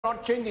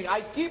not changing.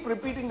 I keep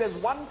repeating, there's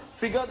one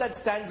figure that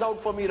stands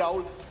out for me,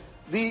 Rahul.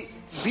 The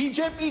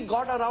BJP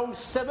got around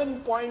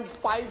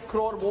 7.5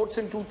 crore votes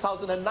in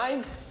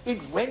 2009.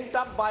 It went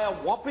up by a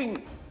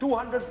whopping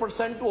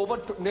 200% to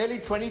over nearly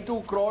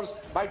 22 crores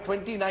by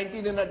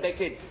 2019 in a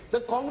decade.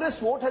 The Congress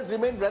vote has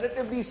remained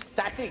relatively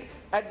static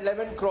at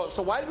 11 crores.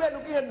 So while we are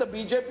looking at the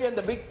BJP and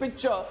the big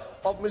picture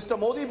of Mr.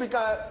 Modi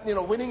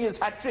winning his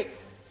hat-trick,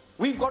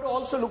 we've got to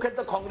also look at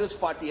the Congress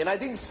party. And I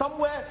think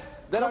somewhere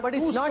there are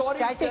two stories. But it's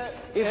not static.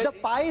 If the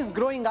pie is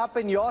growing up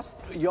and your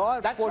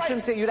portion,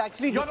 right, say you're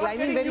actually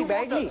declining very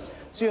badly. Voters.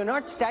 So you're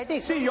not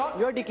static. See,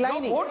 you're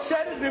declining. Your vote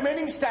share is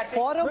remaining static.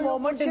 For a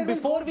moment, and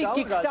before we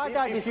kickstart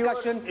our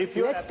discussion,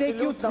 let's take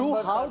you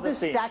through how this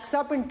stacks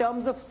up in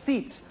terms of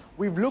seats.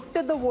 We've looked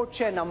at the vote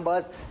share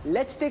numbers.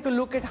 Let's take a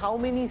look at how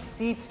many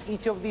seats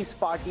each of these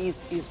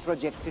parties is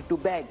projected to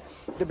bag.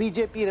 The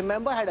BJP,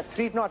 remember, had a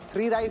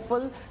 303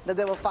 rifle that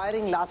they were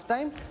firing last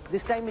time.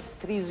 This time it's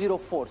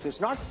 304. So it's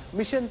not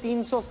Mission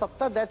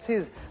 370. That's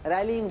his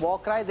rallying war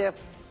cry. They're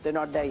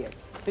not there yet.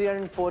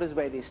 304 is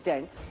where they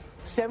stand.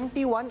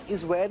 71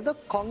 is where the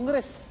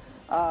Congress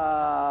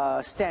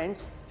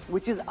stands,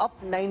 which is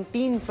up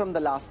 19 from the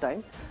last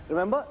time.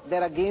 Remember,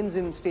 there are gains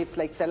in states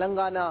like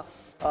Telangana,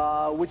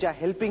 which are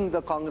helping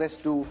the Congress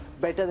do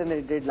better than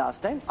it did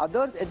last time.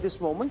 Others at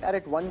this moment are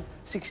at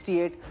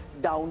 168,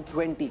 down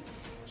 20.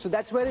 So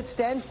that's where it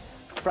stands.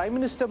 Prime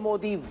Minister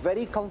Modi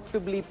very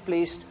comfortably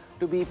placed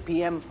to be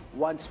PM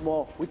once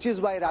more, which is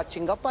why Raj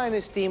Chingappa and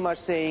his team are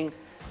saying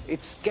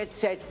it's get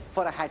set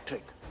for a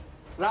hat-trick.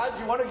 Raj,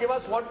 you want to give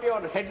us what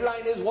your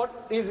headline is?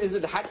 What is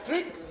it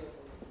hat-trick?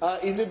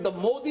 Is it the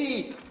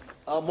Modi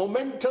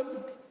momentum?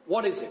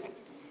 What is it?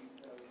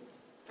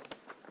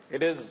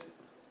 It is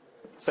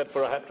set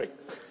for a hat-trick.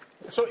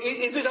 So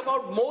is it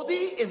about Modi?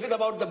 Is it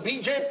about the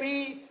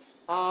BJP?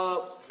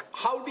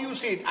 How do you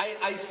see it?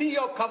 I see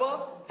your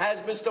cover has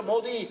Mr.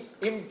 Modi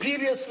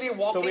imperiously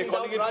walking down. So we're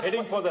calling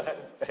it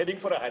heading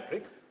for a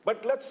hat-trick.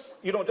 But let's,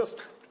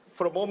 just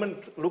for a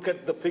moment look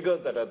at the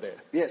figures that are there.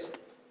 Yes.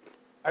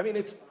 I mean,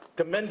 it's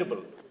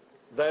commendable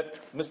that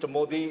Mr.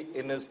 Modi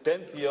in his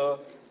 10th year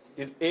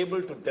is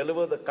able to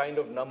deliver the kind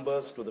of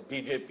numbers to the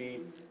BJP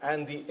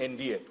and the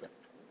NDA.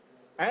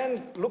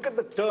 And look at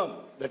the term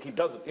that he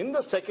does it. In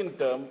the second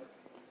term,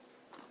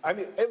 I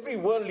mean, every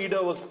world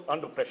leader was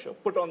under pressure,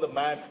 put on the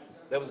mat.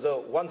 There was a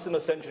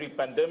once-in-a-century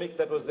pandemic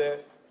that was there.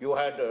 You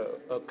had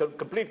a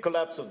complete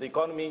collapse of the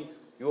economy.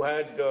 You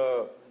had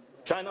the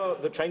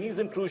Chinese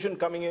intrusion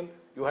coming in.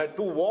 You had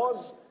two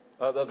wars,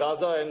 the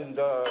Gaza and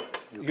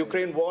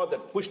Ukraine war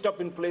that pushed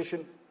up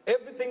inflation.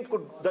 Everything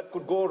that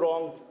could go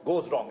wrong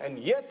goes wrong. And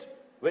yet,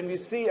 when we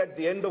see at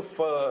the end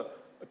of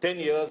 10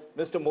 years,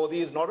 Mr.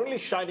 Modi is not only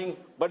shining,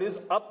 but is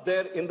up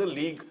there in the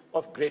league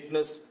of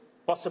greatness,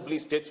 possibly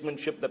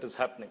statesmanship that is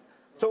happening.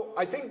 So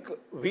I think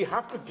we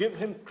have to give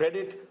him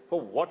credit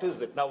for what is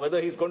it. Now, whether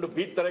he's going to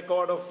beat the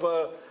record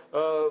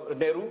of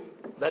Nehru,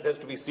 that has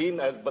to be seen,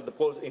 but the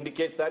polls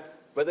indicate that.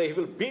 Whether he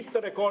will beat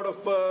the record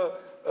of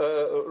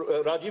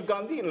Rajiv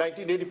Gandhi in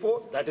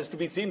 1984, that is to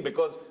be seen,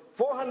 because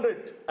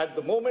 400 at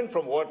the moment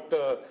from what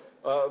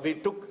we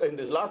took in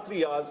these last 3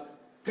 years,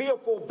 3 or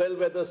 4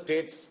 bellwether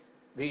states,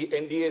 the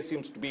NDA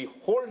seems to be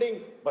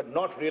holding, but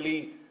not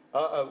really,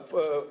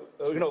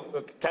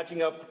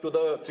 catching up to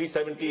the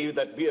 370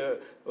 that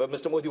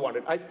Mr. Modi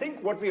wanted. I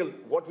think what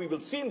we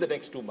will see in the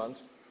next 2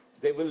 months,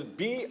 there will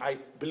be, I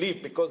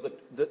believe, because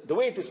the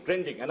way it is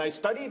trending, and I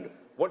studied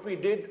what we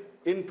did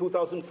in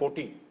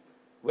 2014,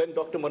 when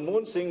Dr.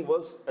 Manmohan Singh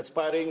was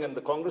aspiring and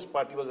the Congress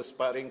party was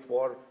aspiring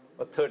for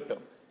a third term.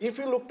 If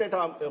you looked at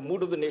our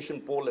Mood of the Nation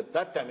poll at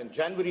that time, in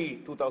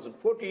January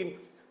 2014,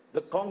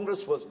 the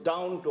Congress was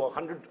down to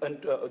 100,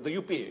 and the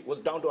UPA was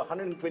down to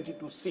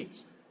 122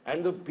 seats.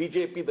 And the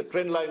BJP, the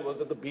trend line was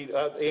that the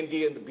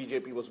NDA and the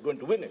BJP was going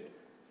to win it.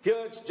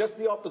 Here, it's just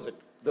the opposite.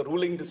 The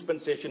ruling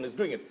dispensation is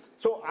doing it.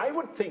 So I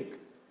would think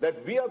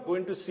that we are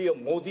going to see a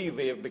Modi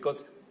wave,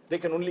 because they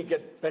can only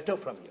get better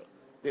from here.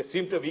 They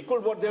seem to have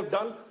equaled what they've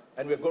done,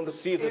 and we're going to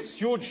see this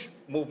huge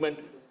movement.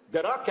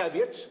 There are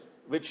caveats,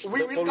 which...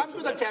 We will come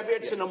to the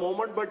caveats in a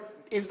moment, but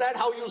is that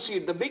how you see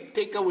it? The big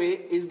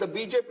takeaway is the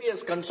BJP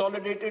has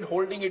consolidated,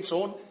 holding its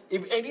own.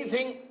 If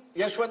anything,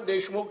 Yashwant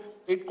Deshmukh,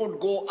 it could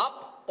go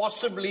up,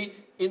 possibly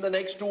in the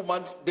next 2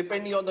 months,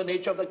 depending on the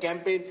nature of the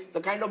campaign,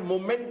 the kind of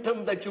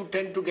momentum that you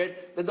tend to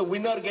get, that the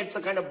winner gets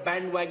a kind of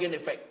bandwagon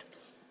effect.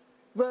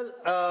 Well,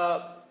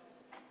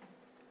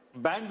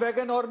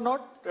 bandwagon or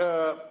not,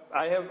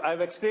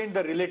 I've explained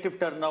the relative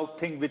turnout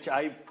thing, which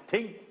I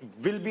think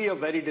will be a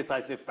very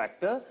decisive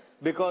factor,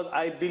 because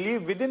I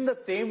believe within the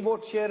same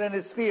vote share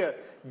and sphere,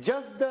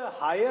 just the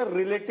higher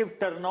relative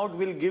turnout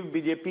will give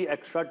BJP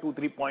extra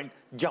 2-3 point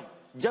jump,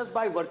 just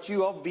by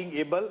virtue of being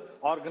able,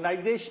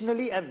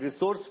 organizationally and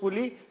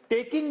resourcefully,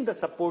 taking the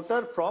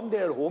supporter from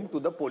their home to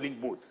the polling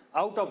booth.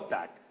 Out of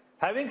that,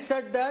 having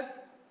said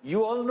that,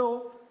 you all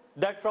know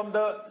that from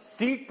the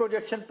seat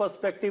projection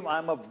perspective, I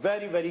am a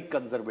very, very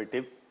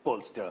conservative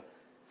pollster.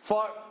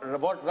 For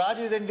what Raj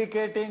is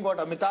indicating, what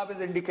Amitabh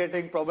is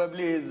indicating,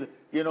 probably is,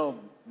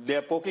 they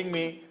are poking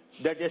me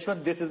that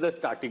Yashwant, this is the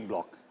starting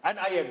block. And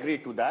I agree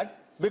to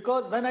that,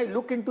 because when I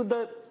look into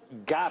the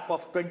gap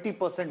of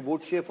 20%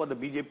 vote share for the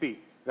BJP,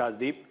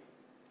 Rajdeep,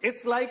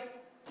 it's like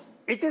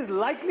it is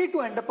likely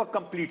to end up a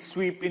complete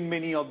sweep in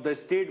many of the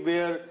states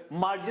where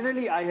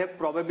marginally I have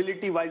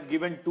probability-wise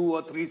given 2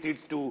 or 3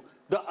 seats to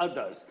the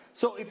others.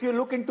 So if you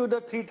look into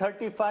the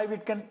 335,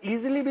 it can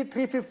easily be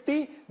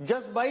 350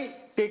 just by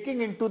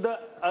taking into the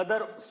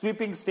other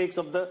sweeping stakes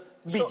of the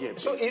BJP.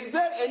 So is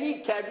there any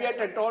caveat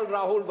at all,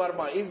 Rahul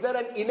Verma? Is there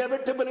an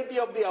inevitability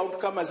of the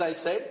outcome, as I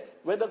said,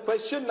 where the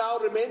question now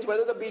remains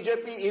whether the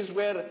BJP is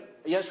where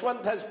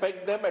Yashwant has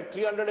pegged them at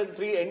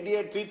 303, NDA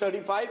at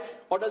 335,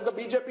 or does the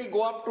BJP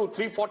go up to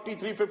 340,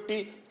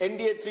 350,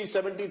 NDA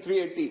 370,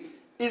 380?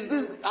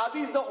 Are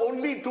these the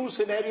only two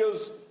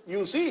scenarios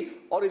you see,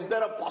 or is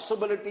there a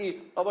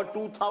possibility of a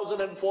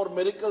 2004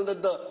 miracle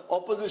that the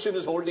opposition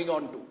is holding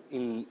on to?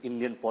 In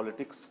Indian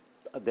politics,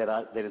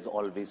 there is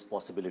always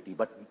possibility,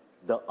 but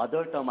the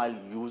other term I'll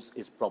use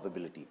is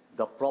probability.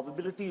 The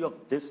probability of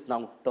this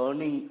now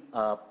turning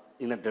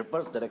in a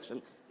reverse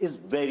direction is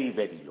very,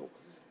 very low.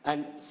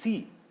 And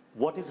see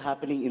what is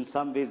happening in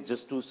some ways,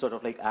 just to sort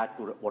of like add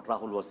to what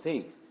Rahul was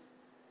saying.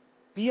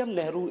 PM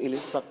Nehru in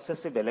his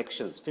successive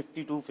elections,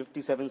 52,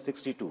 57,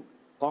 62,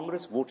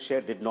 Congress vote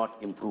share did not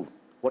improve.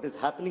 What is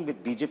happening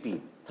with BJP,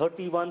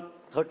 31,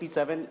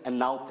 37, and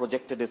now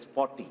projected is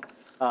 40,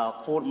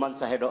 4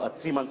 months ahead or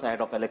 3 months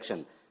ahead of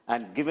election.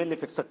 And given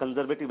if it's a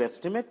conservative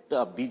estimate,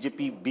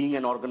 BJP being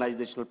an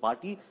organizational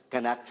party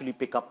can actually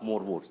pick up more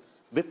votes.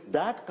 With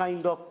that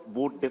kind of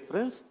vote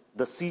difference,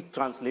 the seat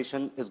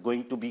translation is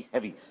going to be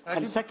heavy.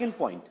 And second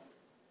point,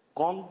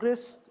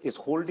 Congress is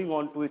holding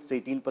on to its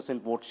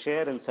 18% vote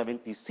share and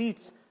 70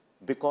 seats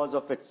because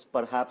of its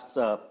perhaps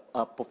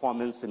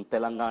performance in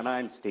Telangana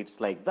and states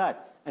like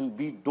that. And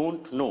we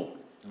don't know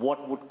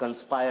what would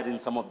conspire in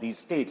some of these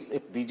states.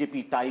 If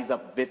BJP ties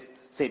up with,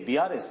 say,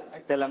 BRS,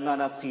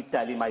 Telangana seat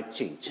tally might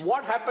change.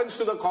 What happens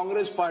to the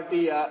Congress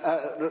party,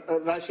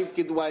 Rashid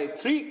Kidwai?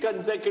 3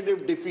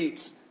 consecutive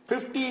defeats,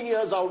 15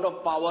 years out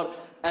of power.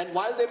 And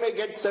while they may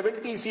get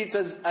 70 seats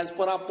as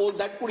per our poll,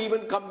 that could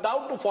even come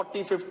down to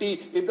 40,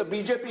 50 if the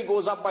BJP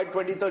goes up by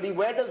 20, 30.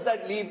 Where does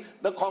that leave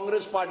the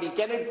Congress party?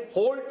 Can it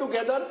hold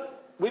together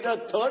with a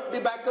third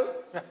debacle?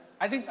 Yeah.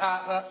 I think,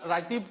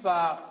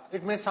 Rajdeep,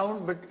 it may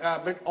sound a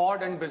bit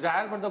odd and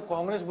bizarre, but the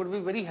Congress would be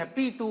very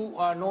happy to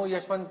know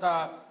Yashwant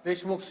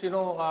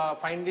Deshmukh's,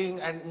 finding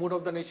and mood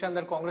of the nation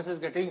that Congress is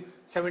getting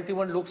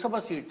 71 Lok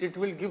Sabha seats. It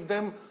will give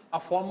them a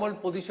formal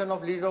position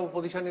of leader of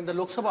opposition in the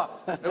Lok Sabha.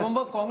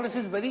 Remember, Congress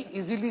is very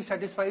easily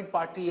satisfied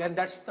party, and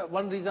that's the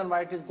one reason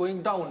why it is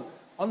going down.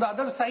 On the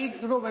other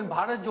side, when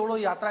Bharat Jodo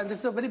Yatra, and this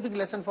is a very big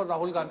lesson for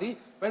Rahul Gandhi,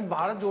 when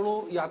Bharat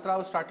Jodo Yatra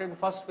was started in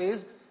first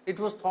phase, it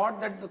was thought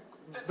that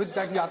with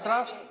that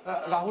yatra,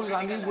 Rahul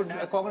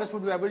Gandhi Congress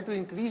would be able to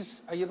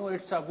increase,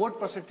 its vote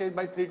percentage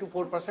by 3 to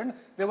 4%.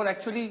 They were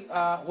actually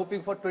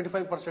hoping for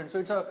 25%. So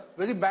it's a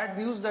very bad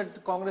news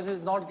that Congress is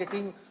not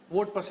getting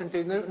vote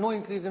percentage, no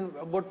increase in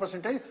vote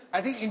percentage.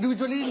 I think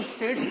individually in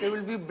states there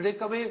will be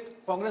breakaway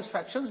Congress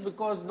factions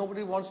because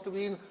nobody wants to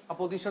be in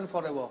opposition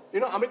forever.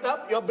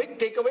 Amitabh, your big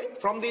takeaway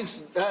from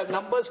these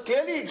numbers,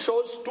 clearly it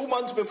shows 2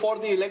 months before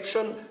the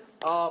election,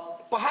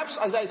 perhaps,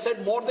 as I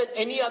said, more than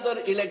any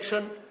other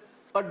election,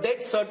 a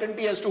dead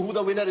certainty as to who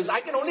the winner is.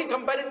 I can only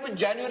compare it with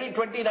January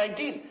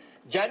 2019.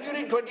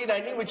 January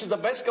 2019, which is the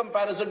best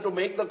comparison to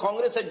make, the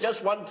Congress had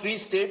just won 3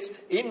 states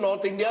in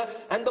North India,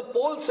 and the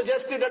poll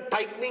suggested a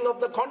tightening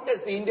of the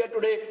contest. The India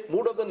Today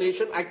mood of the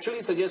nation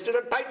actually suggested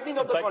a tightening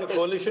of the contest. A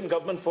coalition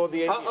government for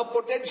the NDA. A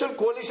potential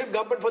coalition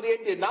government for the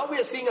NDA. Now we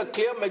are seeing a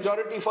clear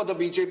majority for the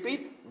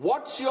BJP.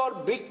 What's your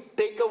big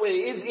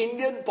takeaway? Is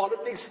Indian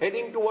politics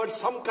heading towards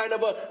some kind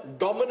of a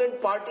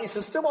dominant party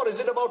system, or is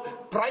it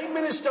about Prime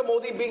Minister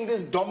Modi being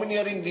this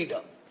domineering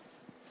leader?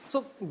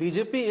 So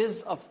BJP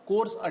is, of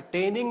course,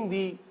 attaining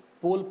the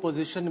pole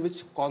position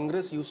which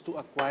Congress used to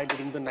acquire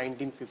during the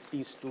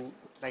 1950s to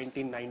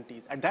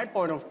 1990s. At that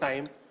point of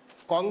time,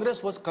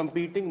 Congress was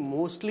competing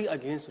mostly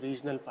against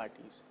regional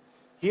parties.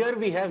 Here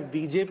we have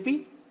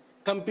BJP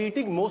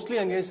competing mostly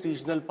against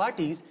regional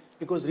parties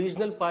because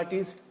regional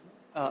parties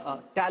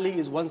tally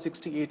is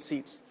 168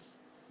 seats.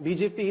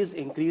 BJP is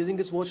increasing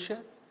its vote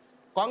share.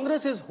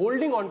 Congress is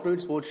holding on to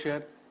its vote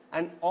share,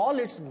 and all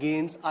its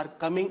gains are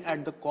coming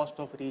at the cost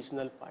of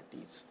regional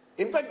parties.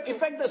 In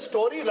fact, the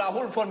story,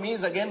 Rahul, for me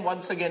is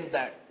once again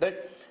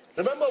that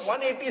remember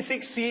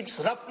 186 seats,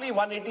 roughly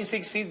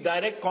 186 seats,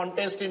 direct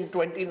contest in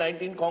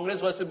 2019,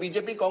 Congress versus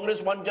BJP.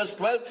 Congress won just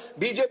 12.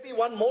 BJP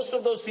won most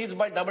of those seats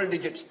by double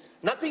digits.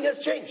 Nothing has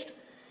changed.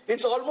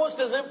 It's almost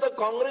as if the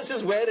Congress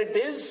is where it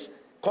is,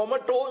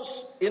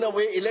 comatose in a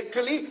way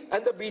electorally,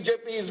 and the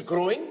BJP is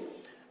growing.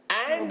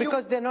 And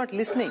because they're not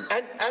listening.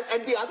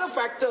 And the other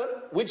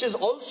factor, which is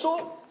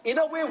also in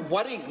a way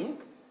worrying,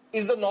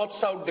 is the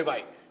North-South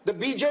divide. The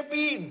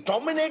BJP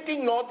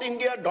dominating North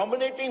India,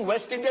 dominating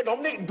West India,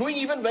 doing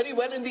even very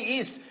well in the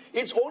East.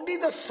 It's only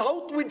the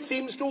South which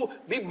seems to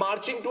be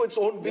marching to its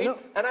own beat.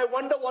 And I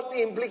wonder what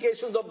the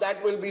implications of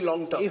that will be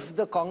long term. If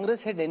the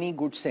Congress had any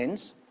good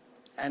sense,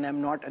 and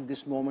I'm not at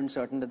this moment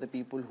certain that the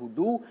people who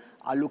do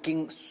are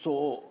looking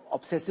so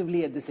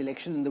obsessively at this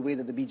election in the way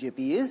that the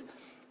BJP is,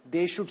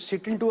 they should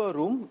sit into a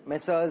room,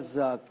 Messrs.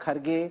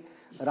 Kharge,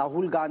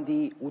 Rahul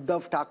Gandhi,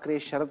 Uddhav Thackeray,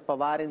 Sharad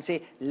Pawar, and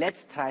say,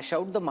 let's thrash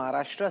out the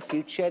Maharashtra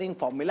seat-sharing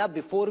formula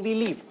before we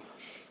leave.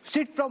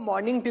 Sit from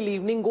morning till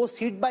evening, go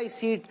seat by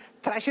seat,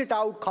 thrash it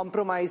out,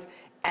 compromise,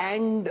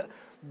 and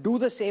do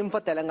the same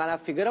for Telangana.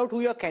 Figure out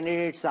who your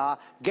candidates are,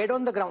 get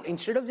on the ground.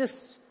 Instead of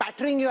just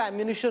spattering your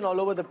ammunition all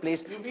over the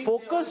place,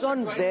 focus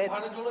on their...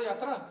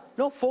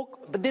 No,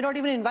 but they're not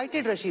even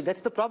invited, Rashid.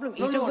 That's the problem.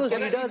 Each of those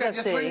leaders are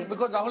saying...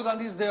 Because Rahul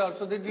Gandhi is there,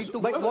 so they need to...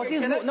 But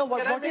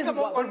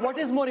what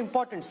is more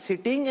important?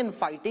 Sitting and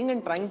fighting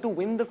and trying to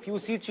win the few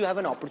seats you have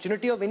an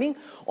opportunity of winning,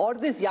 or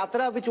this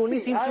yatra which only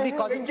seems to be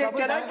causing trouble?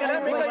 Can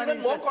I make an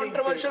even more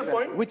controversial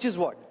point? Which is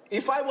what?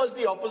 If I was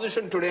the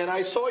opposition today and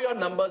I saw your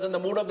numbers and the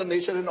mood of the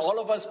nation and all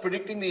of us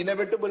predicting the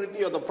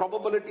inevitability or the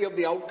probability of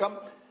the outcome,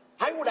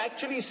 I would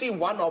actually see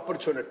one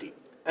opportunity,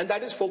 and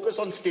that is focus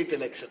on state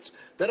elections.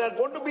 There are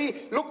going to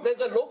be, look,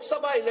 there's a Lok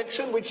Sabha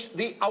election which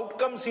the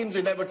outcome seems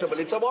inevitable.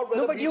 It's about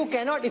whether... No, but you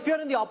cannot, if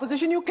you're in the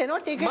opposition, you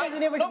cannot take it as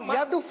inevitable. You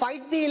have to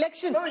fight the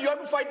election. No, you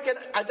have to fight.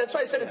 That's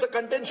why I said it's a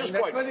contentious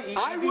point.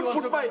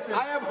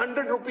 I have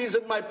 100 rupees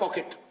in my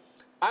pocket.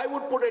 I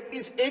would put at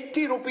least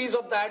 80 rupees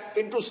of that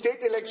into state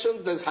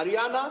elections. There's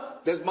Haryana,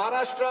 there's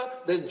Maharashtra,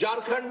 there's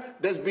Jharkhand,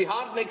 there's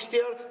Bihar next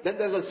year, then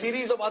there's a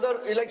series of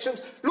other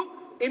elections. Look,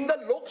 in the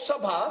Lok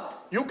Sabha,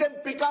 you can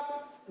pick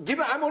up,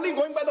 I'm only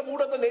going by the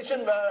mood of the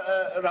nation,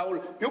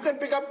 Rahul. You can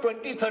pick up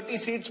 20, 30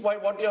 seats by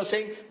what you're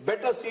saying,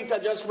 better seat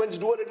adjustments,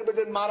 do a little bit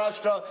in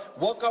Maharashtra,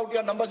 work out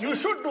your numbers. You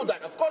should do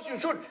that. Of course you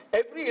should.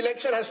 Every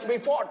election has to be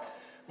fought.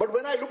 But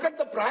when I look at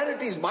the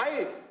priorities,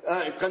 my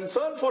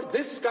concern for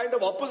this kind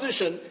of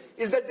opposition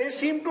is that they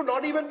seem to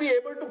not even be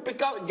able to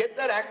get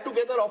their act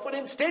together often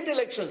in state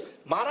elections.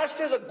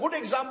 Maharashtra is a good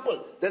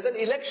example. There's an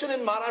election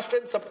in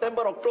Maharashtra in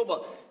September, October.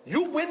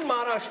 You win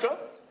Maharashtra,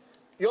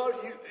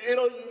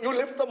 you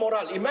lift the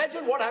morale.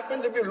 Imagine what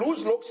happens if you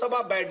lose Lok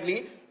Sabha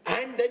badly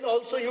and then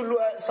also you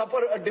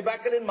suffer a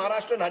debacle in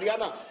Maharashtra and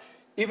Haryana.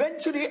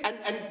 Eventually, and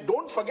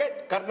don't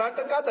forget,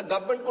 Karnataka, the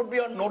government could be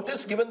on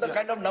notice given the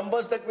kind of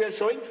numbers that we are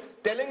showing.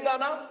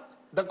 Telangana,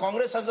 the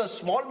Congress has a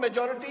small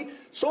majority.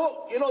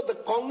 So, the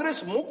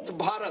Congress Mukt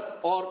Bharat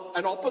or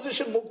an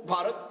opposition Mukt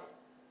Bharat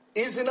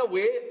is in a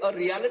way a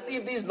reality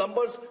if these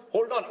numbers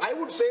hold on. I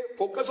would say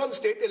focus on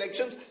state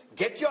elections,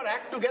 get your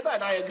act together,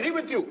 and I agree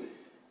with you.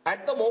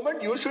 At the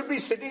moment, you should be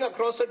sitting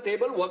across a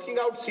table, working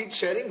out seat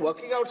sharing,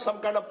 working out some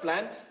kind of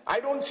plan. I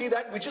don't see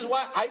that, which is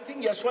why I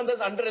think Yashwant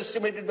has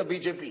underestimated the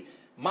BJP.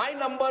 My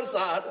numbers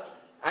are,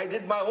 I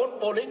did my own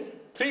polling,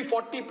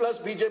 340 plus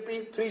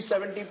BJP,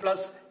 370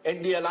 plus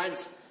ND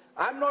Alliance.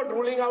 I'm not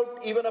ruling out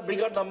even a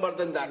bigger number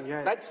than that.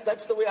 Yeah.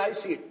 That's the way I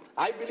see it.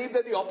 I believe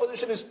that the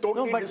opposition is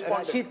totally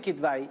despondent. Rashid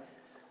Kidwai,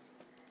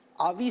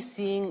 are we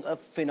seeing a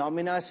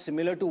phenomena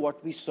similar to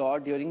what we saw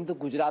during the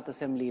Gujarat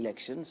Assembly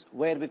elections,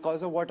 where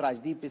because of what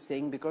Rajdeep is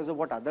saying, because of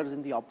what others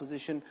in the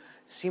opposition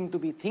seem to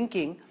be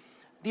thinking,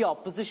 the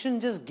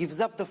opposition just gives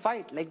up the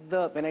fight? Like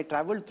when I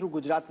traveled through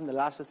Gujarat in the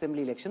last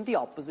assembly election, the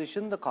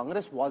opposition, the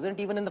Congress wasn't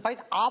even in the fight.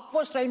 AAP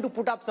was trying to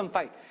put up some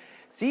fight.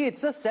 See,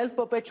 it's a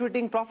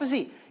self-perpetuating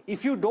prophecy.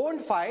 If you don't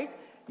fight,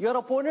 your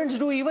opponents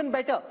do even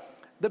better.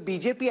 The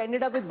BJP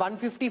ended up with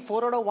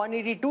 154 out of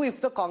 182.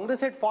 If the Congress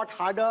had fought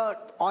harder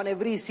on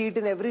every seat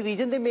in every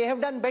region, they may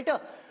have done better.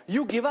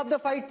 You give up the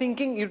fight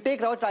thinking, you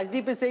take what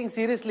Rajdeep is saying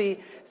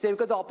seriously, say,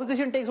 because the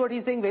opposition takes what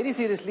he's saying very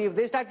seriously. If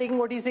they start taking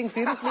what he's saying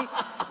seriously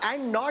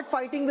and not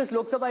fighting this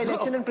Lok Sabha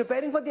election and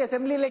preparing for the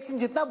assembly election,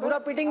 jitna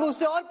bura pitenge,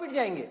 usse aur pit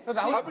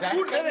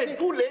jayenge.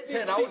 Too late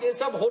hai, Rahul. Ye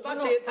sab hota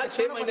chahiye tha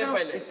 6 mahine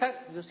pehle.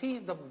 You see,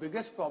 the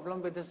biggest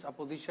problem with this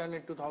opposition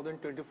in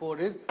 2024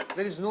 is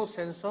there is no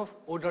sense of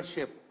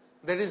ownership.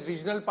 There is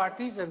regional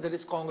parties and there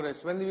is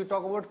Congress. When you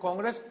talk about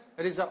Congress,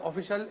 there is an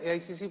official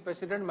AICC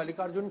President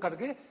Mallikarjun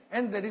Kharge,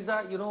 and there is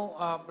a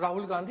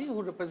Rahul Gandhi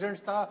who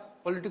represents the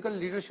political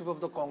leadership of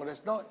the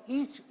Congress. Now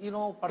each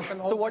person.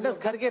 So what does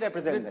Kharge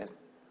represent then?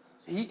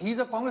 He's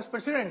a Congress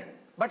president,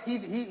 but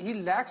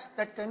he lacks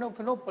that kind of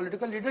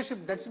political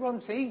leadership. That's what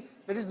I'm saying.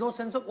 There is no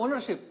sense of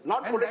ownership.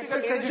 Not and political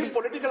leadership,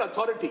 political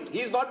authority.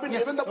 He's not been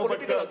given the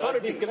political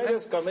authority. Can I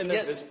just come in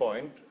at this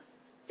point?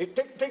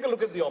 Take a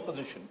look at the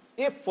opposition.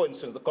 If, for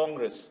instance, the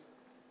Congress,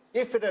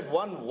 if it had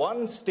won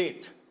one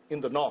state in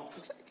the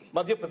north,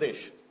 Madhya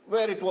Pradesh,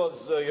 where it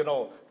was,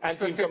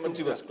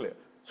 anti-incumbency was clear.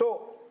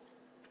 So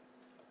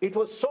it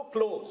was so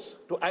close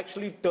to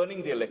actually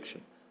turning the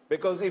election.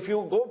 Because if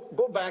you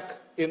go back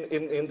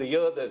in the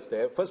year that's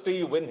there, firstly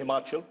you win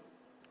Himachal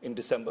in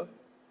December,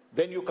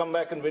 then you come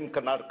back and win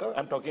Karnataka,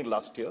 I'm talking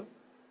last year.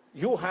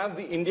 You have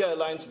the India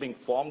Alliance being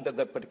formed at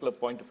that particular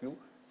point of view.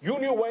 You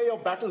knew where your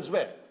battles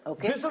were.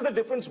 Okay. This is the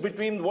difference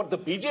between what the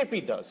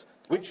BJP does,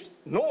 which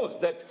knows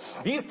that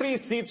these 3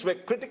 seats were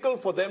critical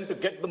for them to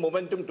get the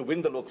momentum to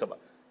win the Lok Sabha.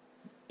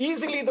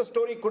 Easily the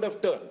story could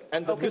have turned,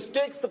 and the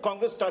mistakes the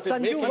Congress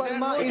started making... Sanju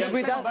Verma is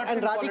with us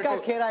and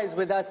Radhika Khera is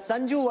with us.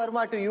 Sanju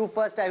Verma, to you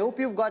first. I hope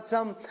you've got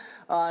some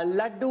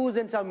laddus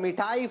and some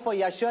mithai for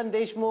Yashwant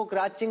Deshmukh,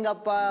 Raj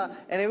Chingappa,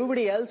 and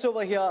everybody else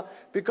over here,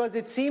 because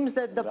it seems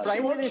that the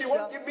Prime Minister... She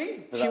won't give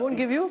me. She won't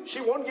give you?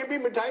 She won't give me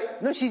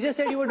mithai. No, she just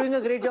said you were doing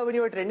a great job when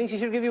you were trending. She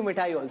should give you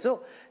mithai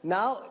also.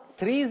 Now,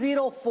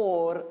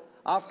 304,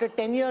 after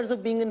 10 years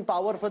of being in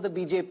power for the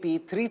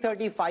BJP,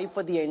 335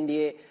 for the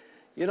NDA,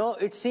 you know,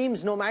 it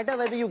seems no matter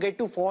whether you get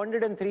to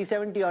 400 and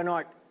 370 or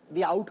not,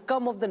 the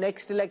outcome of the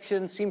next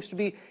election seems to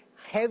be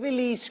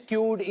heavily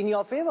skewed in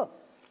your favor.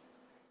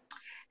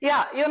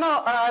 Yeah, you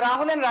know,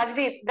 Rahul and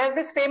Rajdeep, there's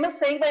this famous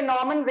saying by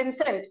Norman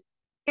Vincent,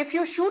 if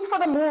you shoot for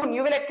the moon,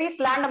 you will at least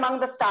land among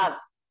the stars.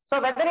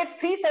 So whether it's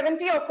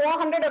 370 or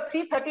 400 or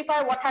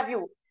 335, what have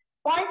you.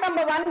 Point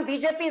number one,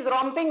 BJP is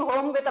romping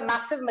home with a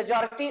massive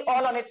majority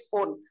all on its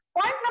own.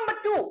 Point number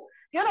two,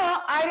 you know,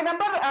 I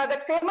remember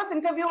that famous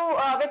interview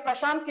with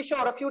Prashant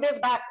Kishore a few days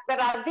back, where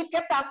Rajdeep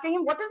kept asking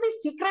him, what is the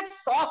secret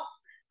sauce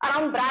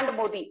around brand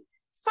Modi?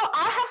 So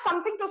I have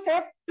something to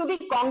say to the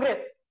Congress.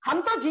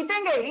 हम तो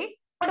जीतेंगे ही,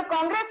 पर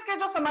कांग्रेस के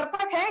जो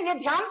समर्थक हैं, ये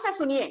ध्यान से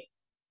सुनिए.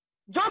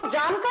 जो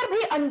जानकर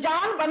भी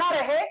अनजान बना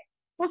रहे,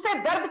 उसे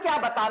दर्द क्या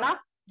बताना?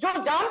 जो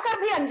जानकर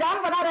भी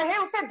अनजान बना रहे,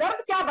 उसे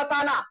दर्द क्या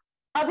बताना?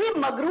 अभी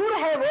मगरूर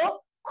है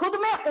वो, खुद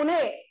में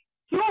उन्हें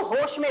क्यों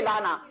होश में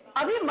लाना?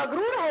 अभी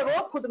मगरूर है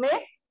वो खुद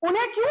में,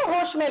 उन्हें क्यों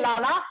होश में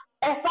लाना?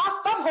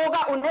 एहसास तब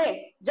होगा उन्हें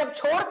जब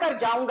छोड़कर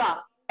जाऊंगा.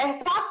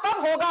 एहसास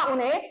तब होगा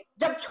उन्हें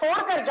जब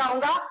छोड़कर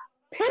जाऊंगा.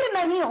 फिर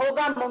नहीं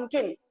होगा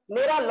मुमकिन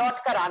मेरा लौट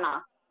कर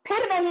आना.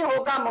 फिर नहीं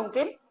होगा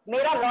मुमकिन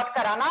मेरा लौट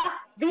कर आना.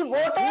 The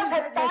voters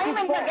have time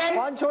and again.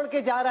 कौन छोड़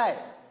के जा रहा है?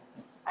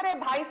 अरे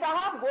भाई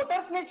साहब,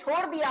 वोटर्स ने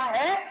छोड़ दिया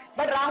है,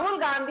 but Rahul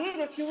Gandhi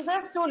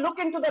refuses to look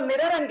into the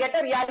mirror and get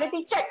a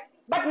reality check.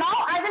 But now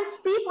I will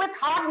speak with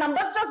hard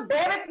numbers. Just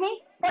bear with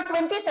me for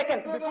 20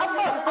 seconds. Of course,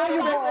 before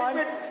you go on,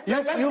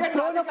 you've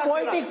thrown a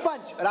poetic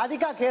punch.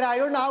 Radhika Khera, I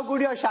don't know how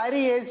good your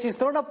shairi is. She's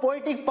thrown a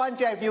poetic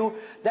punch at you.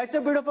 That's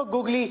a bit of a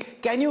googly.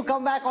 Can you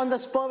come back on the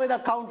spur with a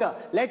counter?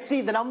 Let's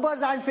see. The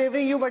numbers aren't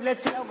favoring you, but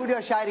let's see how good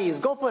your shairi is.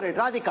 Go for it,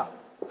 Radhika.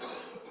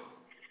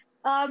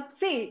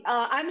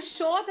 I'm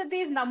sure that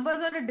these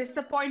numbers are a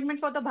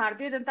disappointment for the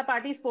Bharatiya Janata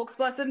Party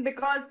spokesperson,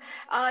 because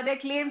their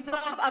claims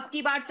of ab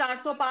ki baar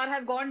 400 par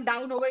have gone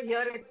down over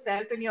here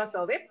itself in your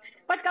survey.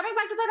 But coming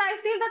back to that, I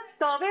feel that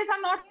surveys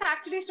are not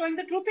actually showing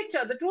the true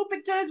picture. The true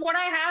picture is what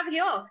I have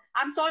here.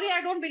 I'm sorry,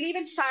 I don't believe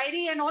in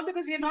shairi and all,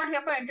 because we are not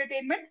here for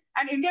entertainment.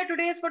 And India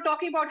Today is for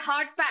talking about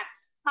hard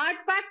facts. Hard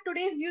fact,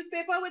 today's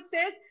newspaper, which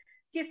says,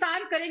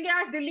 Kisan karenge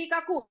aaj Delhi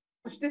ka coup.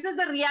 This is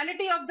the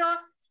reality of the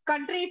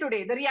country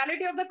today. The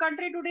reality of the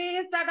country today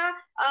is that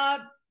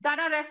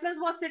our wrestlers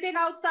were sitting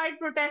outside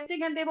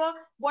protesting, and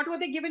what were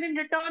they given in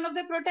return of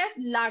the protest?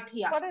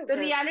 Lathia. The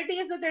reality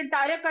is that the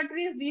entire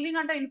country is dealing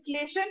under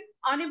inflation,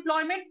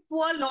 unemployment,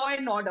 poor law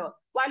and order.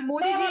 While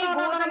Modi ji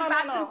goes and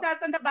pats himself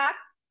on the back,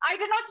 I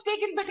did not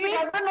speak in between.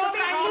 So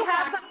kindly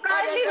have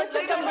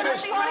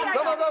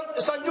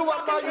the Sanju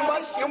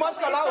Verma, you must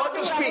allow her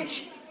to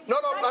speak. No,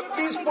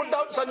 please put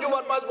down Sanju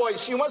Verma's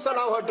voice. You must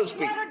allow her to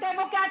speak. We are a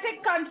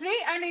democratic country,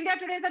 and India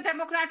Today is a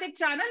democratic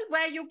channel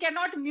where you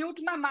cannot mute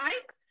my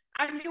mic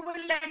and you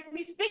will let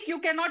me speak. You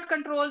cannot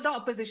control the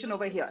opposition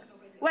over here.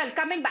 Well,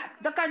 coming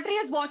back, the country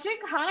is watching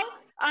how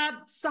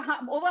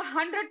over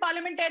 100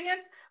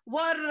 parliamentarians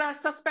were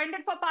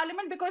suspended for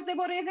parliament because they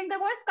were raising their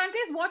voice. Country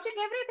is watching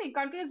everything.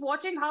 Country is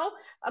watching how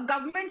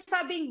governments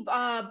are being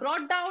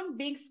brought down,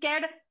 being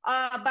scared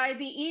by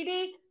the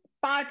ED.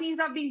 Parties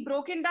are being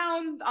broken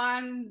down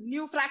and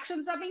new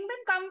fractions are being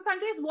built.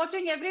 Countries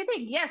watching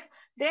everything. Yes,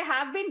 there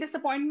have been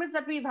disappointments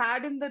that we've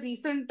had in the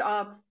recent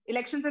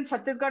elections in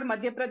Chhattisgarh,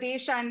 Madhya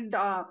Pradesh and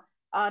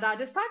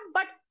Rajasthan.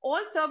 But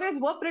all surveys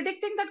were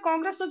predicting that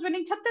Congress was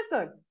winning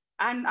Chhattisgarh.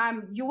 And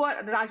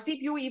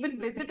Rajdeep, you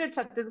even visited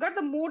Chhattisgarh.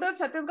 The mood of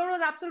Chhattisgarh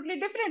was absolutely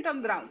different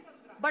on the ground.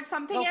 But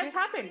something else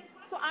happened.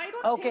 So I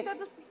don't think that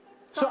the...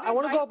 So I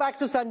want to go back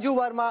to Sanju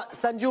Verma.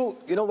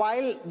 Sanju, you know,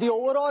 while the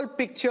overall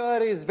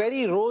picture is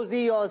very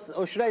rosy, or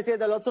should I say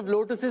there are lots of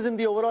lotuses in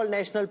the overall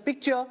national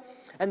picture,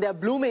 and they're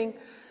blooming,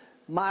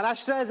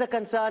 Maharashtra is a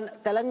concern,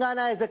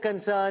 Telangana is a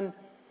concern,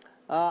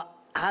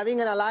 having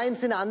an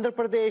alliance in Andhra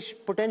Pradesh,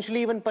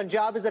 potentially even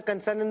Punjab is a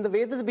concern. And the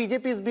way that the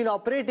BJP has been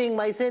operating,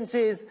 my sense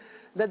is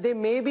that they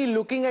may be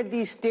looking at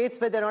these states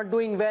where they're not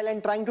doing well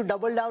and trying to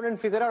double down and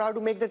figure out how to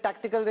make the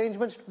tactical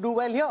arrangements to do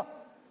well here.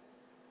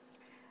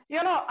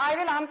 You know, I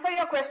will answer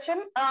your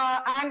question,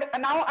 and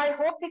now I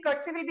hope the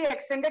courtesy will be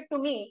extended to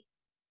me.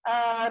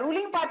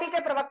 Ruling party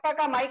के प्रवक्ता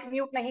का mic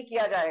mute नहीं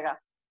किया जाएगा.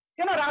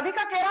 You know,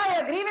 Radhika Khera, I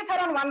agree with her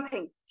on one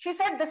thing. She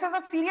said this is a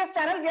serious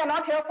channel. We are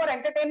not here for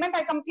entertainment.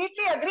 I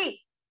completely agree.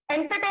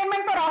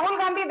 Entertainment तो राहुल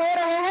गांधी दे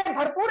रहे हैं,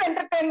 भरपूर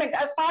entertainment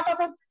as part of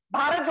his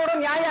Bharat जोड़ो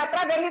न्याय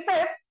यात्रा. There he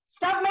says,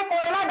 stuff में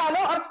कोयला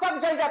डालो और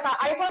stuff जल जाता.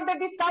 I thought that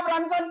the stuff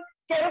runs on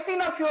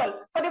kerosene or fuel.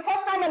 For the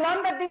first time, I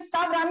learned that the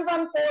stuff runs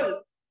on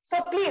coal. So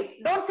please,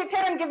 don't sit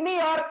here and give me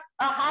your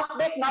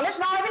half-baked knowledge.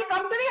 Now I will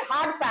come to the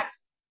hard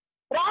facts.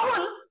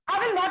 Rahul, I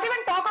will not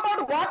even talk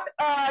about what,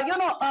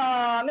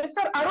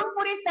 Mr. Arun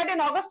Puri said in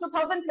August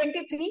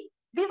 2023.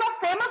 These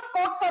are famous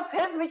quotes of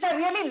his, which I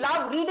really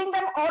love reading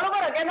them all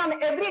over again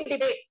on every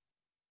debate.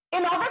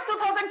 In August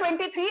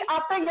 2023,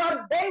 after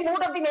your then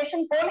Mood of the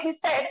Nation poll, he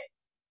said,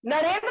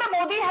 Narendra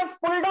Modi has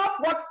pulled off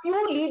what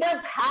few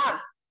leaders have.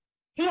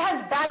 He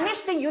has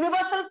banished the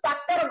universal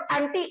factor of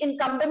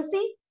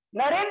anti-incumbency.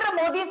 Narendra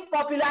Modi's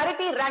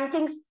popularity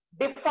rankings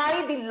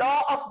defy the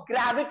law of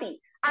gravity.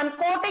 I'm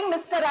quoting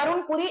Mr.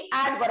 Arun Puri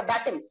ad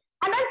verbatim.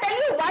 And I'll tell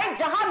you why,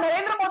 jahan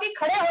Narendra Modi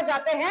khade ho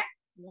jate hain,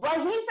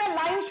 wahi se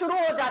line shuru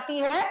ho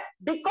jati hai,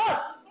 because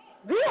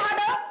we had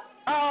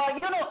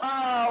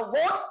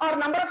votes or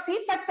number of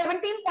seats at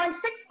 17.6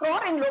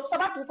 crore in Lok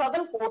Sabha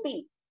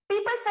 2014.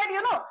 People said,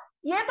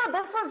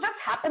 this was just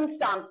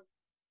happenstance.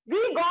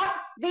 We got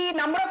the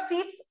number of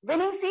seats,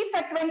 winning seats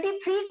at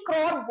 23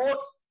 crore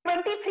votes.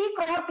 23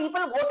 crore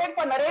people voted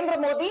for Narendra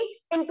Modi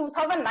in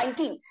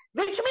 2019,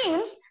 which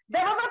means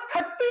there was a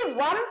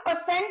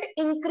 31%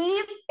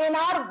 increase in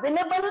our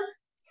winnable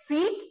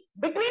seats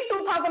between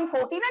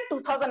 2014 and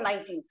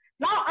 2019.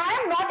 Now, I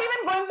am not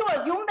even going to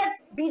assume that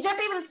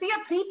BJP will see a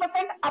 3%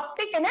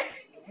 uptick in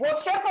its vote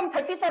share from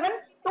 37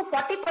 to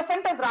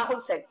 40%, as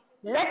Rahul said.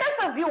 Let us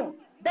assume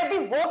that the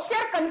vote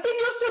share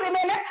continues to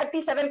remain at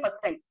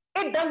 37%.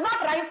 It does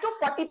not rise to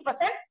 40%.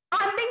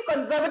 I'm being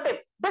conservative,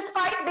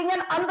 despite being an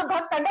Andh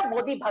Bhakt and a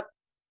Modi Bhakt.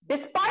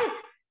 Despite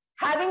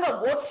having a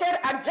vote share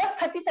at just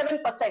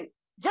 37%,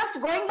 just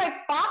going by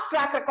past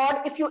track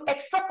record, if you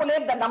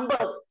extrapolate the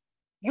numbers,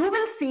 you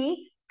will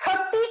see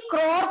 30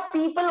 crore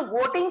people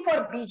voting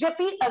for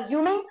BJP,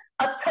 assuming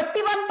a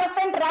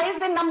 31%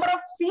 rise in number of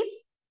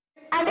seats.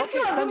 And if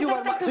you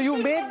assume so you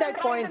made that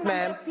point,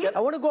 ma'am. I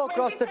want to go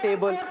across the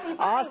table,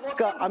 ask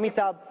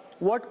Amitabh,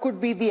 what could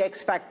be the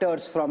X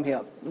factors from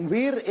here?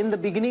 We're in the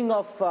beginning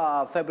of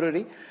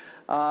February.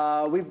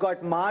 We've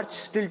got March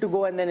still to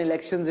go and then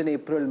elections in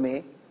April,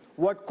 May.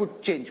 What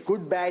could change?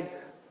 Good, bad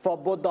for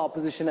both the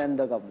opposition and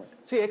the government?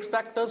 See, X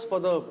factors for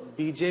the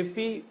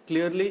BJP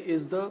clearly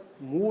is the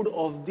mood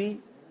of the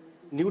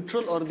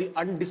neutral or the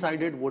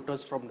undecided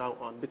voters from now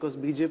on, because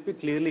BJP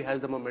clearly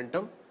has the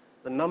momentum.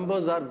 The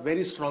numbers are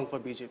very strong for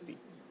BJP.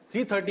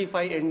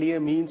 335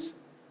 NDA means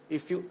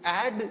if you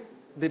add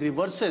the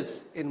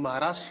reverses in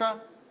Maharashtra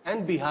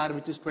and Bihar,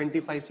 which is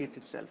 25 seat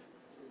itself,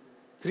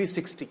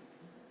 360.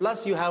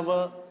 Plus you have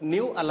a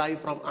new ally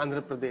from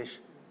Andhra Pradesh,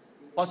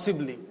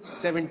 possibly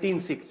 17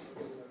 seats,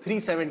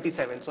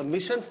 377. So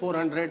mission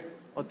 400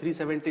 or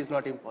 370 is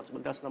not impossible.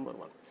 That's number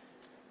one.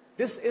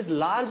 This is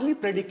largely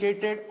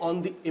predicated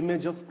on the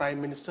image of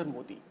Prime Minister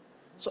Modi.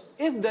 So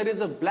if there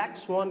is a black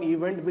swan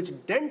event which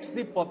dents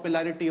the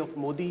popularity of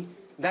Modi,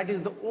 that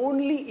is the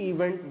only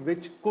event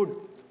which could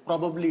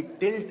probably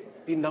tilt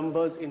the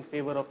numbers in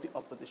favor of the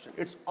opposition.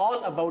 It's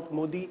all about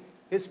Modi,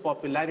 his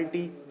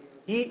popularity.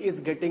 He is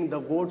getting the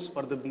votes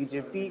for the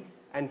BJP,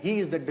 and he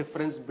is the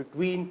difference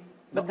between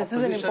the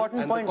opposition and the Congress. But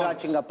this is an important point,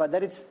 Rachingappa,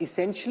 that it's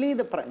essentially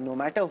no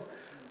matter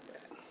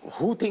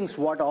who thinks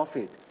what of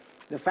it,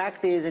 the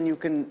fact is, and you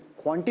can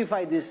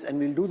quantify this, and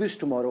we'll do this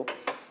tomorrow,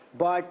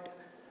 but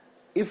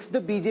if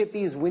the BJP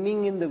is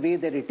winning in the way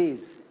that it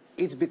is,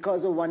 it's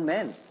because of one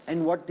man.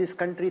 And what this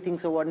country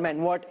thinks of one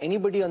man, what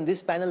anybody on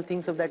this panel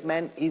thinks of that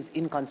man is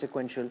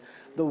inconsequential.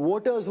 The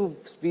voters who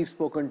we've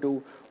spoken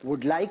to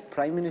would like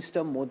Prime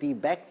Minister Modi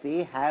back.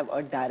 They have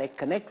a direct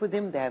connect with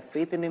him. They have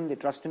faith in him. They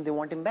trust him. They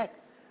want him back.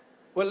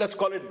 Well, let's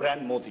call it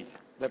brand Modi.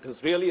 That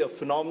is really a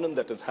phenomenon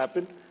that has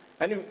happened.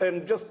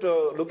 And just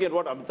looking at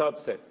what Amitabh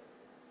said,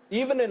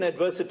 even in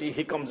adversity,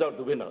 he comes out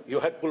the winner. You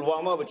had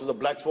Pulwama, which was a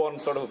black swan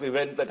sort of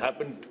event that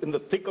happened in the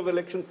thick of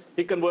election.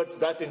 He converts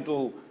that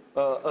into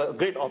a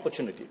great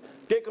opportunity.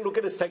 Take a look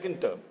at his second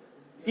term.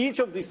 Each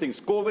of these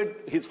things,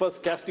 COVID, he's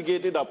first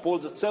castigated. Our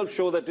polls itself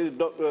show that it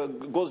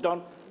goes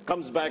down,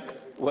 comes back,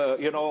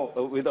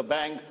 with a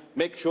bang,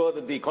 make sure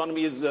that the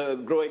economy is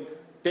growing,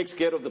 takes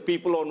care of the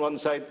people on one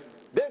side.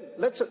 Then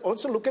let's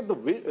also look at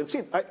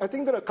I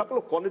think there are a couple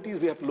of qualities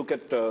we have to look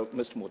at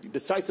Mr. Modi.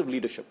 Decisive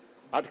leadership.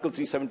 Article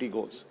 370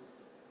 goes.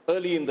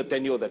 Early in the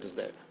tenure that is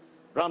there.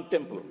 Ram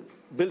Temple,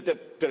 built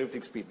at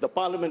terrific speed. The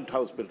Parliament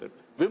House built it.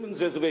 Women's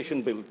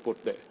reservation bill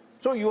put there.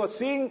 So you are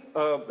seeing,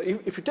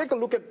 if you take a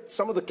look at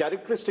some of the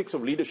characteristics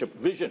of leadership,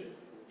 vision,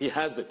 he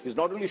has it. He's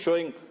not only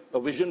showing a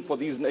vision for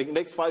these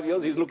next 5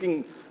 years, he's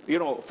looking,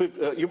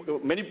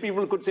 many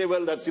people could say,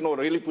 well, that's,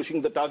 really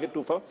pushing the target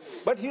too far.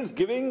 But he's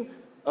giving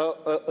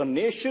a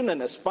nation,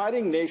 an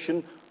aspiring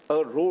nation,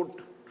 a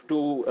road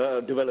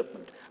to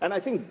development. And I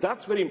think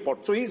that's very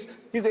important. So he's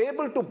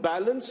able to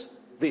balance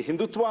the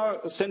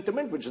Hindutva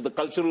sentiment, which is the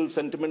cultural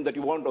sentiment that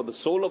you want, or the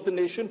soul of the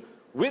nation,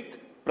 with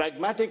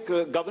pragmatic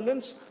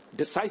governance,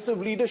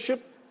 decisive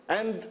leadership,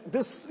 and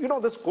this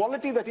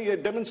quality that he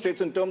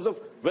demonstrates in terms of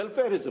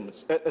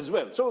welfareism as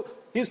well. So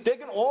he's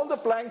taken all the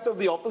planks of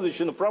the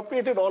opposition,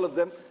 appropriated all of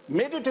them,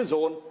 made it his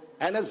own,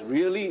 and has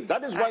really,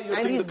 that is why you're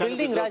seeing the kind of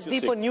results you see. And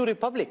he's building, Rajdeep, a new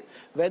republic,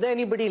 whether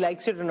anybody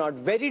likes it or not.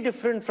 Very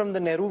different from the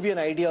Nehruvian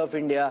idea of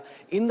India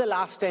in the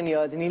last 10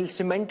 years, and he'll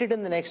cement it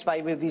in the next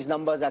 5 if these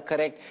numbers are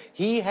correct.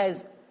 He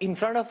has, in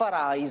front of our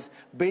eyes,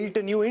 built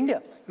a new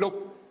India.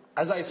 Look,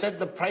 as I said,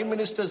 the Prime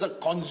Minister is a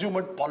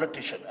consummate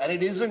politician, and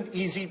it isn't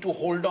easy to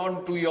hold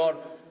on to your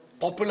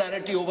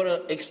popularity over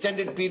an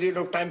extended period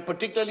of time,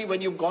 particularly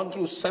when you've gone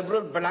through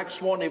several black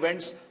swan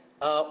events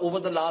over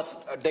the last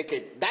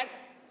decade. That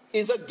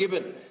is a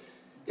given.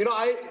 You know,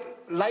 I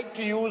like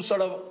to use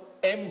sort of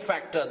M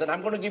factors, and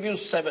I'm going to give you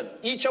 7,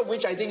 each of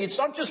which I think it's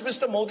not just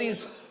Mr.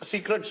 Modi's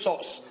secret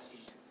sauce.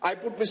 I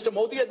put Mr.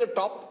 Modi at the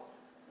top.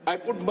 I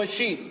put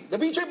machine. The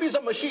BJP is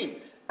a machine.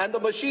 And the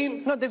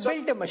machine... No, they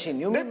built a machine.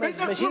 You mean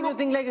machine, you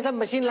think like it's a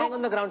machine lying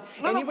on the ground.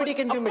 Anybody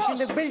can do a machine.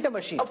 They built a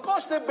machine. Of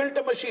course they built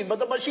a machine, but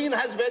the machine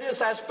has various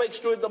aspects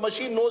to it. The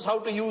machine knows how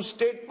to use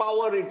state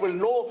power. It will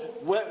know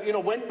where, you know,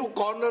 when to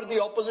corner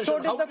the opposition. So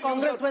did the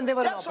Congress when they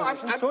were in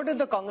opposition. So did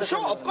the Congress.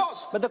 Sure, of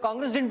course. But the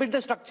Congress didn't build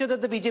the structure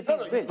that the BJP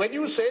has built. When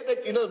you say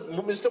that, you know,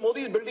 Mr.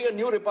 Modi is building a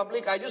new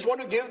republic, I just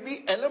want to give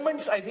the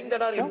elements, I think,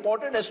 that are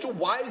important as to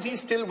why is he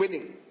still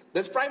winning.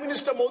 There's Prime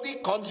Minister Modi,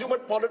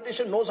 consummate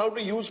politician, knows how to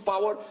use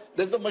power.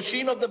 There's the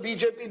machine of the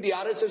BJP, the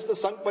RSS, the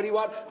Sangh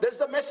Parivar. There's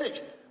the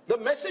message. The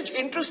message,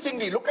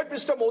 interestingly, look at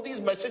Mr.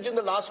 Modi's message in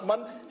the last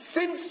month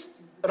since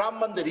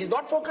Ram Mandir. He's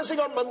not focusing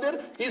on Mandir,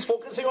 he's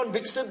focusing on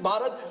Viksit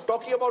Bharat,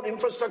 talking about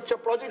infrastructure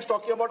projects,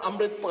 talking about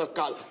Amrit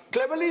Kal.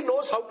 Cleverly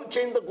knows how to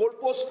change the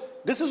goalposts.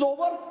 This is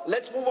over,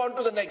 let's move on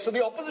to the next. So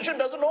the opposition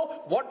doesn't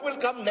know what will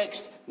come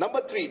next. Number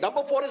 3.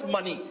 Number 4 is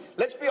money.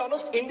 Let's be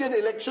honest, Indian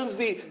elections,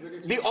 the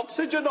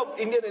oxygen of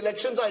Indian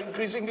elections are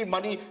increasingly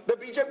money. The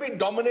BJP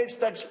dominates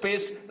that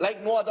space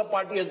like no other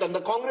party has done.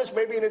 The Congress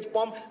may be in its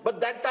palm,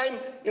 but that time,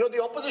 you know,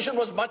 the opposition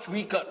was much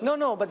weaker.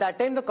 No, but that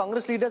time the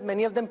Congress leaders,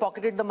 many of them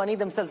pocketed the money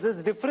themselves.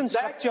 There's different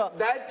structure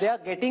they are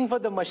getting for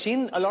the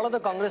machine. A lot of the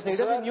Congress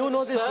leaders, and you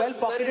know this well,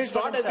 pocketed it's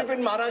not as if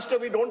in Maharashtra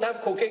we don't have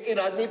khoke ki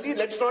rajniti.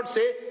 Let's not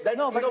say that,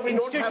 no, but we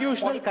don't have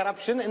institutional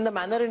corruption in the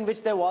manner in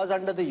which there was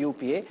under the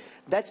UPA.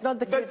 That's not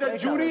the case. The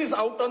jury is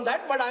out on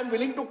that, but I'm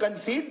willing to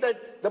concede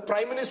that the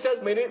Prime Minister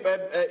has made it,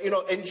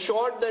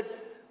 ensured that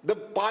the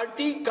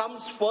party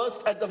comes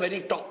first at the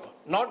very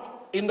top.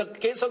 Not in the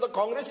case of the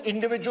Congress,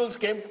 individuals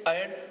came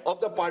ahead of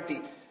the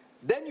party.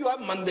 Then you have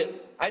Mandir.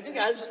 I think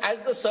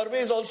as the survey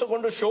is also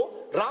going to show,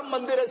 Ram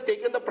Mandir has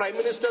taken the Prime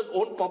Minister's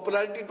own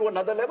popularity to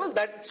another level.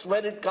 That's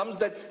where it comes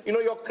that, you know,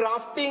 you're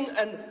crafting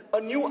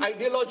a new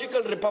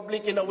ideological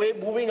republic in a way,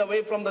 moving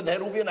away from the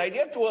Nehruvian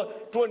idea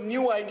to a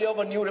new idea of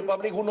a new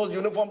republic. Who knows,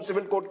 uniform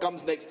civil code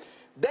comes next.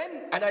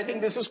 Then, and I think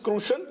this is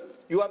crucial,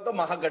 you have the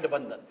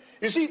Mahagathbandhan.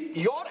 You see,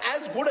 you're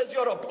as good as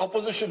your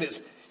opposition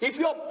is. If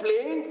you're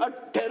playing a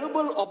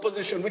terrible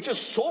opposition, which is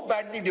so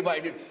badly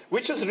divided,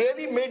 which has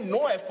really made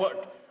no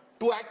effort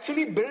to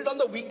actually build on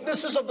the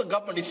weaknesses of the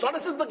government. It's not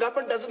as if the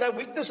government doesn't have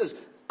weaknesses.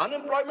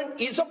 Unemployment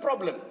is a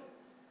problem.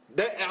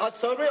 Our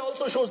survey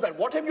also shows that.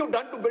 What have you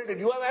done to build it?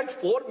 You have had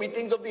 4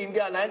 meetings of the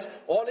India Alliance,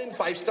 all in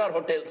 5-star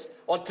hotels,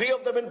 or 3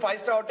 of them in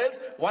 5-star hotels,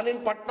 1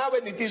 in Patna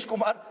where Nitish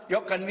Kumar,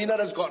 your convener,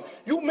 has gone.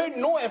 You made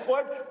no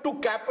effort to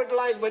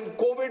capitalize when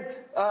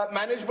COVID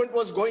management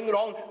was going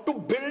wrong, to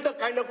build a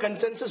kind of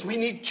consensus. We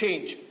need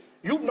change.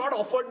 You've not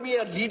offered me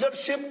a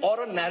leadership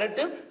or a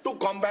narrative to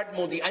combat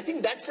Modi. I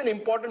think that's an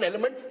important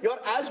element. You're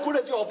as good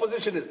as your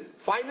opposition is.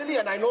 Finally,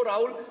 and I know,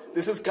 Rahul,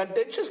 this is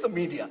contentious, the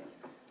media.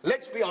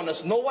 Let's be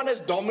honest, no one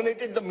has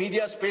dominated the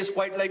media space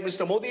quite like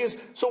Mr. Modi is.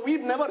 So we've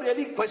never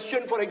really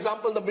questioned, for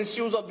example, the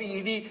misuse of the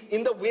ED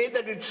in the way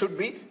that it should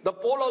be. The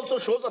poll also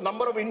shows a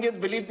number of Indians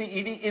believe the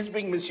ED is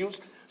being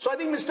misused. So I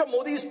think Mr.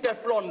 Modi is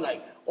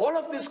Teflon-like. All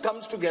of this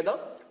comes together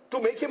to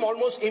make him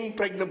almost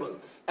impregnable,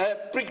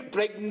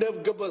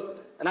 pregnable.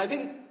 And I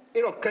think,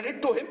 you know,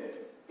 credit to him.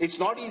 It's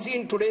not easy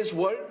in today's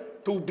world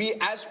to be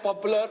as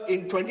popular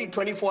in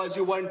 2024 as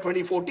you were in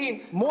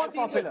 2014. More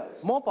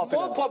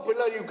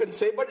popular, you can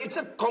say, but it's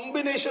a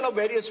combination of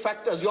various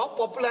factors. Your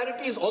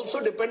popularity is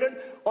also dependent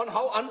on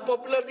how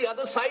unpopular the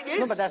other side is.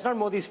 No, but that's not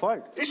Modi's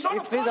fault. It's not.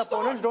 If his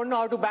opponents don't know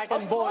how to bat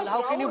and bowl,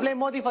 how can you blame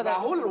Modi for that?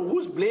 Rahul,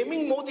 who's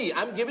blaming Modi?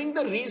 I'm giving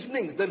the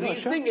reasonings. The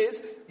reasoning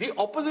is the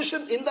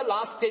opposition in the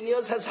last 10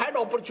 years has had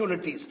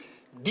opportunities.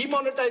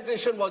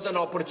 Demonetization was an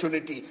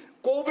opportunity.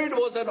 COVID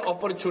was an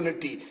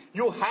opportunity.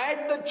 You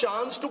had the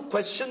chance to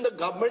question the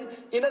government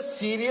in a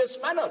serious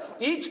manner.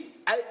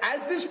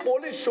 As this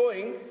poll is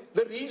showing,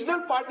 the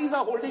regional parties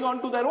are holding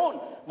on to their own.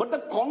 But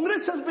the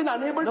Congress has been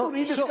unable to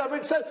rediscover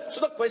itself.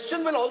 So the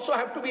question will also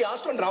have to be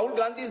asked on Rahul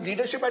Gandhi's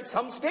leadership at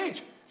some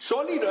stage.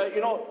 Surely,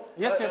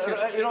 Yes.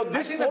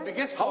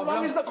 This poll, how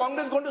long is the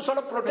Congress going to sort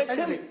of protect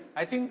him?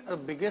 I think the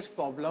biggest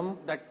problem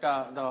that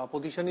the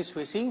opposition is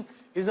facing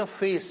is a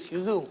face. You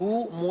know,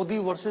 who Modi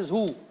versus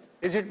who?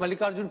 Is it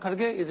Mallikarjun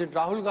Kharge? Is it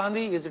Rahul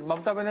Gandhi? Is it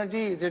Mamata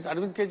Banerjee? Is it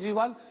Arvind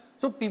Kejriwal?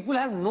 So people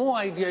have no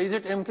idea. Is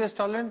it M.K.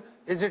 Stalin?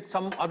 Is it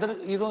some other,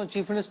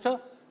 chief minister?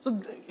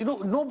 So,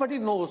 nobody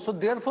knows. So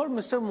therefore,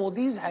 Mr.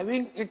 Modi is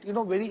having it,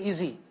 very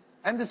easy.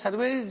 And the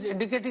survey is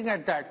indicating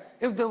at that.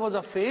 If there was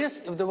a face,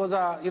 if there was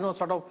a,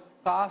 sort of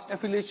caste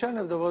affiliation,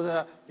 if there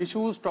was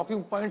issues,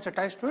 talking points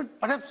attached to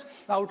it, perhaps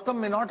the outcome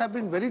may not have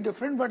been very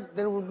different, but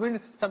there would be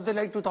something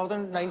like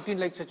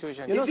 2019-like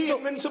situation. Is he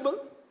invincible?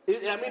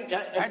 I mean,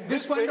 at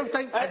this point of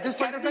time,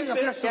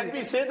 can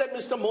we say that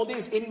Mr. Modi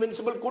is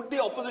invincible? Could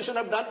the opposition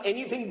have done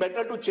anything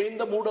better to change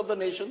the mood of the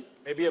nation?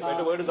 Maybe a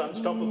better word is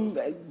unstoppable.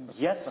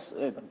 Yes.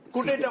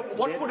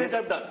 What could it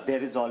have done?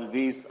 There is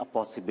always a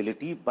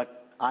possibility,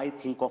 but I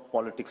think of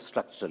politics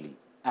structurally.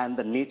 And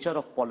the nature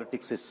of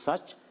politics is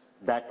such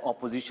that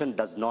opposition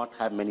does not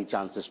have many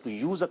chances. To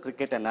use a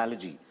cricket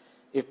analogy,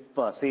 if,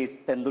 say,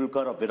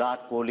 Tendulkar or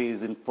Virat Kohli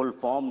is in full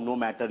form, no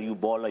matter you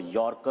ball a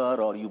Yorker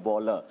or you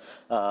ball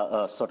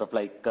a sort of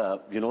like, a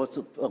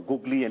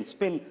googly and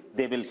spin,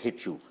 they will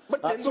hit you.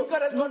 But Tendulkar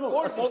has got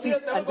gold. Modi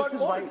has never got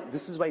gold.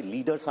 This is why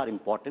leaders are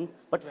important.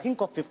 But think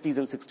of 50s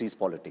and 60s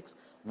politics.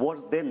 Were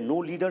there no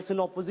leaders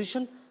in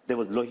opposition? There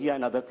was Lohia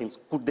and other things.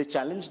 Could they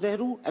challenge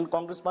Nehru and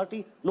Congress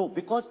party? No,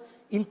 because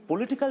in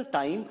political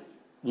time,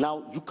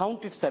 now you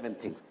counted 7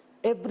 things.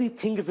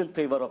 Everything is in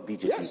favor of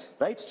BJP,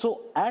 right?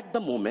 So at the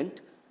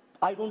moment,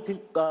 I don't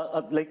think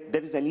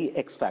there is any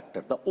X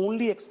factor. The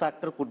only X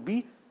factor could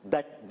be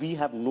that we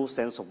have no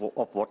sense of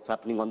what's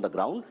happening on the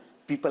ground.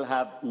 People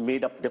have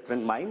made up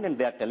different mind and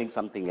they are telling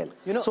something else.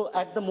 So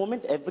at the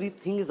moment,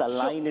 everything is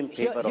aligned in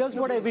favor of BJP. Here's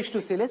what I wish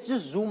to say. Let's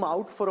just zoom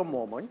out for a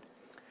moment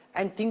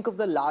and think of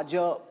the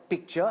larger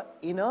picture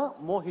in a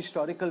more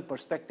historical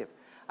perspective.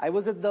 I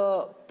was at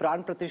the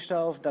Pran Pratishtha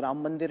of the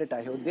Ram Mandir at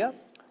Ayodhya,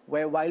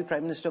 where while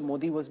Prime Minister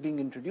Modi was being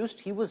introduced,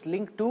 he was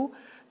linked to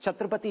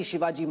Chhatrapati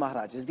Shivaji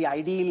Maharaj, is the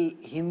ideal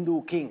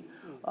Hindu king,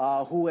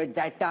 who at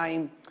that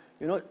time,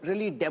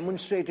 really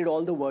demonstrated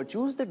all the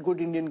virtues that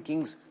good Indian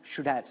kings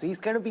should have. So he's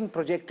kind of being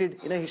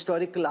projected in a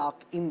historical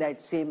arc in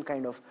that same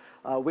kind of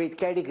weight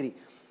category.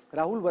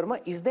 Rahul Verma,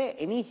 is there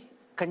any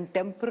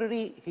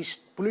contemporary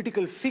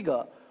political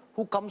figure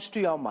who comes to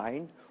your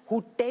mind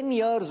who 10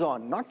 years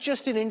on, not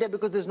just in India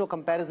because there's no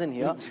comparison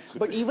here,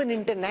 but even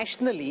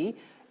internationally,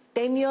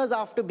 10 years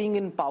after being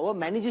in power,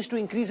 manages to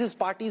increase his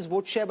party's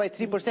vote share by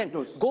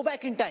 3%. Go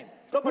back in time.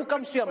 Who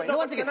comes to your mind?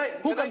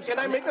 Can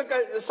I make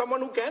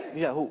someone who can?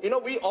 Yeah, who?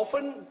 We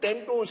often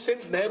tend to,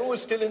 since Nehru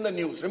is still in the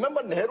news.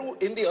 Remember, Nehru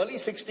in the early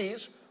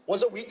 60s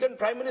was a weakened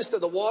prime minister.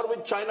 The war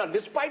with China,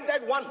 despite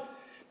that, won.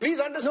 Please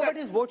understand. No, but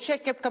his vote share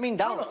kept coming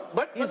down.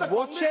 But his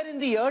vote share in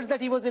the years that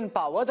he was in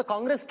power, the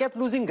Congress kept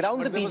losing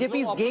ground, the BJP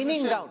is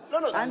gaining ground.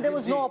 And there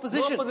was no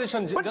opposition. But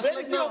where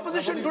is the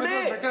opposition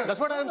today?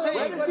 That's what I'm saying.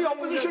 Where is the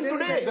opposition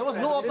today? There was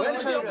no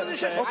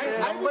opposition.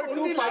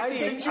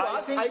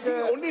 I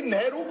think only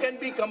Nehru can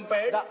be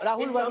compared.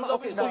 Rahul Verma,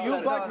 okay, so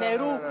you've got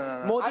Nehru,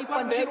 Modi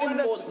punching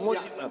in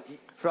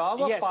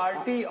from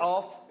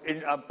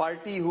a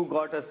party who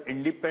got us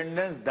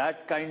independence,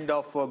 that kind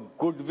of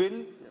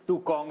goodwill to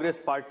Congress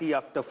party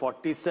after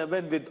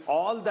 47, with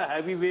all the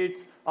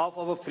heavyweights of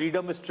our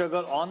freedom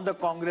struggle on the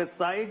Congress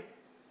side.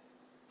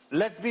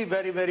 Let's be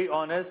very, very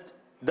honest.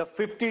 The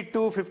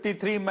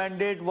 52-53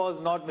 mandate was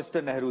not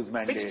Mr. Nehru's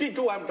mandate.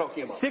 62 I'm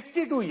talking about.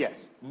 62,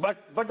 yes.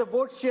 But the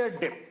vote share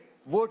dipped.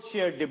 Vote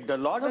share dipped a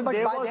lot. No, and but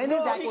there by was then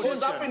his He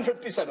goes up in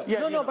 57.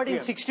 But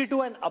in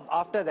 62 and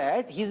after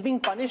that, he's being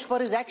punished for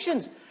his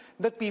actions.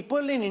 The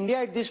people in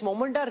India at this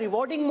moment are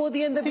rewarding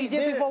Modi and the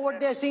BJP for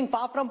what they are saying,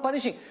 far from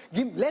punishing.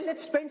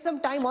 Let's spend some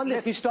time on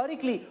this.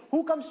 Historically,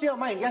 who comes to your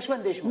mind?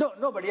 Yashwant Deshmukh? No,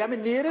 nobody. I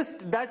mean,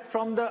 nearest that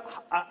from the...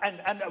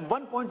 and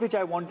one point which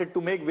I wanted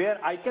to make, where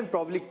I can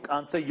probably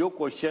answer your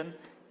question,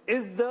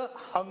 is the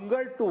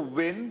hunger to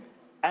win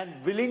and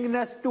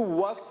willingness to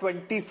work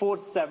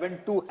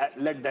 24/7 to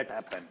let that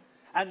happen.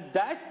 And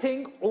that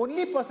thing,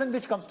 only person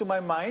which comes to my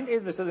mind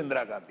is Mrs.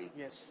 Indira Gandhi.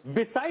 Yes.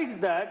 Besides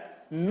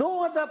that,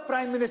 no other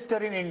prime minister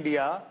in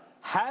India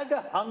had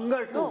a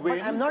hunger to win.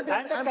 But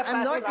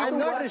I'm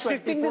not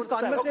restricting this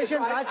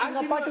conversation, Raj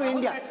Chingappa, to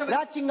India.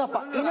 Raj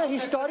Chingappa, in a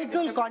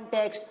historical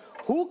context,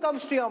 who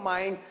comes to your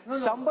mind?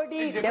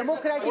 Somebody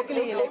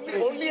democratically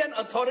elected. Only an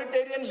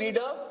authoritarian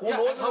leader who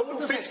knows how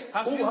to fix,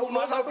 who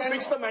knows how to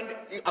fix the mandate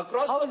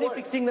across the world. How is he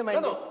fixing the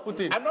mandate? No.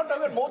 I'm not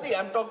talking about Modi.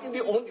 I'm talking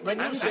the only. When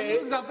you say,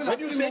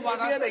 give me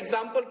an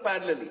example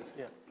parallelly.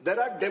 There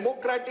are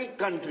democratic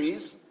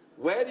countries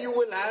where you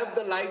will have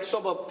the likes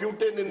of a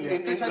Putin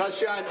in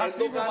Russia and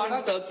Erdogan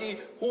in Turkey,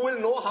 who will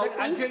know how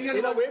to,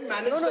 in a way,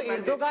 manage the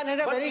mandate. Erdogan had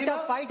a very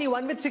tough fight. He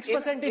won with 6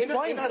 percentage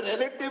points. In a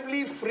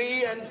relatively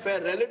free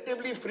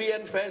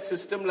and fair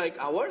system like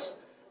ours,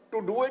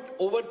 to do it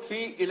over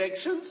 3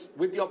 elections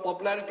with your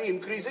popularity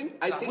increasing,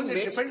 I think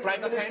makes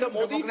Prime Minister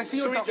Modi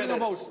sui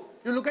generis.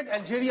 You look at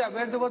Algeria,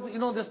 where there was,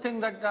 this thing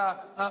that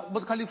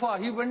Burj Khalifa,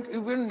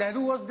 when Nehru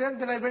was there,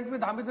 then I went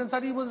with Hamid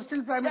Ansari, he was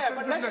still Prime Minister.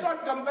 Yeah, but let's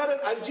not compare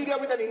Algeria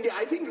with an India.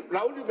 I think,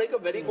 Rahul, you make a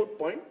very good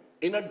point.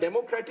 In a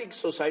democratic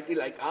society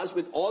like ours,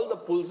 with all the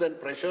pulls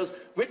and pressures,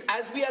 with,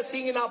 as we are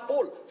seeing in our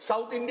poll,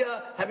 South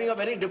India having a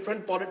very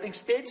different politics,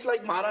 states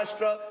like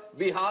Maharashtra,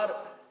 Bihar,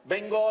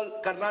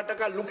 Bengal,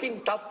 Karnataka looking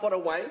tough for a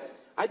while.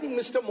 I think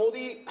Mr.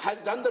 Modi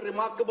has done the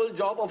remarkable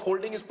job of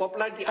holding his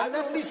popularity. I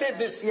will only say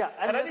this,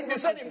 and I think this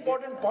is an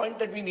important point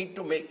that we need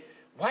to make.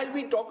 While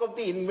we talk of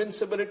the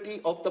invincibility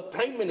of the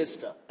Prime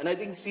Minister, and I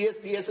think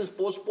CSDS's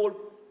post-poll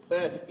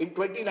in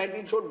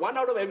 2019 showed 1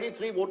 out of every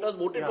 3 voters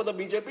voted for the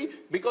BJP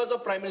because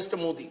of Prime Minister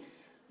Modi.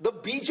 The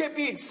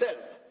BJP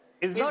itself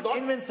is not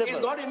invincible. He's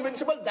not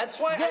invincible. That's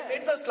why I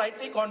made the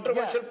slightly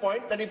controversial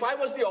point that if I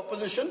was the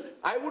opposition,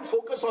 I would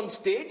focus on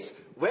states.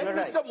 When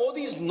Mr.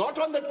 Modi is not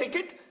on the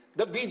ticket,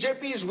 the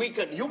BJP is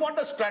weakened. You want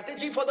a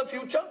strategy for the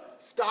future?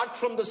 Start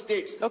from the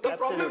states. The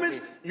problem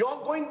is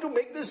you're going to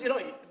make this,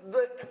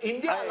 the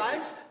India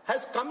Alliance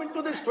has come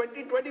into this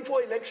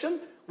 2024 election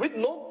with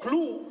no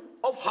clue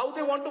of how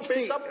they want to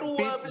face up to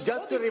Mr.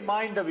 Just Modi. to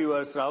remind the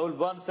viewers, Rahul,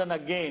 once and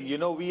again,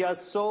 we are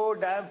so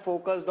damn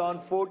focused on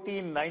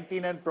 14,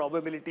 19 and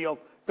probability of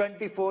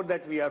 24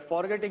 that we are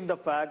forgetting the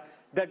fact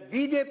that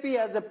BJP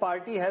as a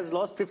party has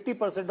lost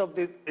 50% of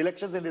the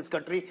elections in this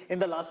country in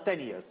the last 10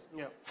 years.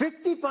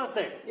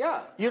 50%.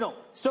 Yeah.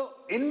 So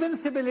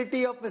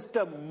invincibility of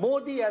Mr.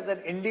 Modi as an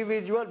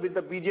individual which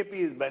the BJP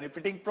is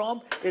benefiting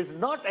from is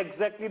not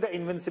exactly the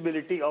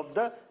invincibility of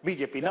the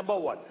BJP. Number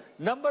one.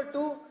 Number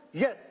two,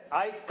 yes,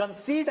 I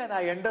concede and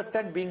I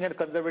understand being a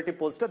conservative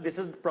pollster, this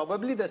is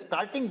probably the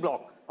starting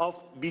block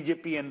of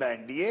BJP and the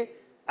NDA.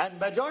 And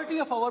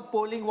majority of our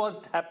polling was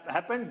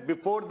happened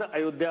before the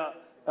Ayodhya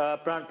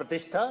Pran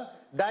Pratishtha.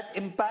 That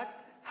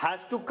impact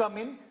has to come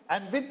in,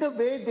 and with the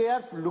way they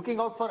are looking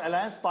out for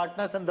alliance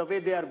partners and the way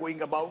they are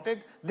going about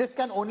it, this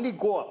can only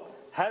go up.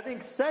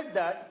 Having said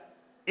that,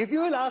 if you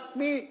will ask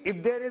me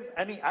if there is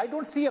any, I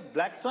don't see a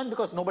black swan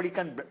because nobody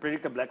can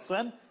predict a black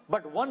swan,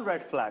 but one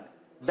red flag,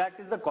 that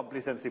is the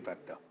complacency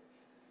factor.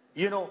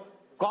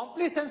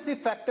 Complacency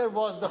factor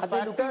was the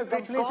factor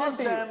which caused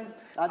them.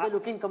 Are they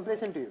looking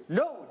complacent to you?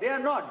 No, they are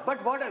not.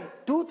 But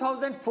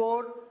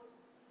 2004,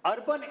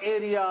 urban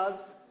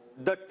areas,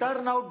 the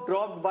turnout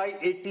dropped by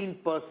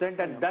 18%,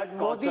 and that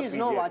caused Modi the is BJP.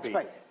 no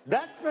Vajpayee.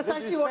 That's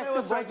precisely what I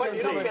was trying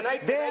to say.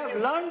 They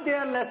have learned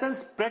their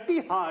lessons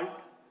pretty hard,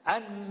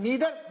 and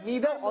neither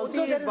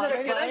Also, Modi is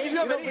can I give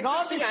you a very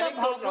nor interesting Mr.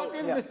 anecdote Bhagwat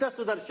is now?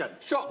 Mr. Sudarshan.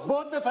 Sure.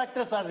 Both the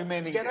factors are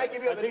remaining. Can I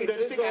give you a very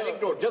interesting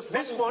anecdote? just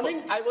this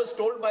morning, I was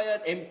told by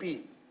an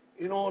MP,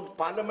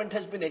 Parliament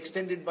has been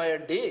extended by a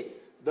day.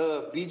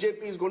 The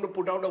BJP is going to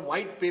put out a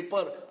white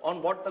paper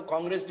on what the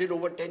Congress did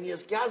over 10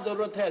 years. Kya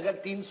zarurat hai? Agar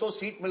 300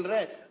 seat mil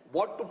rahe hai,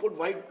 what to put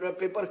white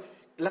paper?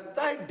 Lagta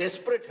hai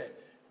desperate hai.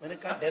 Maine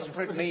kaha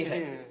desperate nahi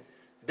hai.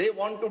 They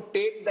want to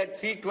take that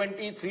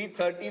 320,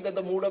 330 that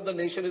the mood of the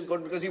nation is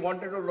good because he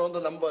wanted to know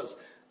the numbers.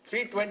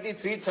 320,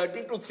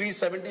 330 to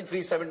 370,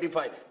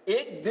 375.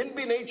 Ek din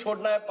bhi nahi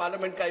chodna hai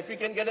Parliament ka. If we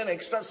can get an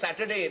extra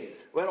Saturday in,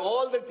 where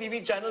all the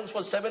TV channels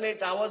for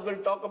 7-8 hours will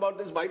talk about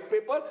this white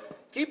paper,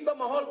 keep the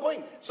mahal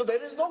going. So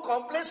there is no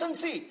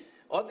complacency.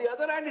 On the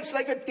other hand, it's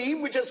like a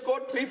team which has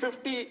scored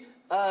 350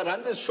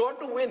 runs is sure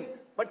to win.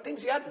 But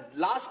things,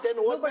 last 10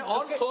 overs,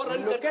 all 100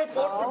 run karke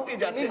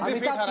 450 jate hain.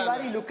 Amitabh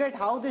Tiwari, look at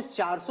how this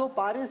 400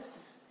 par is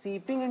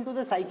seeping into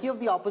the psyche of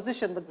the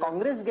opposition. The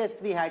Congress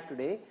guests we had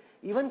today,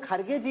 even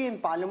Kharge ji in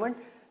Parliament,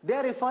 they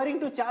are referring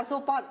to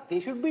 400 par.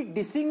 They should be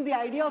dissing the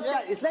idea of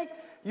that. It's like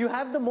you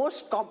have the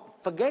most,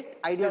 forget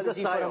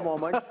ideology for a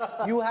moment,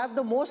 you have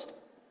the most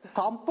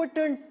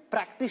competent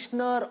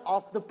practitioner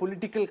of the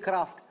political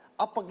craft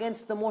up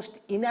against the most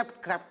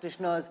inept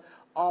practitioners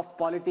of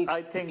politics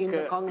in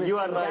the Congress. You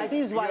are right. That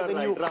is why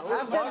when you Rahul,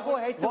 have them go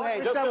head to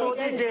head. Mr.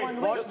 Modi did,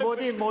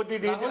 what Modi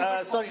did,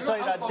 sorry,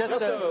 Raj,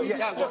 just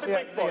a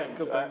quick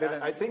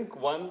point. I think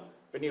one,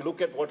 when you look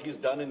at what he's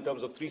done in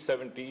terms of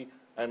 370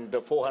 and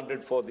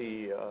 400 for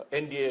the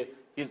NDA,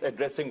 he's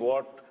addressing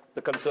what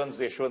the concerns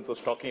Yashwant was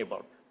talking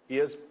about. He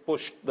has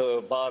pushed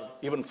the bar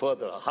even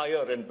further,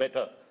 higher and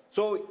better.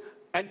 So,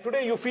 and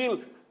today you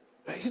feel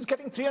he's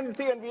getting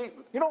 303 and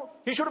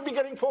he shouldn't be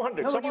getting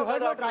 400. No, but you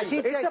heard what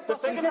Rashid said. The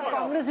second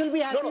Congress will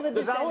be happy with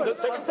this. The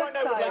second point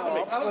I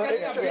would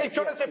like to make. Ek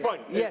chota se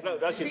point. Yes.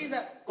 You see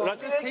that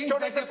Congress thinks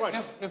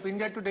that if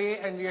India Today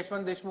and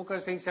Yashwant Deshmukh are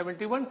saying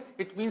 71,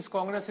 it means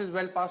Congress is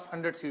well past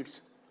 100 seats.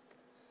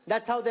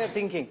 That's how they're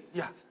thinking.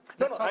 Yeah.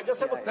 No, I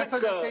just have a quick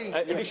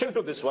addition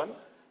to this one.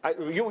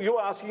 You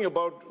were asking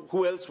about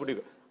who else would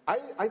you...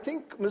 I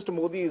think Mr.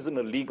 Modi is in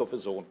a league of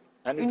his own.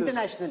 And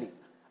internationally.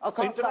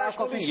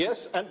 Internationally,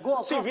 yes. And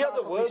see, we are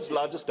the world's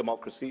largest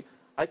democracy.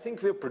 I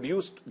think we have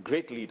produced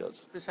great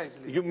leaders.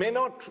 Precisely. You may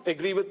not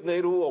agree with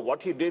Nehru or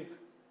what he did.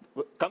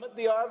 Come at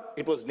the hour,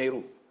 it was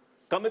Nehru.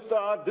 Come at the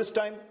hour, this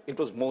time, it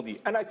was Modi.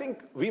 And I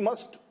think we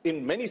must,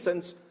 in many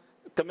sense,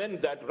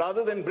 commend that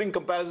rather than bring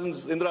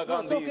comparisons. Indira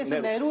Gandhi. Okay, so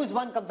Nehru is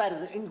one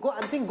comparison.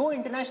 I'm saying go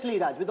internationally,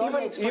 Raj, with all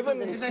the expertise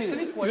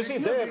and experience. You see,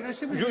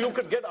 there you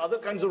could get other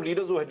kinds of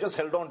leaders who had just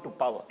held on to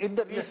power. In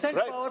the recent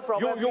power,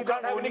 probably you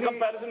can't have any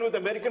comparison with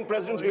American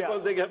presidents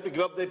because they have to give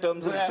up their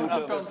terms in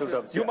two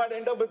terms. You might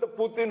end up with a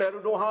Putin,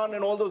 Erdogan,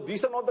 and all those.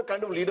 These are not the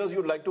kind of leaders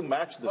you'd like to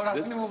match this.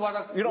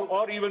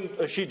 Or even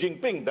Xi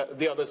Jinping,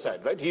 the other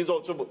side, right? He's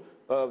also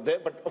there,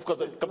 but of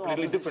course a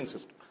completely different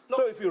system.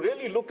 So if you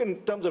really look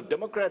in terms of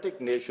democratic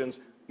nations,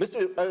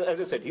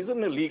 as I said, he's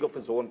in a league of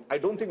his own. I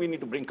don't think we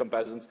need to bring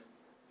comparisons.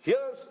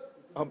 Here's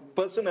a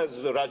person, as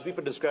Rajdeep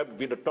had described,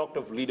 we had talked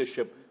of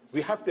leadership.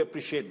 We have to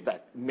appreciate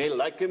that. May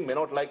like him, may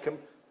not like him.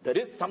 There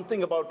is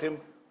something about him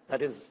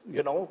that is,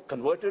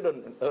 converted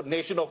a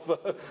nation of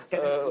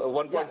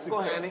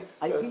 1.6.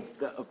 I think,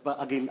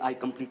 again, I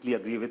completely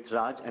agree with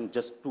Raj, and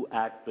just to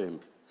add to him,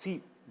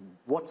 see,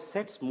 what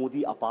sets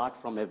Modi apart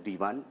from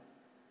everyone,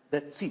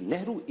 that see,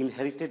 Nehru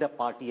inherited a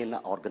party and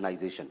an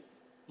organization.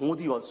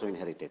 Modi also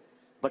inherited.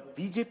 But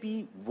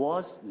BJP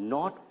was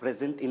not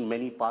present in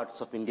many parts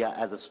of India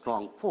as a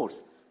strong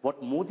force.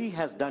 What Modi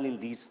has done in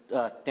these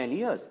 10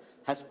 years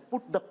has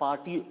put the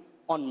party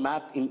on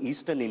map in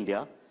eastern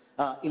India.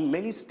 In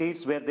many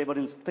states where they were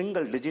in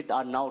single digit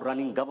are now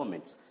running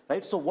governments,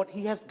 right? So what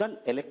he has done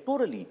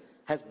electorally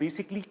has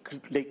basically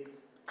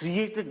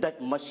created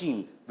that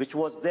machine which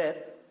was there,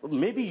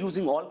 maybe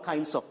using all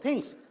kinds of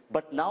things.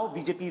 But now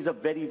BJP is a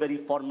very, very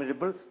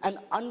formidable and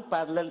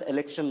unparalleled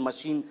election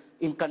machine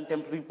in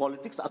contemporary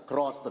politics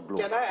across the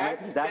globe. Can I add, I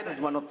think that is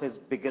one of his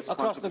biggest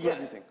across the globe,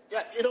 contributions.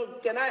 Yeah, you know,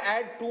 can I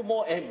add two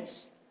more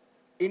M's?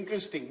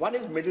 Interesting. One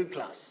is middle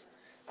class.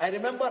 I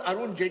remember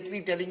Arun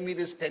Jaitley telling me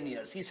this 10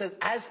 years. He says,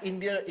 as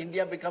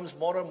India becomes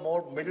more and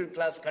more middle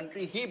class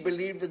country, he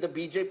believed that the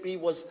BJP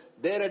was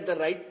there at the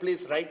right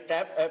place, right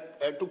time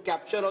to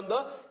capture on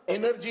the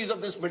energies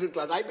of this middle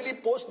class. I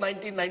believe post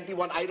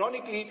 1991,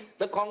 ironically,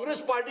 the Congress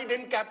party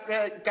didn't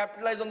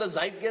capitalize on the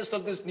zeitgeist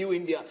of this new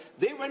India.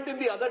 They went in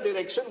the other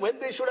direction when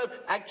they should have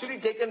actually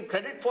taken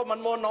credit for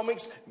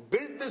Manmohanomics,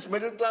 built this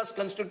middle class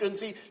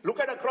constituency. Look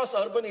at across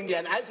urban India,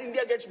 and as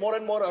India gets more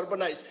and more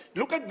urbanized,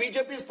 look at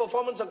BJP's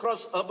performance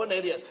across urban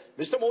areas.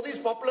 Mr. Modi is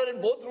popular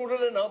in both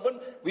rural and urban.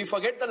 We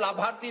forget the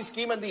Labharti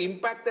scheme and the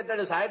impact that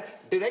has had,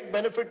 direct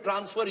benefit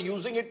transfer,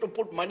 using it to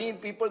put money in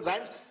people's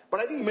hands. But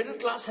I think middle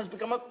class has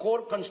become a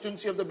core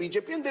constituency of the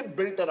BJP, and they've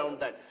built around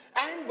that.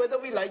 And whether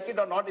we like it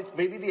or not, it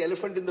may be the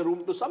elephant in the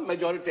room to some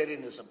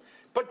majoritarianism.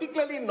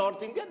 Particularly in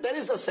North India, there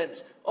is a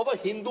sense of a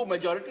Hindu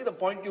majority. The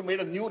point you made,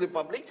 a new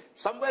republic,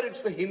 somewhere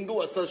it's the Hindu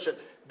assertion.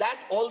 That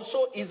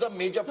also is a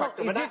major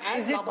factor. When I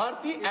add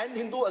Labharti and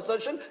Hindu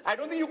assertion, I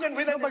don't think you can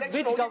win an election.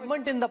 But which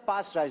government in the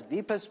past,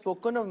 Rajdeep, has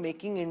spoken of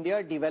making India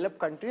a developed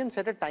country and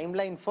set a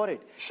timeline for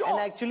it? Sure. And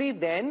actually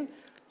then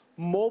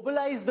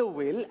mobilize the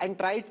will and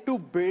try to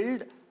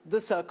build the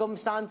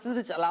circumstances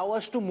which allow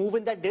us to move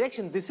in that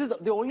direction. This is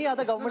the only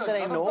other government that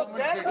I know. Rahul,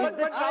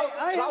 there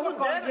I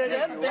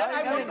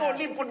want to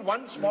only put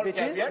one small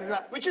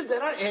caveat, which is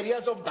there are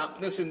areas of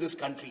darkness in this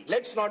country.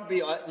 Let's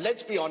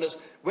be honest.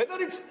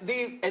 Whether it's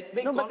the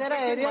ethnic No, but there are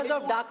areas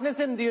of darkness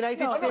in the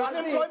United States.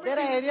 There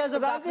are areas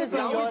of darkness in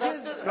Europe.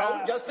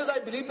 Rahul, just as I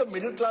believe the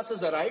middle class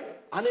has arrived,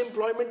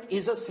 unemployment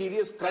is a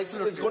serious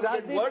crisis. It's going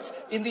to get worse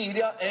in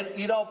the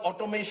era of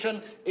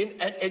automation. In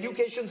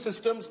education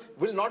systems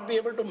will not be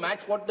able to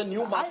match what the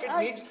new market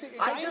needs.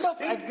 I just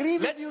think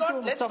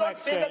let's not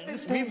say that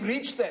we've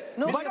reached there.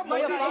 No, Mr.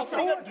 Modi is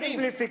offering a dream.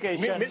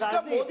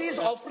 Mr. Modi is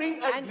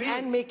offering a dream.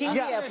 And making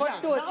the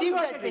effort to achieve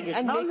that dream.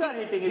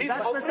 He's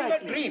offering a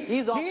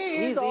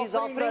dream. He's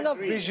offering a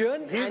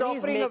vision, and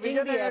he's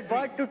making the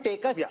effort to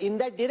take us in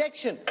that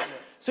direction.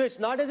 So it's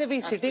not as if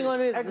he's sitting on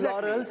his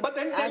laurels. But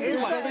then tell me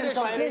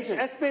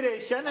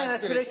aspiration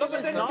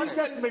is not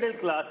just middle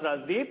class,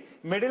 Rajdeep.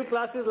 Middle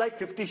class is like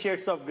 50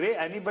 shades of grey.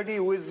 Anybody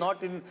who is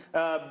not in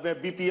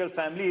BPL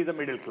family is a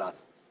middle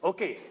class.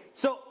 Okay.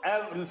 So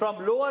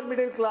from lower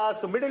middle class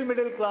to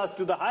middle class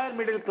to the higher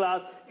middle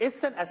class,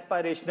 it's an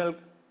aspirational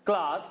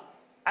class.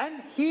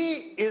 And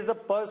he is a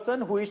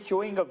person who is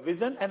showing a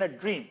vision and a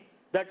dream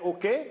that,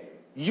 okay,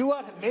 you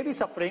are maybe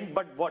suffering,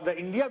 but what the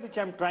India which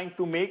I'm trying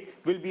to make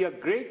will be a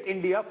great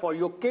India for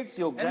your kids,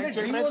 your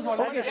grandchildren.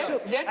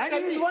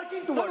 And he's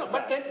working towards that.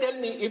 But then tell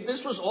me, if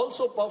this was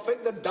also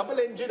perfect, the double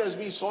engine, as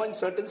we saw in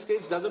certain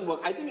states, doesn't work.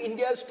 I think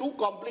India is too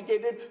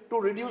complicated to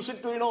reduce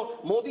it to,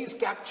 Modi's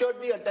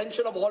captured the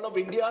attention of all of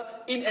India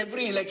in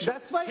every election.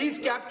 That's why he's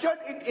captured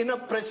it in a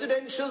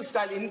presidential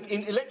style.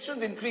 In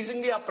elections,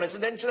 increasingly are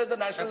presidential at the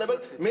national level.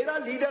 Mera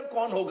leader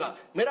kaun hoga?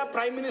 Mera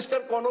prime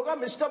minister kaun hoga?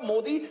 Mr.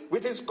 Modi,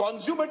 with his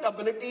consummate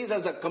abilities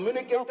as a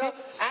communicator,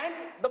 and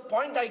the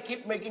point I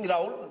keep making,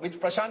 Rahul, which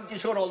Prashant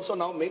Kishore also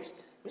now makes,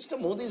 Mr.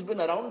 Modi's been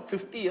around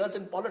 50 years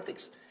in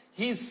politics.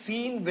 He's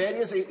seen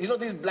various,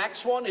 these black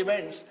swan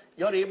events,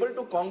 you're able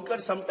to conquer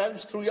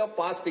sometimes through your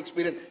past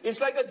experience. It's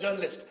like a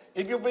journalist.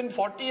 If you've been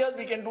 40 years,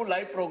 we can do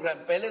live program.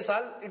 Pehle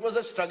saal, it was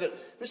a struggle.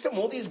 Mr.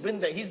 Modi's been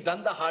there. He's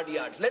done the hard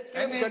yards. Let's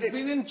give him credit.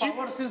 He's been in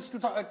power since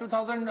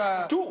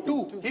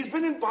 2002. He's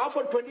been in power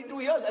for 22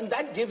 years, and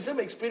that gives him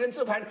experience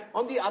of hand.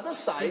 On the other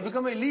side, he's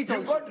become elite.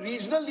 You've got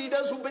regional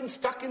leaders who've been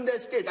stuck in their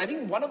states. I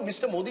think one of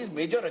Mr. Modi's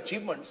major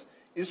achievements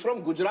is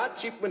from Gujarat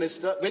Chief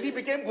Minister. When he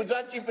became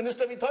Gujarat Chief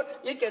Minister, we thought,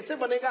 ye kaise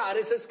banega,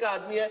 RSS ka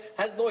aadmi hai,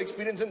 has no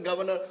experience in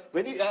governance.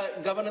 When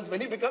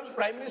he becomes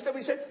Prime Minister,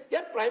 we said,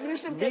 yeah, Prime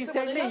Minister kaise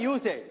banega? You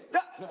said.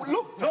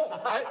 Look, no,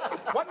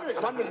 one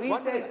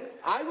minute.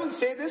 I will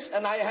say this,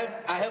 and I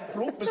have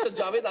proof. Mr.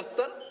 Javed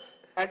Akhtar,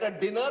 at a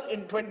dinner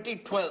in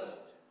 2012,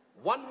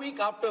 1 week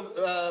after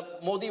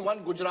Modi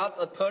won Gujarat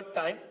a third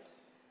time,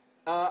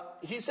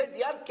 he said,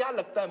 yaar, kya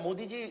lagta hai,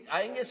 Modi ji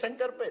aayenge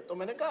center pe? To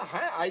maine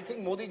kaha, I think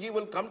Modi ji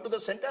will come to the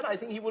center. I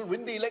think he will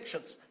win the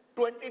elections.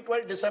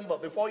 2012 December,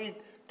 before he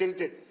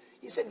tilted.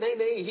 He said,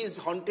 nahi, he is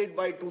haunted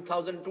by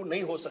 2002,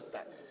 nahi ho sakta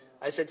hai.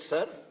 I said,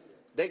 sir,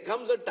 there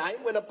comes a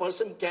time when a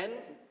person can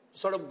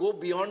sort of go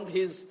beyond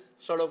his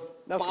sort of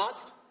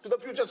past to the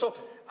future. So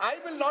I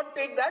will not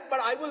take that, but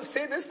I will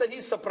say this, that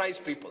he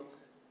surprised people.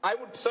 I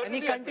would certainly.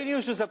 And he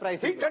continues to surprise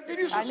people. He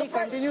continues to surprise. And he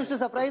continues to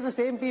surprise the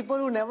same people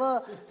who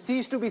never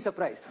cease to be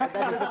surprised. But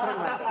that's a different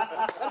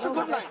matter. That's a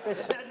good line.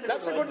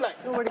 That's a good line.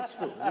 No, but it's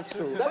true. It's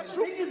true. That's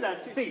true. The thing is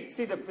that,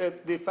 see,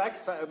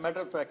 the matter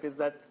of fact is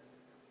that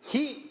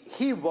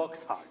he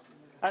works hard.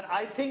 And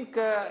I think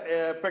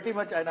pretty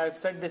much, and I've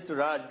said this to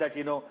Raj, that,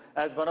 you know,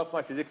 as one of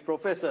my physics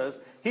professors,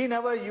 he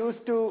never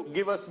used to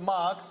give us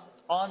marks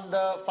on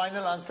the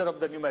final answer of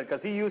the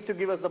numericals. He used to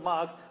give us the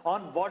marks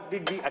on what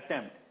did we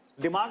attempt.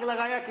 Dimag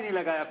lagaya ki nahi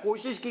lagaya,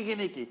 koshish ki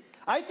nahi ki.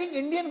 I think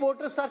Indian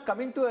voters are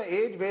coming to an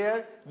age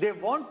where they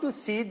want to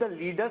see the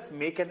leaders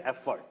make an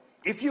effort.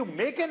 If you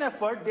make an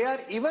effort, they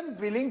are even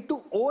willing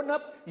to own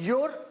up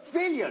your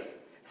failures.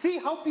 See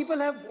how people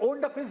have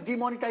owned up his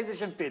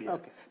demonetization failure.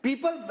 Okay.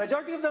 People,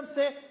 majority of them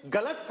say,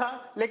 galat tha,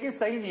 lekin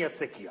sahi niyat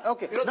se kiya.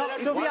 Okay.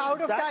 So we are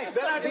out of time.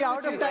 We are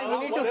out of time.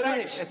 We need to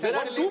finish. There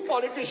are two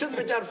politicians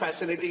which are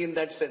fascinating in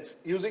that sense,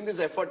 using this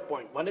effort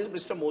point. One is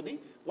Mr. Modi,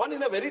 one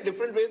in a very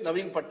different way,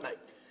 Naveen Patnaik.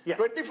 Yeah.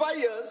 25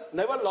 years,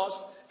 never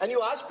lost, and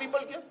you ask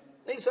people,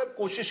 nahi sir,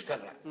 koshish kar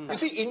raha hai. You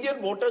see,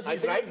 Indian voters,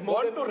 he's right,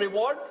 want to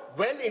reward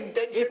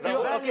well-intentioned.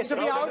 Okay, so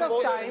we are out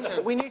of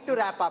time. We need to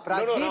wrap up.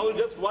 Rajdeep? No, Rahul,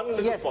 just one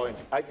little point.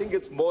 I think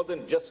it's more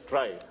than just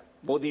try.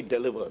 Modi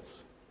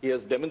delivers. He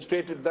has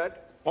demonstrated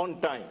that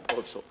on time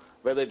also.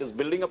 Whether it is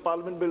building a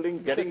parliament building,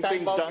 getting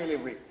things done,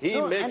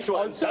 he makes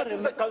sure that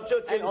is the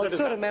culture change. And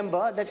also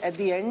remember that at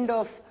the end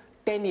of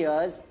 10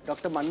 years,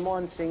 Dr.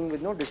 Manmohan Singh,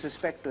 with no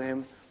disrespect to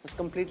him, was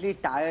completely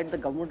tired. The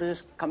government was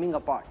just coming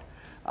apart.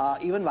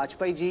 Even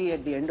Vajpayee ji,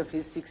 at the end of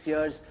his 6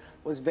 years,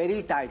 was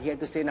very tired. He had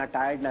to say, na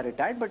tired, na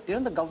retired. But, you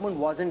know, the government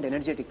wasn't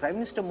energetic. Prime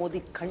Minister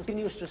Modi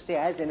continues to stay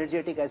as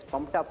energetic, as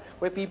pumped up,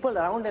 where people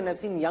around, and I've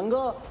seen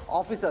younger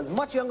officers,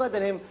 much younger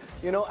than him,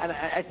 you know, and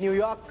at New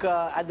York,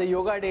 at the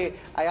yoga day,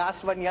 I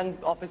asked one young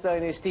officer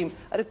in his team,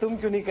 "Arey, tum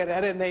kyun nahi kar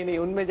rahe?" "Arey, nahi,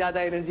 unme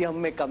zyada energy,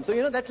 hum mein kam." So,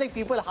 you know, that's like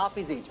people half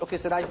his age. Okay,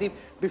 so Rajdeep,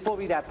 before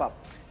we wrap up,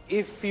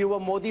 if you were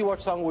Modi,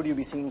 what song would you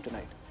be singing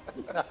tonight?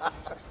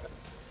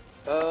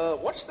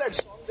 What's that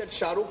song that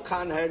Shah Rukh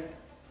Khan had?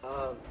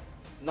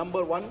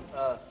 Number one.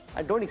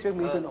 I don't expect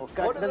me to know.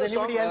 What is the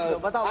song?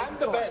 I'm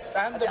the best.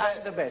 I'm the best.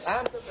 I'm the best.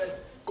 I'm the best.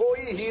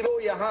 Koi hero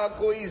yahan,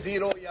 koi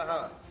zero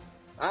yahan.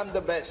 I'm the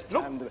best.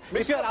 Look,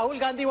 if you're Rahul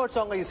Gandhi, what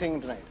song are you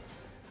singing tonight?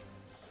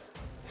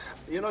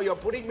 You know, you're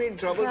putting me in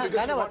trouble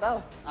because you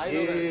want...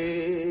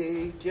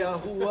 Ye kya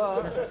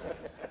hua?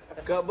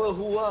 Kab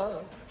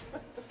hua?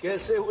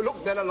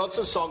 Look, there are lots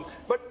of songs.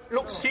 But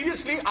look,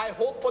 seriously, I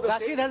hope for the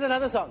Rashid has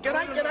another song. Can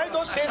I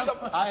though say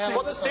something?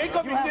 For the sake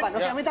of Indian...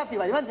 Okay, Amitabh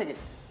Tiwari, 1 second.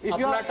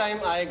 अपना time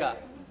आएगा.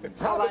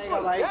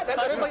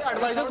 सारे भाई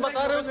advisers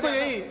बता रहे हैं उसको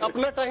यही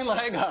अपना टाइम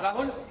आएगा.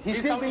 Rahul,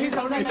 he's sounding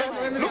like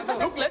Devendra Yadav.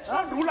 Look, let's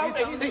not rule out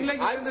anything. Like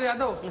Devendra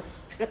Yadav.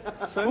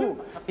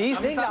 He's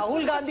saying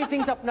Rahul Gandhi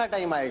thinks अपना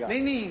टाइम आएगा.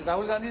 नहीं,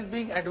 Rahul Gandhi is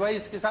being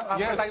advised कि साहब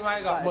अपना टाइम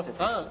आएगा.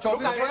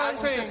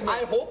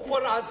 I hope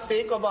for our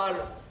sake of our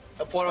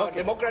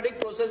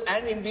democratic process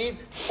and indeed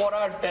for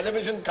our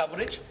television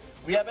coverage,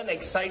 we have an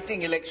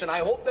exciting election. I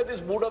hope that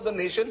this mood of the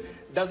nation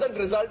doesn't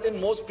result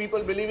in most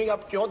people believing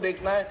up kyon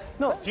dekhna hai.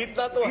 No.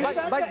 Jeetna to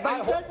hai. But I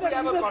hope we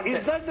have a contest.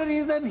 Is that the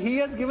reason he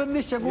has given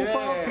this shagufa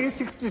of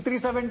 360,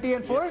 370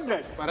 and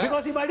 400?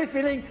 Because he might be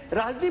feeling,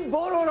 Rajdeep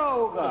bore ho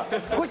raha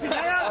hoga. Kuch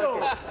naya do.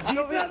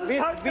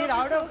 We're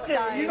out of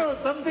time. You know,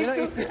 something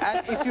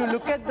if you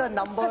look at the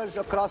numbers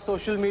across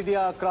social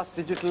media, across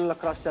digital,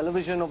 across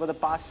television over the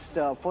past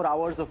 4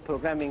 hours of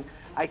programming,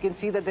 I can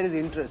see that there is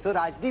interest. So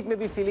Rajdeep may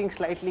be feeling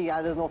slightly,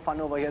 there's no fun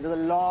over here. There's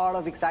a lot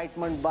of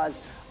excitement, buzz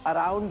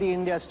around the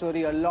India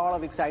story, a lot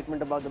of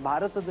excitement about the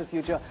Bharat of the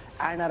future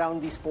and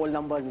around these poll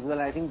numbers as well.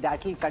 And I think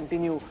that will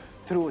continue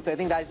through. So I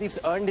think Rajdeep's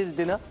earned his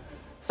dinner.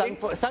 Sung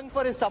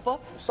for his supper?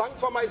 Sung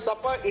for my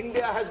supper.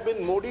 India has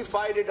been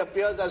modified, it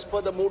appears, as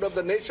per the mood of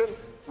the nation.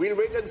 We'll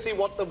wait and see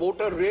what the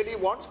voter really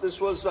wants. This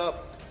was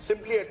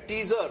simply a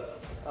teaser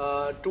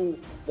to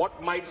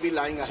what might be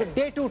lying ahead. So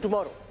day 2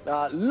 tomorrow.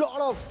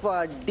 Lot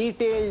of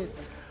detail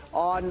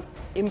on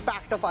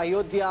impact of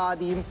Ayodhya,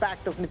 the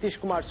impact of Nitish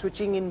Kumar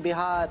switching in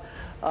Bihar,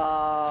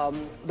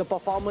 the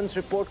performance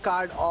report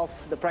card of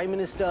the Prime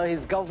Minister,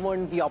 his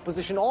government, the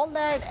opposition, all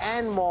that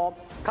and more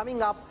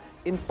coming up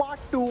in part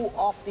 2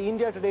 of the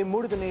India Today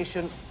Mood of the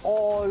Nation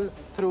all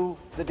through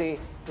the day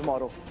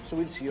tomorrow. So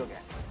we'll see you again.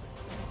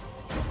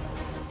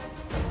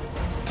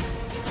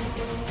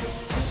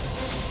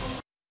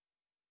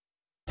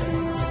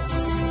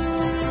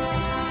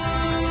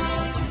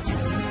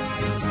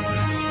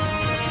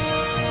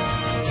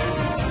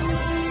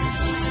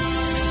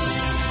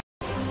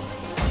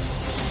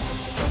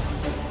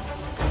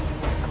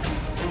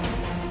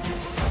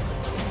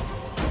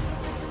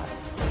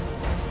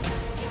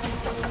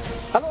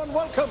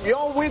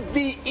 You're with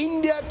the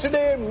India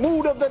Today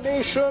Mood of the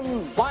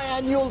Nation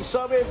biannual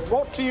survey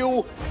brought to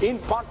you in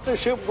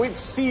partnership with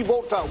Sea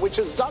Voter, which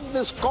has done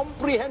this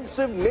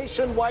comprehensive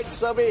nationwide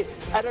survey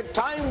at a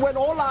time when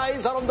all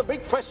eyes are on the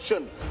big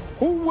question: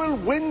 who will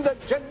win the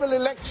general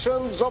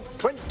elections of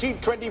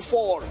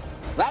 2024?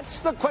 That's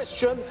the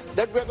question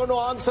that we're going to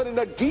answer in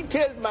a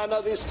detailed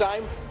manner this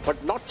time,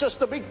 but not just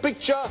the big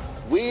picture.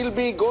 We'll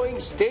be going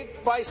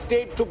state by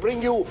state to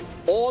bring you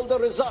all the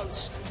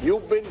results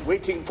you've been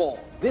waiting for.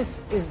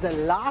 This is the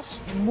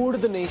last Mood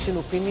of the Nation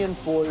opinion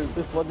poll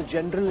before the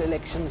general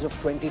elections of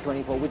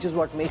 2024, which is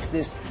what makes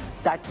this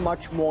that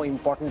much more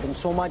important, and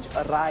so much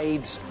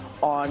rides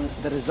on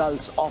the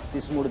results of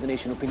this Mood of the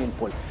Nation opinion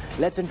poll.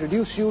 Let's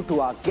introduce you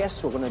to our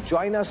guests who are going to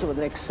join us over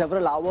the next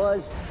several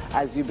hours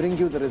as we bring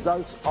you the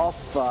results of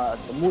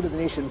the Mood of the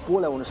Nation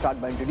poll. I want to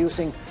start by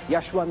introducing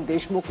Yashwant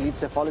Deshmukh, lead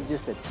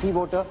cephalogist at Sea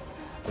Voter.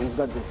 He's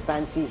got this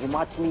fancy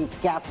Himachali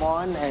cap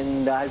on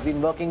and has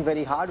been working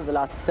very hard over the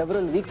last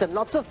several weeks, and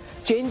lots of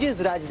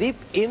changes, Rajdeep,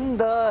 in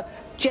the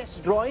chess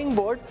drawing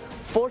board,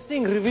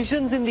 forcing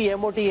revisions in the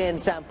MOTN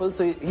sample.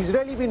 So he's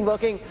really been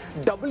working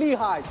doubly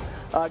hard,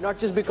 not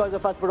just because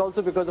of us, but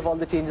also because of all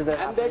the changes that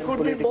happen. And there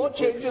could be more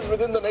changes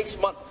within the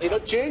next month. You know,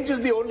 change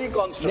is the only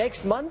constant.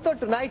 Next month or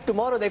tonight,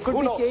 tomorrow, there could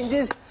be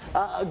changes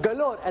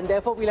galore, and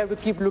therefore we'll have to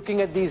keep looking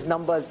at these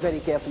numbers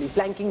very carefully.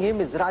 Flanking him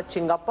is Raj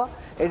Chingappa,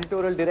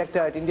 editorial director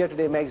at India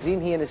Today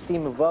magazine. He and his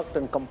team have worked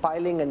on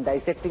compiling and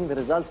dissecting the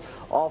results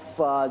of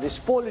this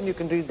poll, and you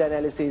can read the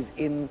analysis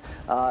in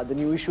the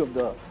new issue of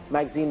the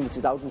magazine, which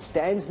is out in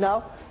stands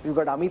now. We've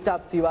got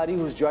Amitabh Tiwari,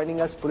 who's joining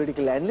us,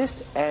 political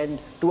analyst, and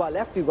to our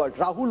left we've got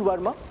Rahul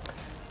Verma.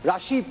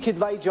 Rashid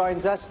Kidwai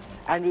joins us,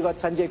 and we got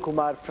Sanjay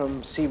Kumar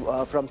from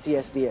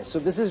CSDS. So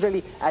this is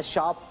really as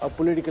sharp a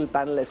political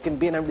panel as can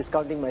be, and I'm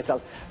discounting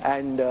myself.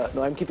 And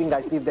no, I'm keeping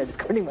Rajdeep there,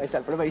 discounting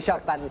myself, but a very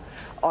sharp panel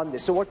on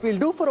this. So what we'll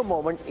do for a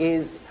moment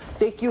is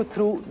take you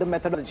through the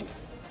methodology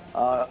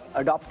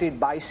adopted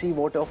by Sea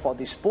Voter for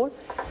this poll,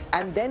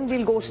 and then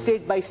we'll go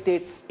state by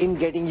state in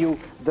getting you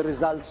the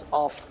results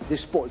of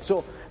this poll.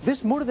 So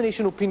this Mood of the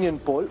Nation opinion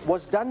poll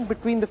was done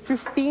between the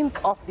 15th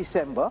of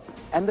December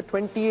and the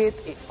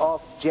 28th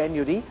of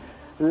January.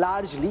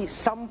 Largely,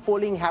 some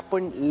polling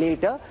happened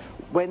later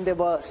when there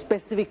were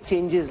specific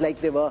changes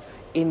like there were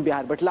in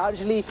Bihar, but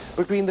largely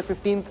between the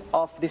 15th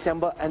of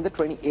December and the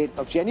 28th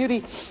of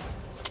January.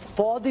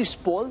 For this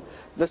poll,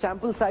 the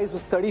sample size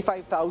was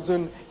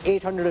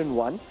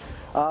 35,801.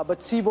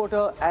 But Sea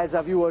Voter, as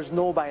our viewers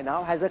know by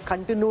now, has a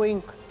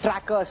continuing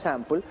tracker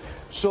sample.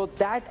 So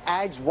that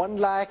adds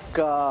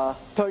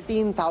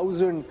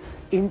 1,13,000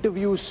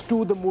 interviews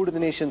to the Mood of the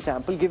Nation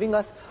sample, giving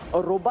us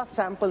a robust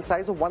sample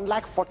size of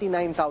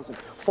 1,49,000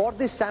 for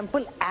this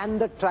sample and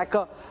the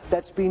tracker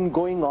that's been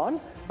going on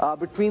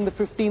between the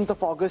 15th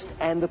of August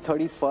and the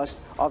 31st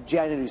of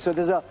January. So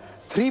there's a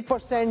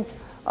 3%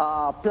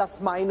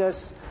 plus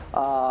minus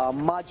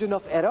margin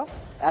of error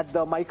at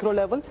the micro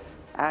level,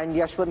 and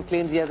Yashwant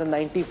claims he has a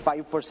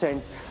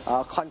 95%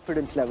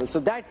 confidence level.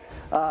 So that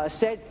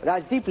said,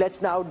 Rajdeep,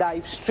 let's now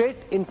dive straight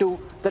into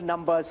the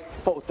numbers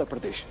for Uttar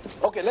Pradesh.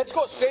 Okay, let's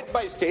go state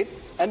by state,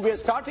 and we are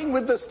starting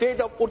with the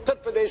state of Uttar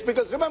Pradesh,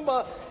 because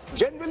remember,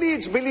 generally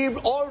it's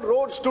believed all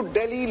roads to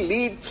Delhi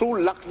lead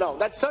through Lucknow.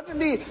 That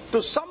certainly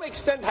to some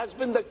extent has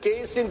been the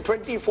case in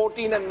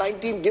 2014 and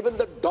 19, given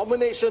the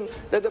domination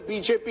that the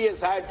BJP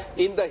has had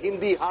in the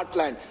Hindi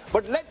heartland.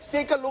 But let's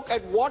take a look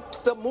at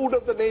what the Mood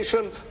of the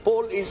Nation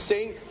poll is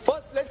saying.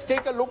 First, let's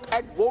take a look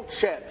at vote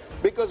share,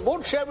 because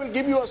vote share will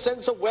give you a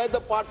sense of where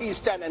the parties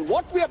stand. And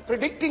what we are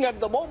predicting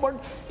at the moment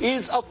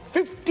is a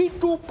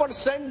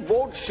 52%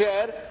 vote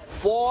share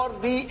for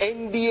the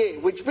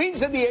NDA, which means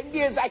that the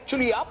NDA is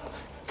actually up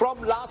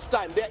from last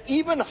time. They're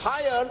even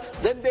higher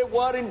than they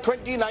were in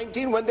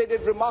 2019 when they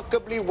did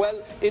remarkably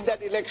well in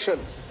that election.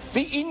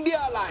 The India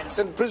Alliance,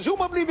 and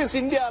presumably this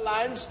India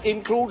Alliance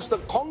includes the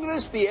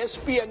Congress, the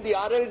SP and the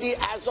RLD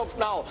as of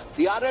now.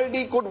 The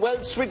RLD could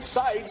well switch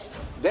sides.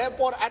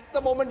 Therefore, at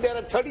the moment, they're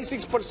at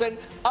 36%,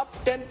 up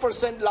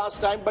 10%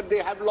 last time, but they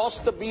have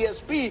lost the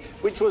BSP,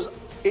 which was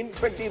in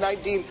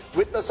 2019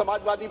 with the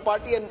Samajwadi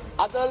Party, and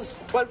others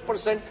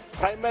 12%,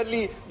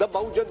 primarily the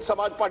Bahujan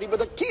Samaj Party. But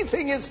the key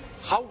thing is,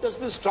 how does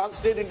this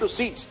translate into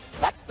seats?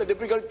 That's the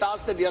difficult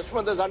task that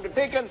Yashwant has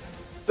undertaken.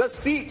 The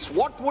seats,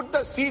 what would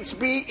the seats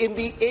be in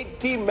the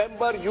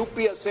 80-member UP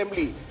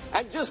Assembly?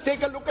 And just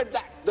take a look at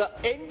that. The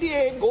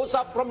NDA goes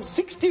up from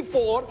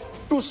 64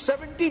 to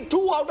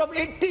 72 out of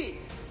 80.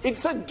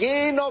 It's a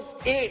gain of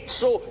 8.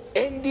 So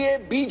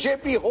NDA,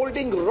 BJP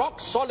holding rock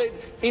solid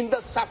in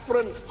the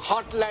saffron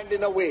heartland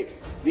in a way.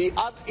 The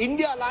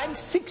India Alliance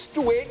 6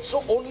 to 8,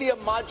 so only a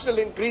marginal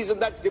increase, and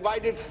that's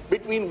divided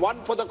between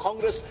 1 for the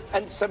Congress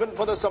and 7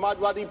 for the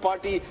Samajwadi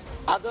Party.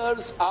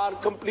 Others are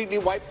completely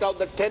wiped out.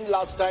 The 10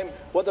 last time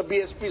were the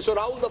BSP. So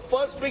Rahul, the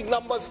first big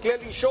numbers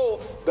clearly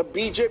show the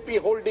BJP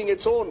holding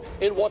its own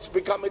in what's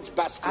become its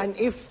bastion. And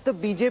if the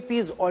BJP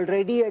is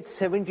already at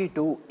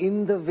 72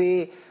 in the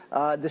way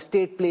the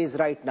state plays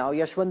right now,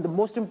 Yashwant, the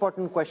most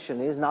important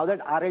question is, now that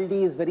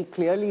RLD is very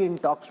clearly in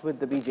talks with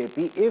the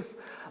BJP, if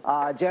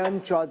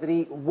Jayant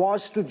Chaudhary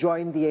was to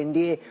join the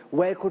NDA,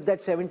 where could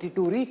that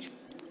 72 reach?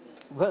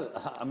 Well,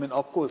 I mean,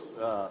 of course,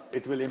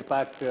 it will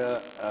impact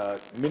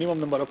minimum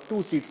number of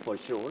 2 seats for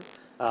sure.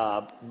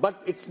 But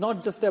it's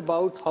not just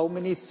about how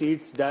many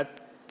seats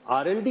that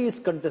RLD is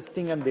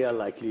contesting and they are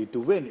likely to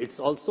win. It's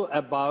also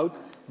about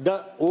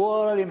the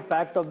overall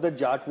impact of the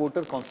Jat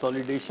voter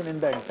consolidation in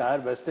the entire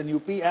Western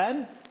UP,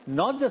 and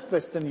not just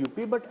Western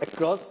UP, but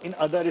across in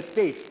other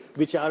states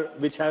which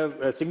have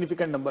a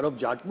significant number of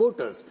Jat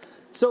voters.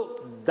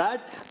 So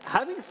that,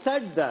 having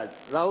said that,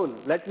 Rahul,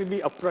 let me be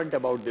upfront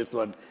about this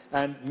one.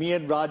 And me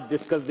and Raj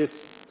discussed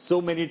this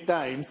so many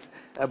times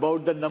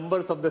about the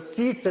numbers of the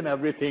seats and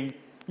everything.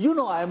 You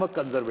know, I am a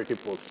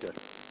conservative pollster.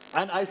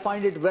 And I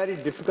find it very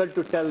difficult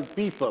to tell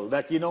people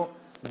that, you know,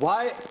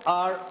 why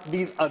are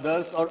these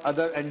others or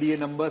other NDA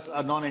numbers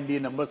or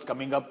non-NDA numbers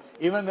coming up,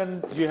 even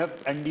when you have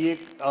NDA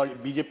or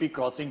BJP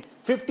crossing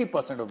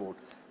 50% of vote?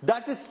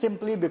 That is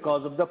simply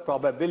because of the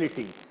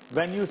probability.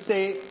 When you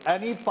say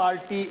any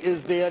party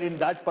is there in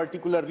that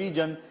particular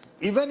region,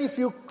 even if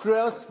you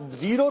cross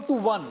 0 to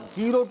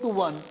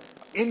 1,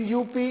 in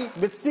UP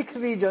with 6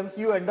 regions,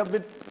 you end up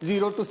with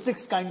 0 to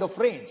 6 kind of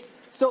range.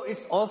 So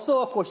it's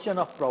also a question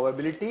of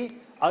probability.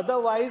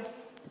 Otherwise,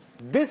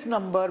 this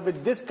number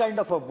with this kind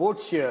of a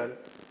vote share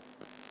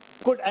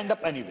could end up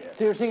anywhere.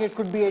 So you're saying it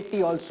could be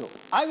 80 also?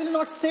 I will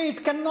not say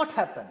it cannot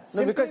happen.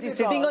 No, because he's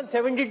sitting on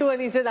 72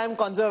 and he says, I'm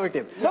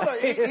conservative. No,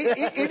 it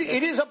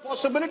is a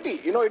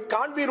possibility. You know, it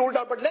can't be ruled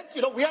out. But let's,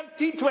 you know, we are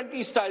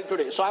T20 style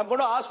today. So I'm going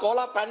to ask all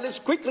our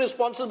panelists quick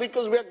responses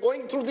because we are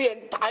going through the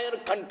entire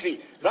country.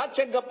 Raj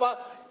Chenkappa,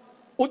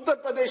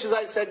 Uttar Pradesh, as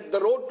I said,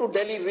 the road to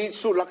Delhi leads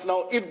to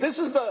Lucknow. If this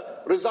is the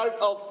result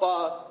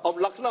of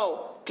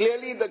Lucknow,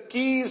 clearly the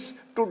keys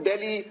to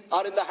Delhi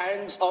are in the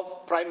hands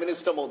of Prime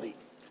Minister Modi.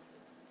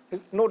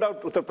 No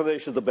doubt Uttar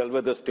Pradesh is the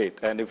bellwether state,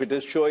 and if it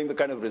is showing the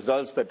kind of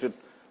results that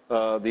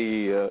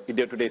the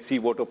India Today C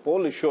voter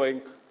poll is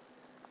showing,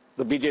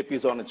 the BJP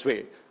is on its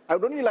way. I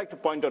would only like to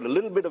point out a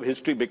little bit of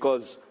history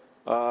because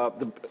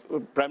the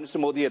Prime Minister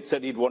Modi had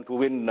said he'd want to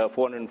win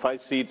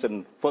 405 seats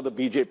and for the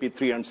BJP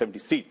 370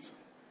 seats.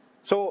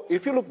 So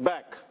if you look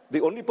back, the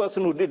only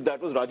person who did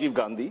that was Rajiv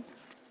Gandhi,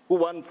 who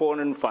won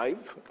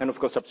 405, and of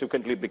course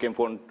subsequently it became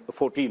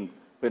 414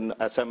 when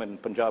Assam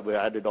and Punjab were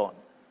added on.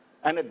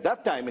 And at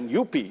that time in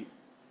UP,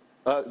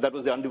 that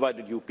was the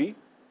undivided UP,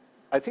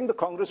 I think the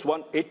Congress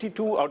won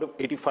 82 out of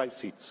 85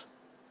 seats.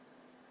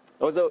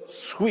 It was a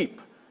sweep.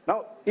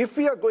 Now, if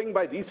we are going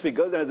by these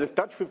figures, and they've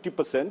touched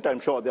 50%, I'm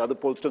sure the other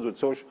pollsters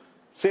would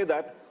say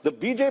that the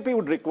BJP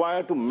would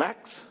require to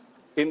max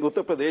in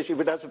Uttar Pradesh if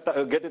it has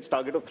to get its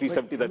target of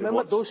 370 that it wants.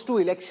 Remember, those two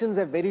elections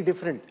are very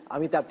different,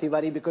 Amitabh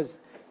Tiwari, because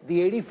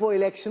the 84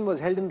 election was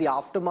held in the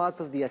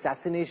aftermath of the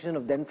assassination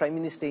of then Prime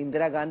Minister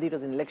Indira Gandhi. It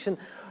was an election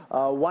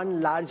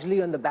won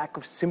largely on the back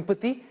of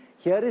sympathy.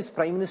 Here is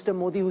Prime Minister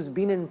Modi, who's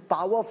been in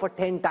power for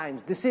 10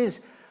 times. This is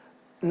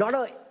not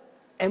a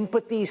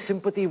empathy,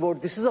 sympathy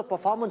vote. This is a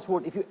performance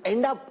vote. If you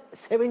end up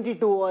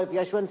 72, or if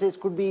Yashwant says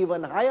could be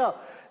even higher,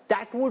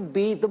 that would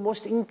be the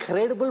most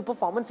incredible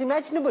performance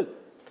imaginable.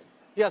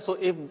 Yeah, so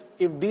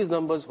if these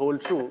numbers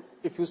hold true,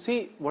 if you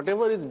see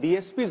whatever is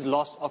BSP's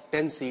loss of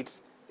 10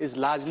 seats is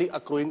largely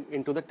accruing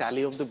into the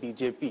tally of the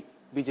BJP.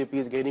 BJP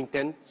is gaining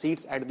 10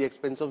 seats at the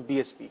expense of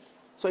BSP.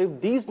 So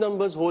if these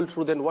numbers hold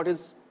true, then what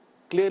is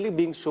clearly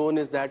being shown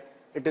is that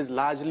it is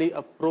largely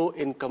a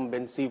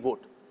pro-incumbency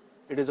vote.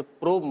 It is a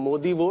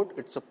pro-Modi vote,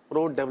 it's a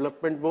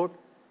pro-development vote,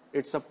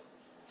 it's a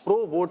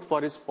pro-vote for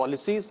his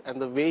policies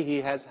and the way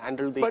he has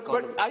handled the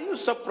economy. But are you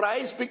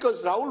surprised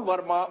because Rahul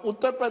Verma,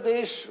 Uttar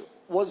Pradesh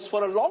was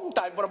for a long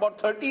time, for about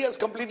 30 years,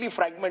 completely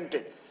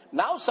fragmented.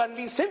 Now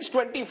suddenly, since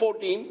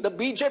 2014, the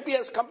BJP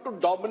has come to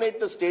dominate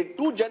the state.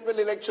 2 general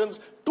elections,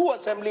 2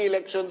 assembly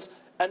elections,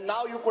 and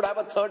now you could have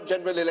a 3rd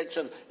general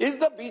election. Is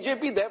the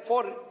BJP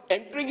therefore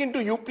entering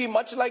into UP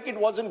much like it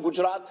was in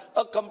Gujarat,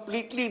 a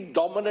completely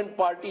dominant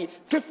party,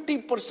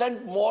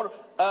 50% more,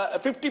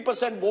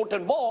 50% vote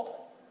and more,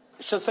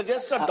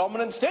 suggests a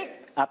dominant state?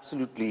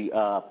 Absolutely,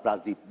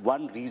 Rajdeep.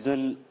 One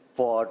reason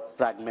for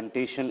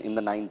fragmentation in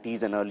the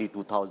 90s and early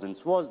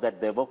 2000s was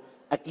that there were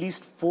at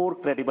least 4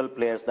 credible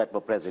players that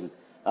were present.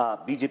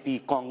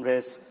 BJP,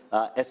 Congress,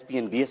 SP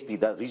and BSP,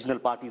 the regional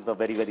parties were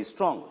very, very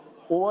strong.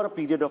 Over a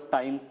period of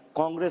time,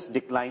 Congress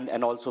declined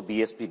and also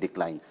BSP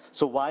declined.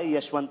 So why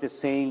Yashwant is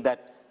saying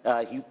that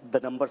the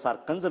numbers are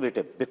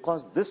conservative?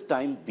 Because this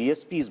time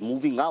BSP is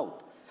moving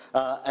out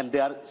and they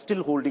are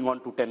still holding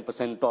on to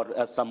 10%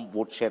 or some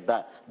vote share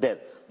there,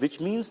 which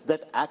means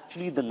that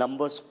actually the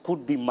numbers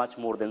could be much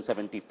more than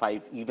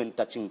 75, even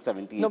touching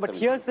 78. No, but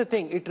here's the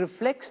thing. It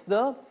reflects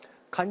the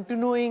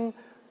continuing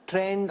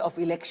trend of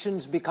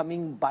elections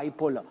becoming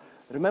bipolar.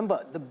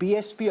 Remember, the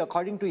BSP,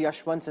 according to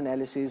Yashwant's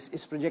analysis,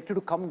 is projected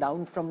to come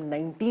down from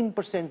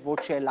 19%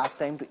 vote share last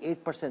time to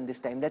 8% this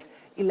time. That's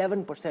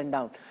 11%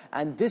 down.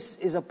 And this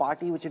is a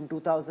party which in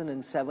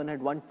 2007 had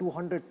won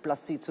 200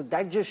 plus seats. So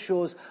that just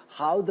shows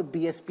how the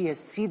BSP has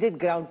ceded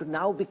ground to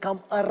now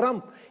become a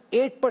rump.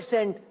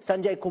 8%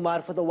 Sanjay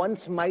Kumar for the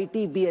once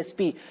mighty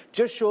BSP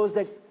just shows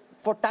that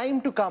for time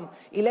to come,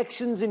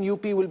 elections in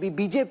UP will be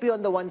BJP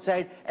on the one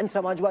side and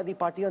Samajwadi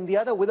Party on the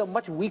other, with a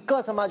much weaker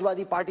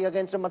Samajwadi Party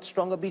against a much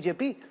stronger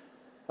BJP.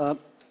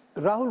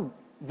 Rahul,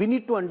 we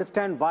need to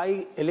understand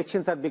why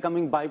elections are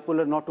becoming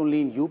bipolar not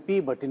only in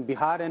UP but in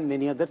Bihar and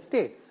many other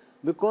states.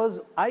 because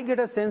I get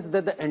a sense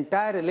that the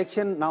entire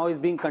election now is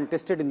being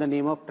contested in the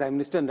name of Prime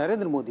Minister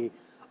Narendra Modi.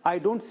 I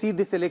don't see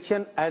this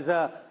election as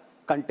a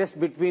contest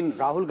between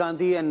Rahul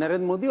Gandhi and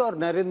Narendra Modi or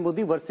Narendra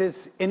Modi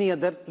versus any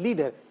other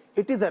leader.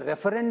 It is a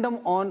referendum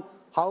on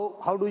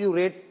how do you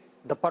rate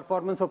the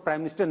performance of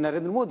Prime Minister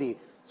Narendra Modi.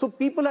 So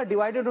people are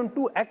divided on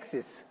two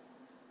axes,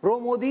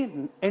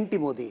 pro-Modi,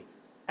 anti-Modi.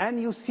 And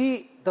you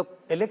see the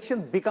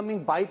election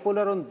becoming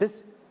bipolar on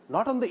this,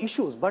 not on the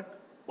issues, but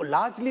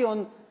largely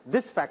on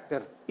this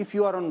factor. If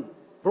you are on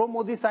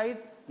pro-Modi side,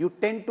 you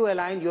tend to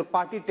align, your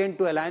party tend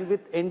to align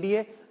with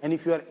NDA, and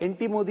if you are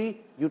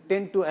anti-Modi, you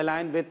tend to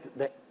align with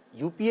the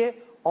UPA,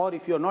 or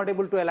if you are not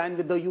able to align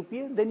with the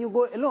UPA, then you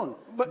go alone.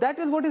 But that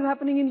is what is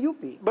happening in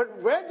UP.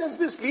 But where does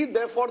this lead,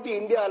 therefore, the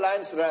India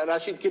alliance,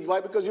 Rashid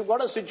Kidwai? Because you've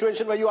got a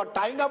situation where you are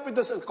tying up with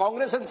the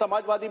Congress and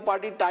Samajwadi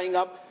Party tying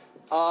up.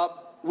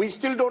 We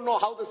still don't know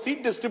how the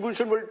seat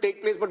distribution will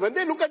take place. But when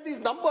they look at these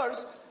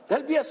numbers,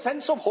 there'll be a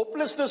sense of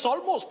hopelessness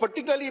almost,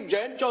 particularly if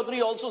Jayant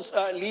Chaudhary also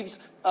leaves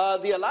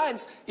the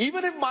alliance.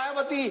 Even if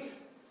Mayawati,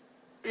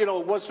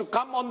 was to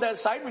come on their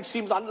side, which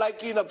seems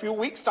unlikely in a few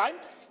weeks' time,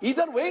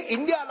 either way,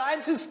 India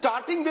alliance is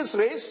starting this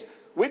race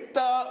with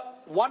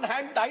one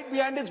hand tied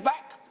behind its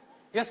back.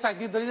 Yes,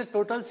 Rajdeep, there is a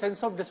total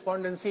sense of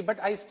despondency, but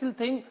I still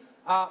think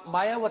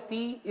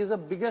Mayawati is the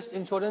biggest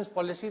insurance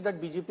policy that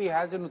BJP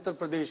has in Uttar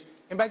Pradesh.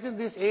 Imagine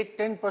this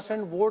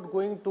 8-10% vote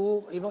going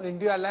to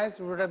India alliance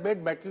would have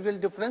made material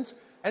difference.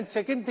 And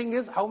second thing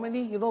is how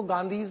many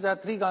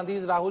Gandhis, three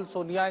Gandhis, Rahul,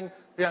 Sonia and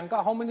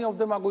Priyanka, how many of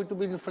them are going to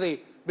be in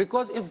fray?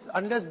 Because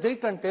unless they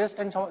contest,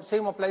 and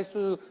same applies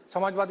to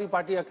Samajwadi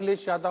Party,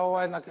 Akhilesh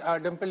Yadav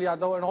and Dimple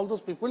Yadav and all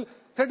those people,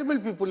 credible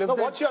people. So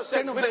what's your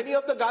sense? Will any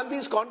of the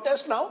Gandhis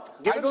contest now?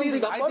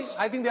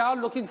 I think they are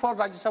looking for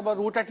Rajya Sabha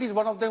route. At least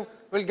one of them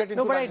will get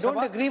into Rajya Sabha. No, but I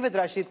don't agree with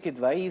Rashid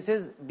Kidwai. He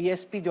says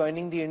BSP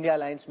joining the India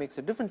alliance makes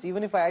a difference.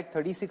 Even if I add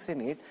 36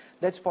 and 8,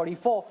 that's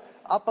 44.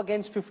 Up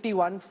against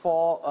 51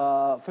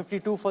 for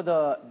 52 for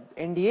the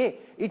NDA,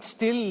 it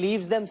still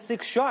leaves them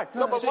 6 short.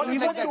 No, but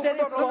even if there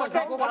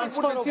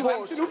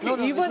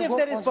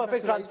is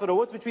perfect transfer of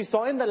votes, which we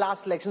saw in the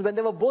last elections when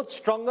they were both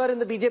stronger in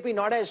the BJP,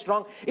 not as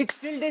strong, it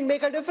still didn't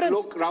make a difference.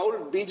 Look,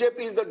 Rahul, BJP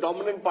is the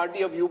dominant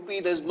party of UP.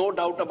 There's no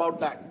doubt about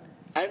that.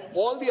 And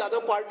all the other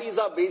parties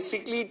are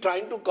basically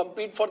trying to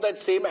compete for that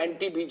same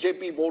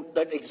anti-BJP vote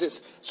that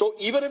exists. So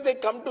even if they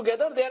come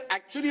together, they're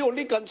actually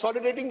only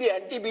consolidating the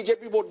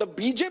anti-BJP vote. The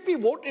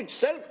BJP vote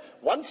itself,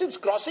 once it's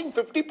crossing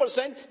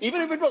 50%,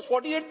 even if it was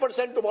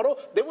 48% tomorrow,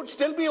 they would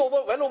still be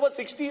well over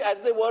 60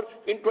 as they were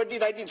in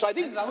 2019. So I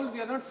think... And Rahul, we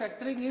are not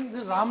factoring in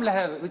the Ram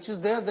Lahar, which is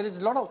there. There is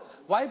a lot of...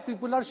 Why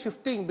people are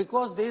shifting?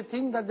 Because they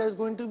think that there is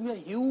going to be a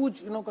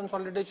huge,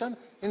 consolidation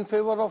in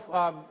favor of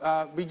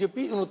BJP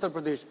in Uttar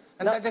Pradesh.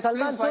 And now, that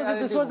explains why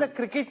this was a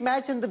cricket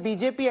match and the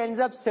BJP ends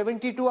up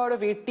 72 out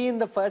of 80 in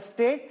the first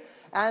state,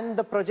 and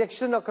the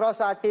projection across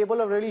our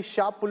table of really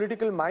sharp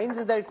political minds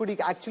is that it could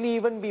actually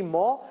even be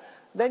more.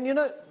 Then,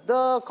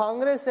 the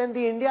Congress and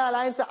the India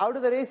alliance are out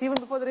of the race even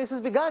before the race has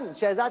begun.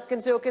 Shehzad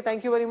can say, okay,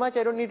 thank you very much,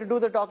 I don't need to do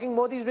the talking.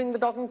 Modi is doing the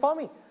talking for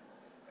me.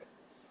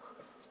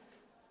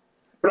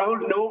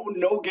 Rahul,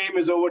 no game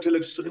is over till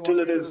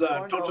it is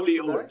totally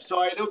over. So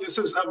I know this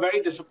is a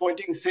very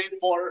disappointing save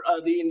for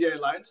the India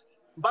alliance,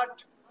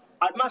 but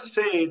I must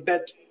say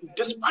that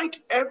despite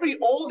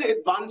all the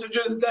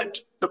advantages that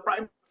the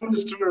Prime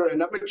Minister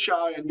and Amit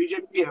Shah and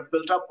BJP have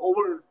built up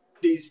over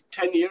these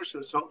 10 years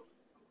or so,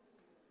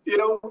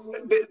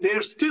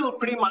 they're still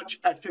pretty much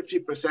at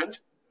 50%.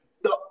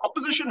 The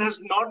opposition has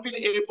not been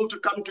able to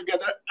come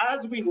together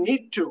as we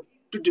need to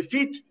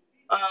defeat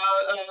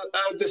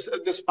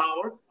this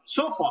power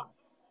so far.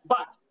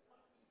 But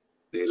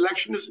the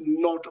election is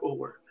not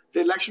over. The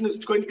election is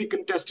going to be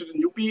contested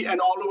in UP and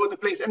all over the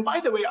place. And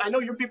by the way, I know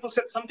you people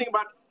said something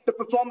about the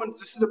performance.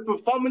 This is a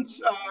performance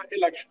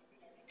election.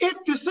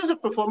 If this is a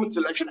performance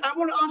election, I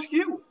want to ask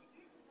you.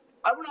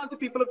 I want to ask the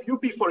people of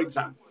UP, for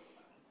example,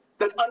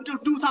 that until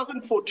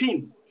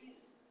 2014,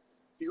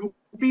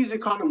 UP's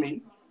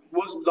economy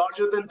was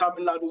larger than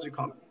Tamil Nadu's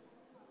economy.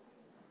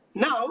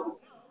 Now,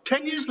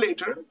 10 years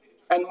later,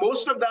 and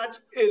most of that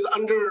is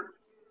under...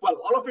 Well,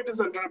 all of it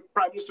is under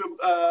Prime Minister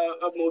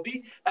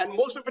Modi, and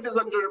most of it is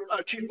under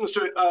Chief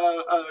Minister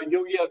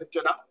Yogi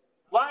Adityanath.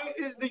 Why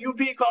is the UP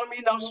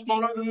economy now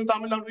smaller than the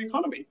Tamil Nadu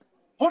economy?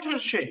 What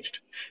has changed?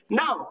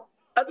 Now,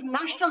 at the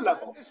national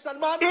level,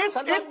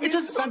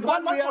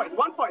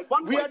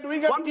 we are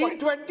doing a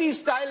T20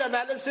 style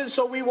analysis,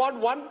 so we want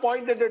 1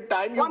 point at a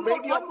time. You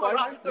made your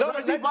point.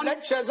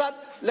 Let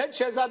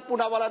Shehzad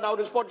Poonawala now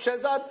respond.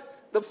 Shehzad,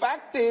 the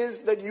fact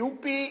is that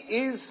UP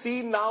is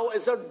seen now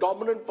as a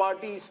dominant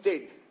party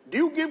state. Do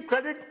you give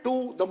credit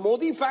to the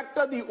Modi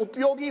factor, the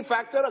Upyogi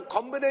factor, a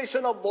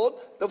combination of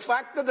both, the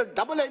fact that the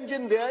double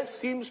engine there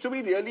seems to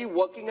be really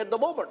working at the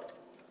moment?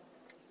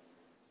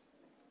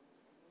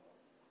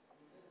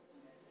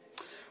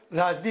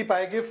 Rajdeep,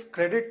 I give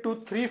credit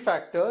to 3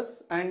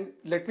 factors, and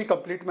let me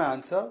complete my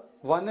answer.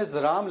 1 is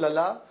Ram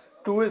Lala,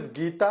 2 is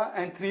Geeta,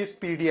 and 3 is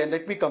PD, and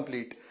let me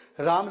complete.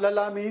 Ram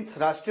Lala means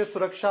Rashtriya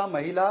Suraksha,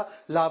 Mahila,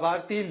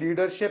 Labharti,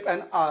 leadership,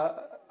 and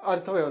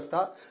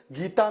Arthavavastha.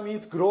 Gita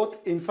means growth,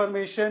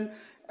 information,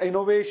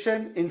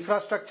 innovation,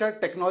 infrastructure,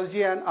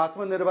 technology and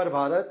Atmanirbhar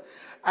Bharat.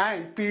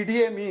 And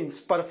PDA means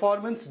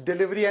performance,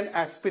 delivery and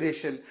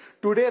aspiration.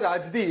 Today,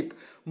 Rajdeep,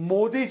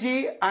 Modi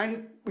ji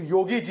and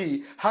Yogi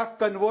ji have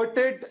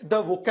converted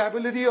the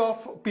vocabulary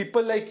of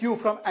people like you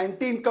from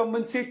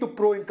anti-incumbency to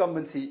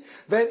pro-incumbency,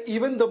 where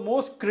even the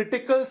most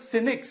critical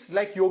cynics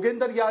like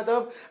Yogendra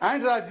Yadav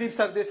and Rajdeep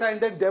Sardesai in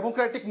the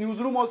democratic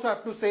newsroom also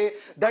have to say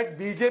that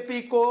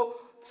BJP ko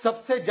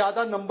सबसे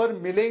ज्यादा number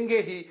मिलेंगे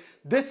ही.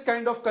 This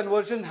kind of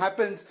conversion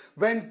happens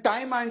when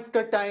time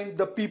after time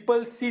the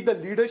people see the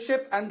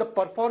leadership and the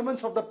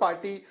performance of the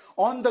party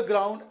on the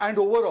ground and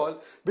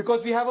overall,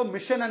 because we have a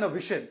mission and a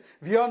vision.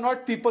 We are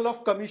not people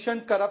of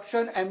commission,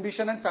 corruption,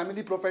 ambition and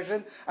family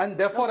profession, and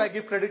therefore I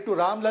give credit to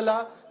Ram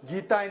Lalla,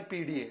 Geeta and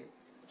PDA.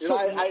 You know,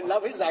 I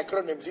love his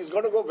acronyms. He's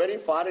going to go very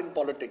far in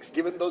politics,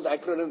 given those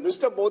acronyms.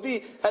 Mr.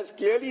 Modi has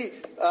clearly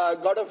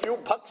got a few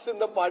bucks in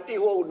the party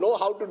who know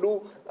how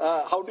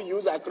to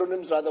use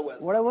acronyms rather well.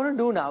 What I want to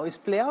do now is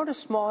play out a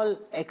small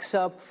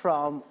excerpt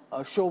from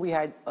a show we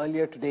had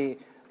earlier today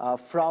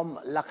from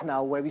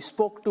Lucknow, where we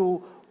spoke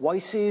to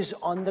voices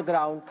on the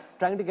ground,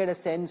 trying to get a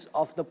sense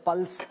of the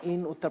pulse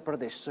in Uttar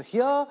Pradesh. So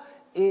here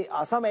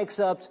are some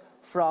excerpts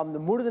from the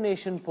Mood of the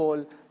Nation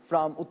poll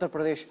from Uttar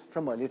Pradesh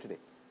from earlier today.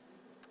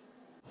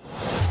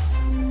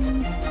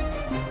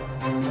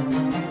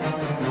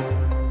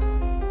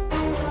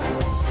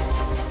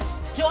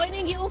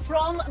 Joining you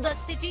from the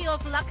city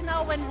of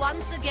Lucknow, and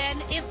once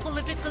again, if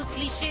political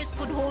cliches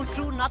could hold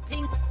true,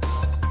 nothing.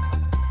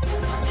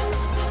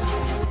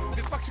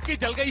 विपक्ष की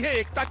जल गई है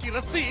एकता की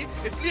रस्सी,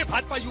 इसलिए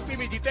Bhajpa UP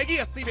में जीतेगी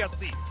 80 में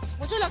 80।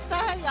 मुझे लगता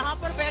है यहाँ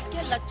पर बैठ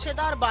के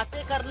लच्छेदार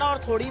बातें करना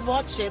और थोड़ी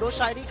बहुत शेरो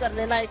शायरी कर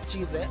लेना एक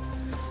चीज है।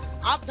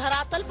 आप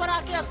धरातल पर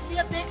आके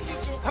असलियत देख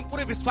लीजिए। हम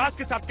पूरे विश्वास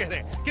के साथ कह रहे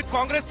हैं कि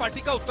कांग्रेस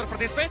पार्टी का उत्तर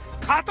प्रदेश में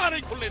खाता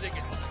नहीं खुलने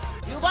देंगे।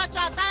 युवा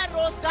चाहता है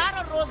रोजगार,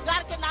 और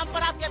रोजगार के नाम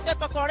पर आप कहते हैं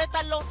पकौड़े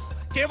तल लो।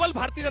 केवल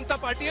भारतीय जनता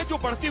पार्टी है जो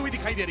बढ़ती हुई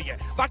दिखाई दे रही है,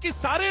 बाकी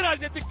सारे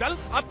राजनीतिक दल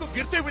आपको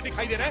गिरते हुए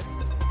दिखाई दे रहे हैं।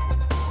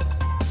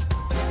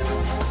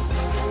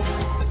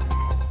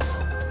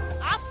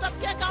 आप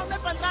सबके अकाउंट में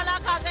 15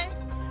 लाख आ गए,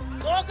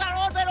 2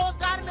 करोड़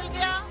बेरोजगार मिल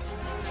गया,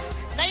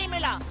 नहीं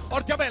मिला।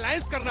 और जब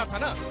अलायंस करना था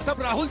ना,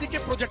 तब राहुल जी के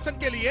प्रोजेक्शन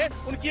के लिए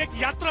उनकी एक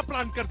यात्रा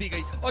प्लान कर दी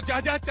गई, और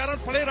जहाँ जहाँ चरण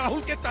पड़े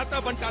राहुल के ताता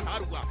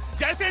बंटाधार हुआ।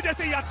 जैसे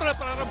जैसे यात्रा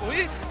प्रारंभ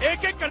हुई,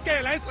 एक एक करके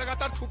अलायंस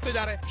लगातार छूटते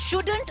जा रहे हैं।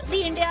 Shouldn't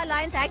the India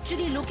Alliance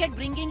actually look at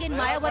bringing in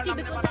Mayawati,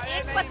 because the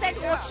 8%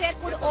 vote share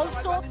could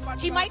also,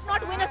 she might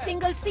not win a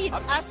single seat.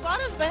 As far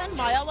as Behan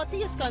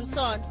Mayawati is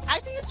concerned,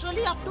 I think it's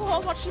really up to her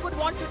what she would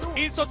want to do.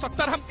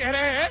 370 हम कह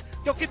रहे हैं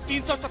क्योंकि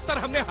 370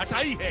 हमने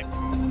हटाई है।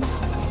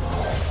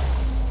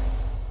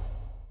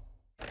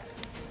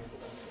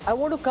 I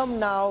want to come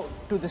now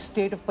to the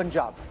state of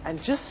Punjab,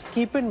 and just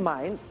keep in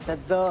mind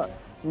that the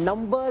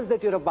numbers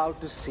that you're about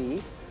to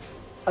see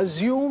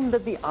assume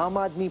that the Aam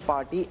Aadmi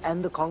Party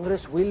and the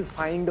Congress will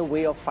find a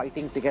way of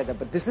fighting together.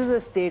 But this is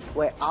a state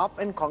where AAP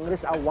and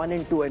Congress are 1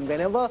 and 2, and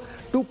whenever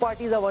two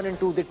parties are 1 and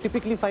 2, they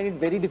typically find it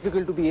very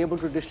difficult to be able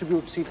to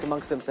distribute seats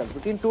amongst themselves.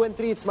 Between 2 and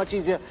 3, it's much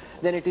easier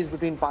than it is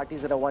between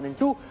parties that are 1 and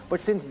 2.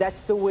 But since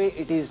that's the way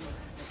it is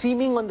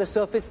seeming on the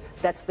surface,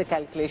 that's the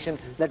calculation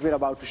that we're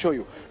about to show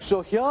you.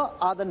 So here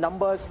are the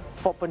numbers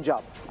for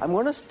Punjab. I'm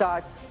going to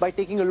start by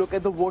taking a look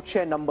at the vote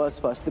share numbers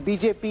first. The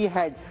BJP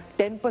had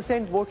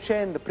 10% vote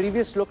share in the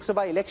previous Lok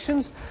Sabha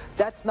elections.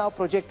 That's now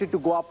projected to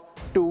go up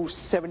to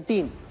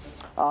 17.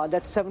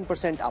 That's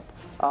 7% up.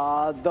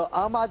 The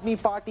Aam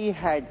Aadmi Party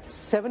had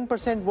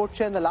 7% vote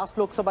share in the last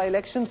Lok Sabha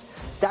elections.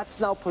 That's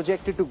now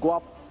projected to go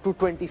up to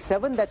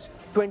 27. That's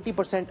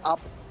 20% up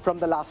from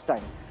the last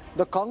time.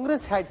 The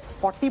Congress had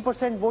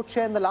 40% vote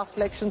share in the last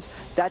elections.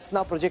 That's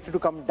now projected to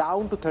come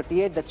down to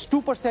 38. That's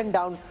 2%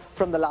 down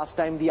from the last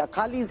time. The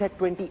Akalis had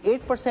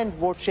 28%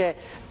 vote share.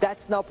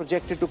 That's now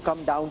projected to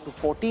come down to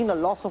 14, a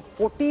loss of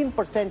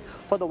 14%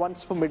 for the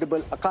once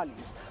formidable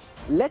Akalis.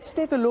 Let's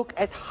take a look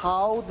at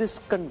how this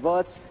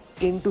converts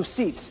into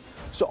seats.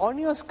 So on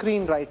your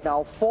screen right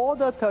now, for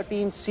the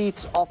 13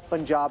 seats of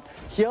Punjab,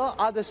 here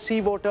are the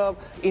C-Voter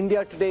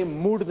India Today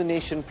Mood of the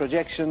Nation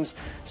projections.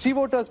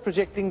 C-Voters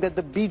projecting that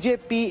the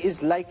BJP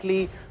is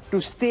likely to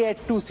stay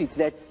at 2 seats.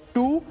 They're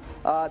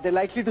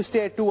likely to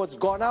stay at 2. What's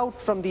gone out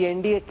from the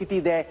NDA kitty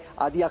there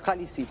are the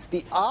Akali seats.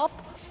 The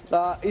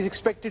AAP is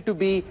expected to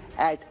be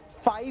at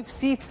 5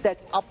 seats.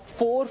 That's up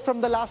 4 from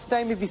the last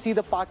time if we see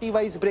the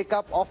party-wise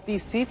breakup of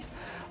these seats.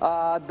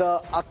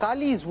 The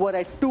Akalis were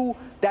at 2.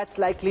 That's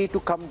likely to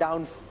come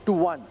down to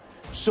 1.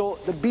 So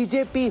the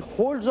BJP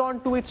holds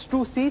on to its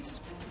 2 seats.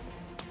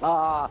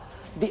 The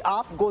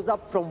AAP goes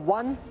up from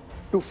 1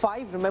 to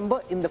 5.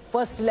 Remember, in the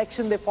first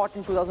election they fought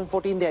in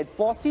 2014, they had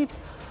 4 seats.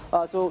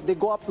 So they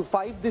go up to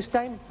 5 this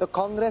time. The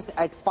Congress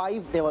at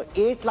 5. There were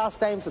 8 last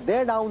time, so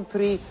they're down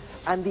 3.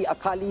 And the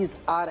Akalis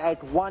are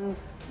at 1.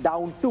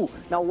 down 2.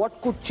 Now,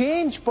 what could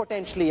change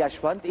potentially,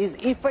 Yashwant, is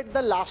if at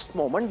the last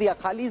moment the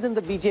Akalis and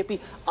the BJP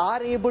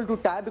are able to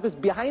tie, because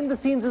behind the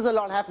scenes there's a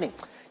lot happening.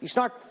 It's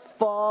not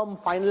firm,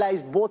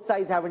 finalized, both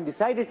sides haven't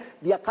decided.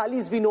 The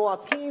Akalis we know are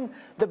keen,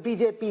 the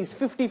BJP is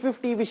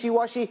 50-50,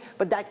 wishy-washy,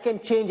 but that can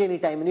change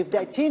anytime. And if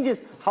that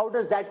changes, how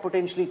does that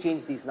potentially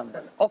change these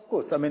numbers? Of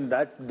course, I mean,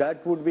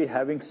 that would be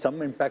having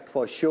some impact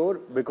for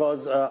sure,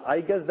 because I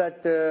guess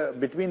that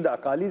between the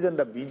Akalis and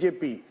the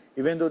BJP,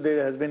 even though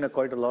there has been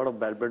quite a lot of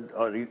bad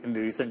in the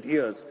recent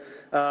years,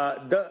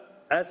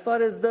 as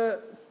far as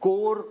the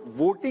core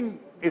voting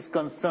is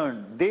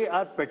concerned, they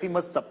are pretty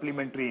much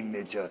supplementary in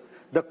nature.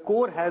 The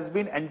core has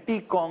been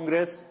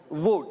anti-Congress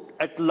vote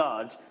at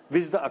large,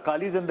 which the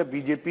Akalis and the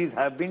BJPs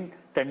have been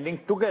tending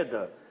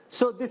together.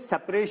 So this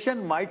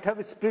separation might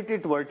have split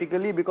it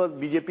vertically, because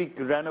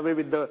BJP ran away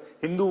with the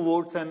Hindu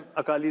votes and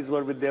Akalis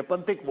were with their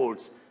Panthik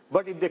votes.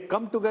 But if they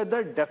come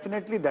together,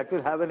 definitely that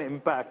will have an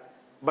impact.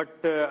 But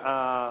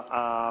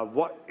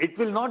it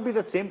will not be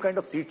the same kind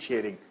of seat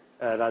sharing,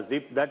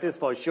 Rajdeep, that is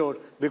for sure,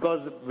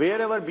 because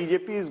wherever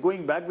BJP is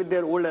going back with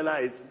their old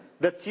allies,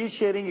 the seat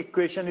sharing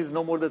equation is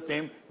no more the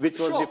same, which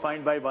was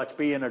defined by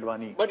Vajpayee and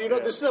Advani. But you know,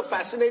 this is a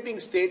fascinating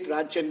state,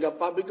 Raj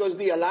Chengappa, because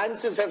the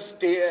alliances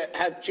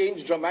have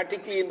changed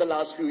dramatically in the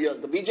last few years.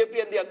 The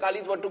BJP and the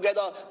Akalis were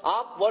together.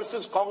 AAP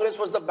versus Congress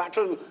was the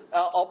battle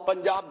of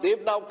Punjab.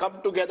 They've now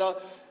come together.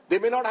 They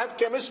may not have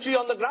chemistry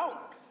on the ground.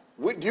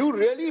 Do you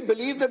really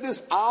believe that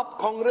this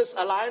AAP-Congress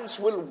alliance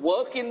will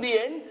work in the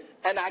end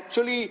and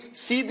actually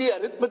see the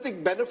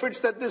arithmetic benefits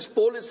that this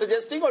poll is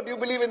suggesting? Or do you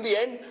believe in the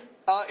end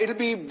it'll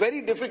be very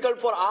difficult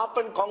for AAP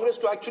and Congress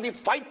to actually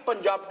fight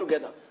Punjab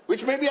together,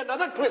 which may be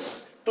another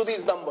twist to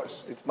these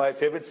numbers? It's my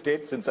favorite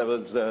state since I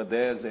was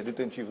there as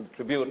editor-in-chief of the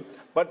Tribune.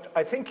 But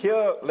I think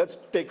here, let's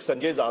take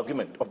Sanjay's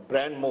argument of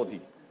brand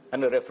Modi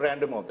and a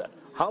referendum of that.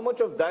 How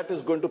much of that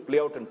is going to play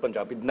out in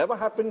Punjab? It never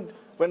happened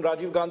when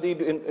Rajiv Gandhi,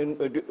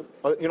 it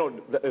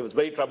was a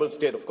very troubled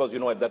state, of course,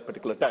 at that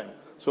particular time.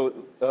 So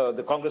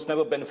the Congress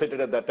never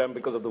benefited at that time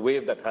because of the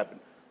wave that happened.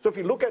 So if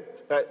you look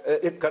at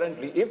it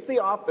currently, if the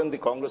AAP and the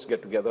Congress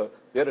get together,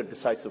 they're a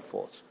decisive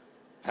force.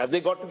 Have they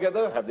got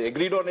together? Have they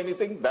agreed on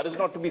anything? That is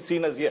not to be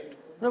seen as yet.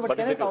 No, but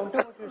can I counter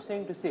what you're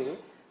saying to say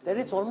that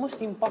it's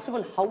almost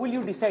impossible? How will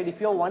you decide if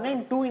you're 1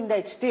 and 2 in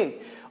that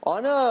state?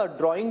 On a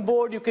drawing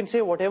board, you can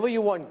say whatever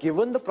you want.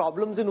 Given the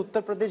problems in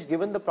Uttar Pradesh,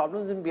 given the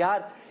problems in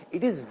Bihar,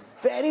 it is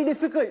very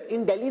difficult.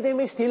 In Delhi, they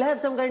may still have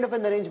some kind of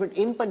an arrangement.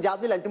 In Punjab,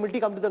 they'll ultimately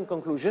come to the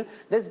conclusion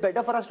that it's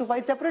better for us to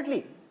fight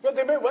separately. No,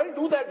 they may well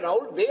do that,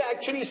 Rahul. They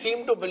actually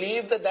seem to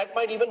believe that that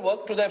might even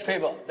work to their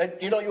favor.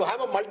 That, you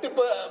have a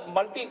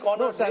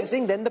multi-corner. No, so I'm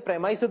saying then the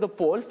premise of the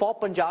poll for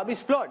Punjab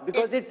is flawed,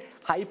 because it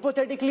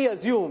hypothetically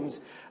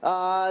assumes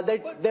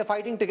that they're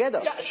fighting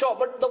together. Yeah, sure.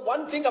 But the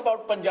one thing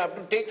about Punjab,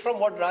 to take from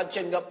what Raj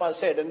Chengappa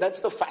said, and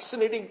that's the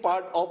fascinating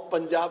part of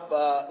Punjab,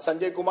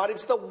 Sanjay Kumar,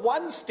 it's the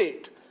one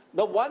state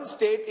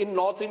in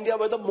North India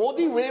where the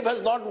Modi wave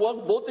has not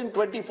worked, both in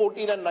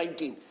 2014 and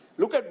 19.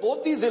 Look at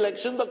both these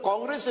elections. The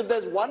Congress, if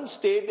there's one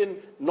state in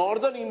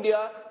northern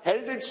India,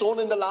 held its own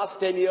in the last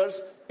 10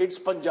 years, it's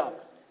Punjab.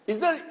 You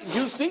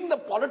think the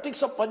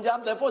politics of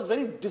Punjab, therefore, is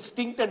very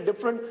distinct and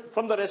different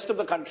from the rest of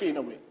the country in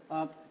a way?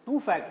 Two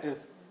factors.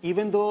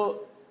 Even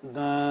though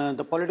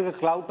the political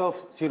clout of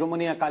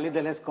Shiromani Akali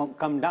Dal has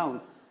come down,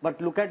 but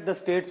look at the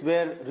states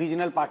where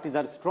regional parties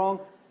are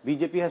strong.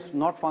 BJP has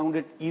not found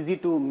it easy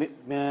to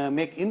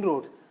make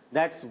inroads.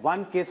 That's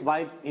one case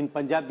why in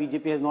Punjab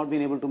BJP has not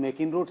been able to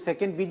make inroads.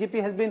 Second,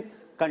 BJP has been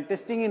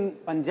contesting in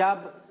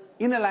Punjab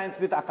in alliance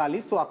with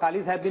Akalis. So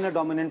Akalis have been a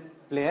dominant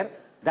player.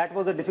 That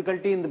was a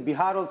difficulty in the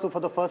Bihar also for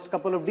the first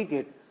couple of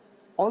decades.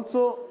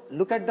 Also,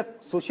 look at the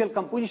social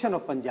composition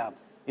of Punjab.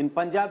 In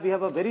Punjab, we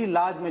have a very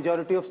large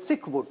majority of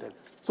Sikh voters.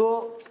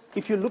 So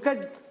if you look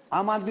at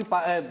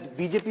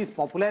BJP's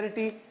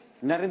popularity,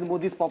 Narendra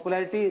Modi's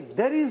popularity,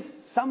 there is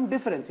some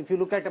difference if you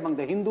look at among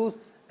the Hindus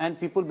and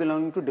people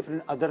belonging to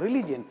different other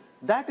religions.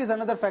 That is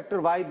another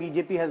factor why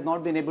BJP has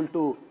not been able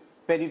to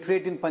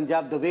penetrate in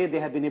Punjab the way they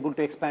have been able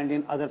to expand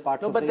in other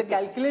parts of the India. But the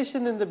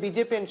calculation in the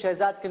BJP and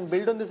Shehzad can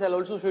build on this. I'll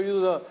also show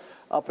you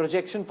the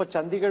projection for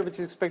Chandigarh, which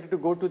is expected to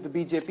go to the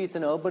BJP. It's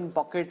an urban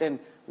pocket, and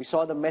we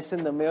saw the mess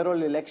in the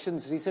mayoral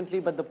elections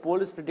recently, but the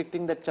poll is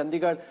predicting that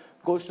Chandigarh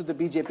goes to the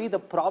BJP. The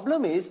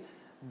problem is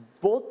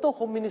both the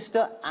Home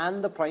Minister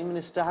and the Prime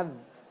Minister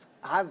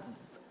have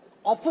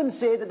often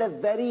say that they're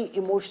very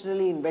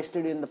emotionally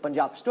invested in the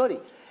Punjab story.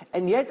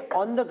 And yet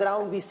on the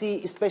ground we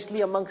see,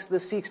 especially amongst the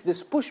Sikhs,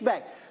 this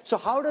pushback. So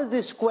how does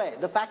this square?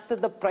 The fact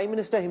that the Prime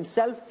Minister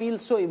himself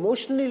feels so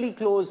emotionally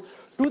close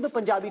to the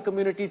Punjabi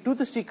community, to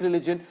the Sikh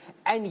religion,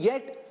 and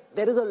yet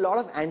there is a lot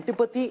of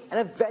antipathy and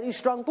a very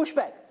strong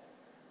pushback.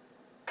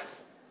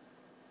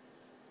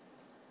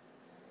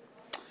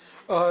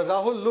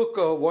 Rahul, look,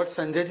 what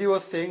Sanjayji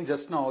was saying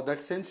just now, that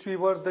since we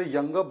were the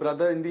younger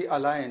brother in the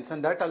alliance,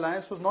 and that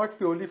alliance was not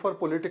purely for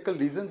political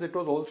reasons, it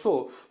was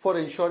also for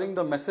ensuring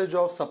the message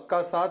of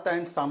Sabka Saath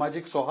and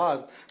Samajik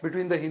Sohar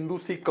between the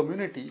Hindu-Sikh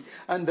community.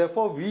 And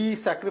therefore, we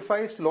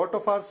sacrificed a lot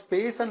of our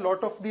space and a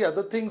lot of the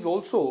other things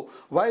also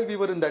while we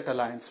were in that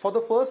alliance. For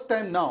the first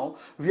time now,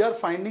 we are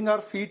finding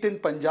our feet in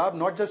Punjab,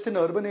 not just in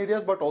urban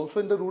areas, but also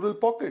in the rural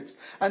pockets.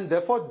 And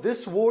therefore,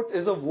 this vote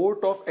is a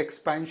vote of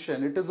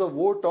expansion. It is a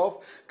vote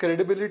of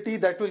credibility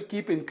that will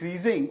keep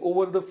increasing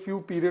over the few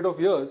period of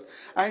years.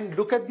 And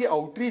look at the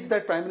outreach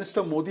that Prime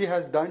Minister Modi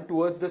has done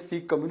towards the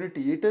Sikh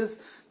community. It is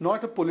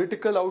not a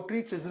political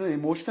outreach, it is an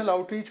emotional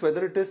outreach,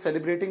 whether it is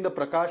celebrating the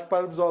Prakash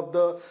Parbs of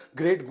the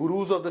great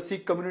gurus of the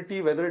Sikh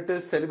community, whether it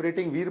is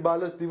celebrating Veer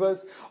Balas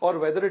Divas, or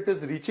whether it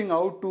is reaching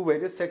out to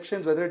various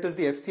sections, whether it is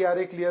the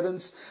FCRA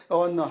clearance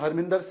on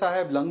Harminder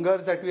Sahib,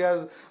 langars that we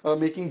are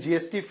making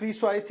GST free.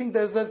 So I think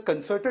there's a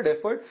concerted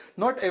effort.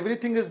 Not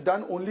everything is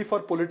done only for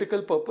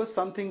political purpose.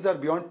 Some things are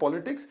beyond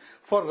politics.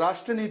 For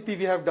Rashtra Niti,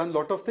 we have done a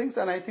lot of things,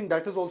 and I think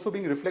that is also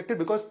being reflected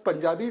because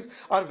Punjabis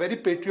are very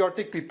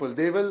patriotic people.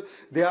 They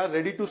are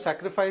ready to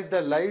sacrifice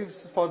their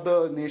lives for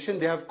the nation.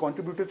 They have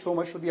contributed so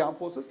much to the armed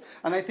forces,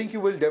 and I think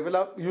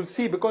you'll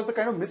see, because the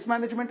kind of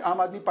mismanagement Aam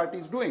Aadmi Party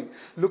is doing.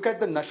 Look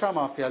at the Nasha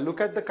Mafia, look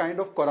at the kind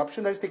of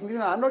corruption that is taking place.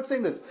 I'm not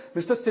saying this.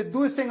 Mr.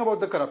 Sidhu is saying about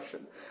the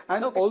corruption.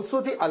 And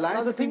also the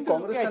alliance between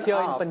Congress and here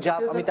AAP. In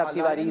Punjab, Amitabh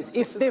Tiwari, is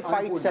if they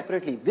fight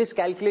separately, this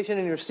calculation,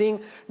 and you're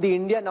seeing the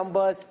India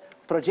numbers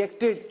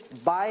projected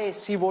by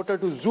SC voter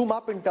to zoom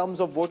up in terms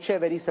of vote share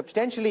very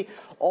substantially,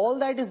 all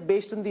that is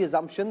based on the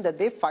assumption that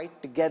they fight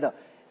together.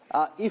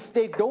 If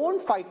they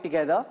don't fight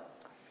together,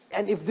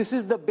 and if this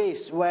is the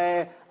base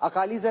where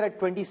Akalis are at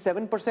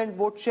 27%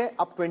 vote share,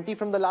 up 20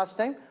 from the last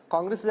time,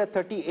 Congress is at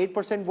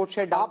 38% vote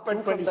share, down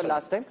 2 from the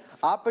last time,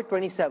 up at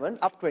 27,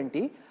 up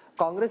 20,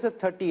 Congress at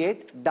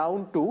 38,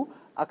 down 2,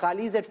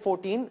 Akalis at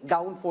 14,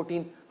 down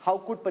 14. How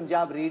could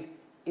Punjab read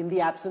in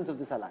the absence of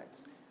this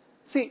alliance?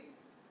 See,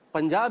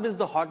 Punjab is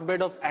the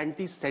hotbed of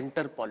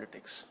anti-center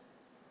politics.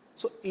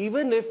 So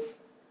even if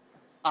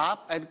AAP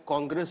and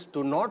Congress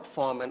do not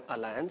form an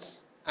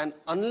alliance, and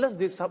unless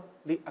the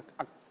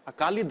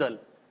Akali Dal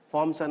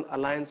forms an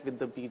alliance with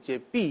the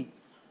BJP,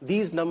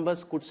 these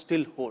numbers could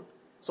still hold.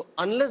 So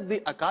unless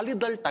the Akali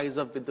Dal ties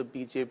up with the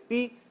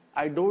BJP,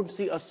 I don't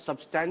see a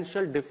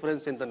substantial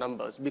difference in the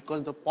numbers,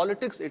 because the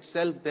politics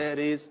itself there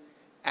is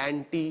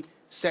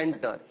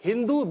anti-center.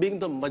 Hindu being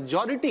the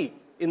majority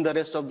in the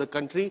rest of the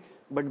country,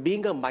 but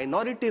being a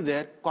minority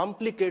there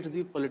complicates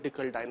the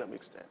political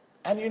dynamics there.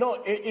 And you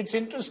know, it's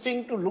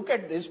interesting to look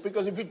at this,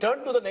 because if we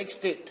turn to the next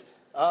state,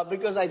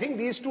 because I think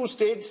these two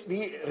states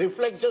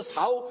reflect just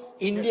how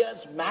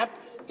India's map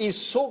is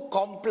so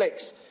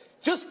complex.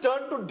 Just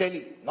turn to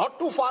Delhi, not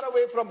too far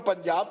away from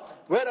Punjab,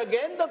 where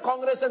again the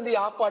Congress and the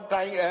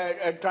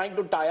AAP are trying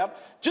to tie up.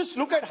 Just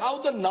look at how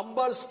the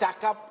numbers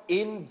stack up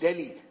in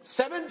Delhi.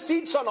 7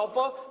 seats on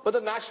offer, but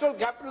the national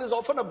capital is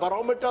often a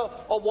barometer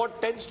of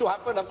what tends to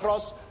happen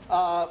across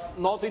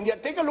North India.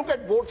 Take a look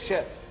at vote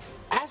share.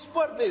 As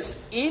per this,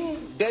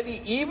 in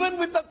Delhi, even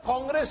with the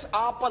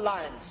Congress-AAP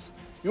alliance,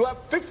 you have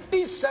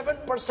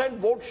 57%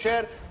 vote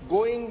share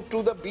going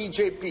to the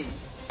BJP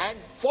and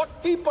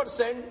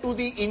 40% to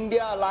the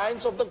India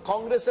alliance of the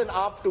Congress and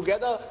AAP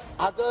together,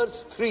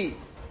 others 3.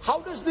 How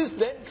does this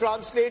then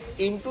translate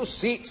into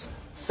seats?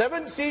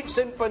 7 seats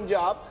in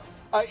Punjab,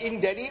 in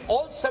Delhi,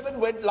 all 7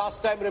 went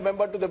last time,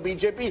 remember, to the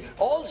BJP.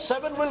 All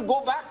 7 will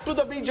go back to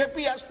the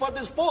BJP as per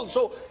this poll.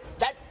 So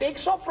that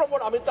takes off from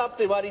what Amitabh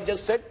Tiwari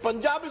just said.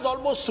 Punjab is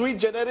almost sui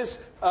generis,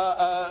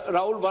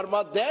 Rahul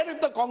Verma. There, if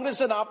the Congress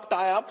and AAP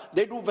tie up,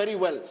 they do very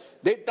well.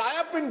 They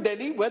tie up in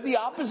Delhi, where the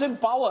AAP is in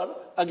power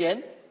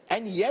again,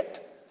 and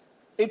yet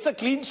it's a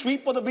clean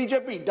sweep for the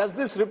BJP. Does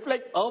this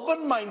reflect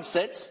urban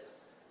mindsets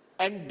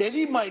and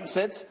Delhi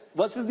mindsets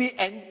versus the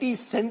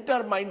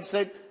anti-center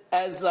mindset,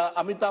 as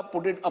Amitabh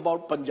put it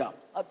about Punjab?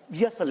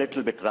 Yes, a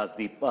little bit,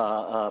 Rajdeep.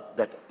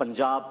 That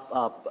Punjab,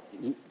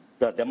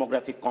 the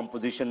demographic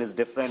composition is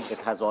different. It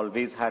has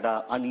always had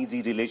an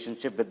uneasy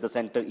relationship with the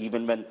center,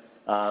 even when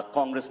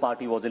Congress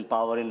party was in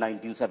power in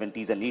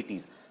 1970s and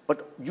 80s.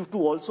 But you have to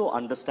also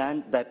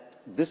understand that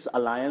this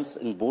alliance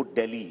in both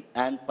Delhi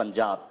and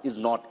Punjab is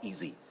not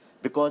easy.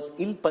 Because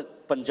in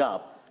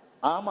Punjab,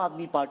 Aam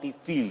Aadmi Party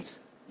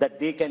feels that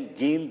they can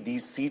gain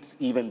these seats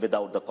even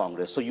without the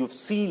Congress. So you've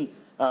seen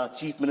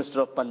Chief Minister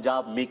of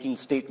Punjab making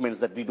statements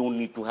that we don't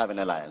need to have an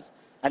alliance.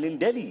 And in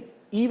Delhi,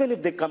 even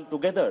if they come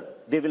together,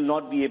 they will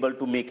not be able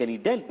to make any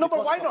dent. No,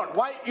 but why not?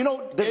 Why, you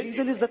know, the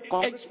reason is that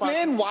Congress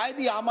explain why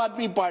the Aam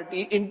Aadmi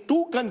Party in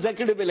 2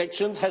 consecutive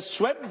elections has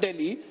swept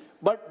Delhi,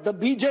 but the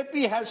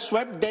BJP has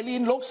swept Delhi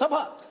in Lok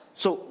Sabha.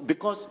 So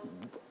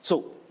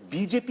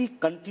BJP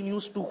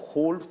continues to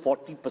hold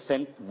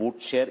 40%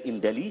 vote share in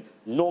Delhi,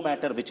 no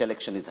matter which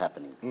election is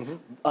happening.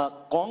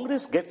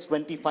 Congress gets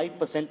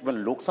 25%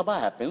 when Lok Sabha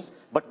happens,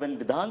 but when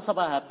Vidhan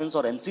Sabha happens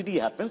or MCD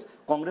happens,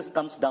 Congress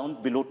comes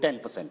down below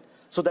 10%.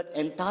 So that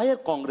entire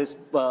Congress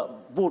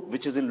vote,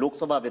 which is in Lok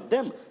Sabha with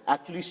them,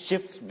 actually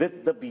shifts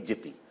with the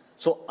BJP.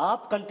 So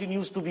AAP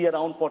continues to be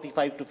around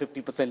 45 to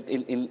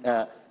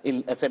 50%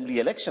 in assembly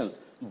elections.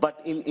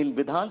 But in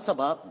Vidhan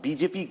Sabha,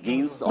 BJP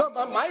gains. No,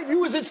 my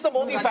view is it's the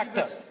Modi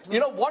factor. You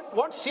know,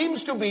 what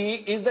seems to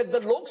be is that the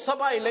Lok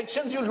Sabha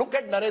elections, you look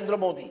at Narendra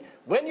Modi.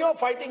 When you're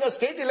fighting a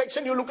state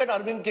election, you look at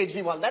Arvind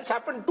Kejriwal. That's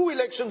happened 2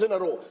 elections in a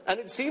row. And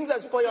it seems,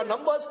 as per your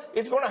numbers,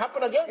 it's going to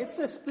happen again. It's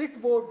a split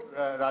vote,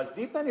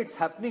 Rajdeep, and it's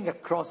happening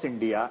across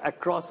India,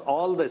 across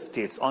all the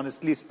states,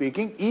 honestly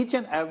speaking. Each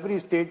and every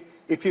state,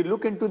 if you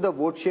look into the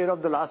vote share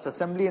of the last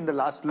assembly and the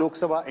last Lok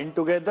Sabha in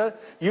together,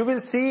 you will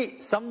see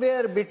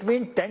somewhere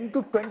between 10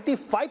 to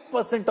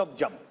 25% of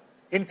jump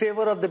in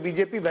favor of the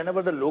BJP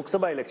whenever the Lok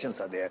Sabha elections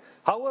are there.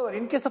 However,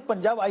 in case of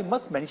Punjab, I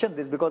must mention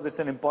this because it's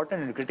an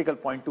important and critical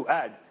point to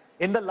add.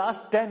 In the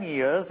last 10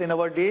 years, in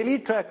our daily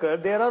tracker,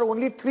 there are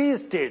only 3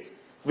 states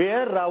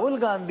where Rahul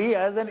Gandhi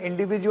as an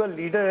individual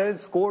leader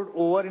has scored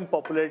over in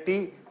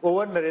popularity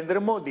over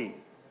Narendra Modi.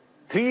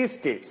 3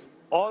 states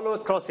all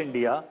across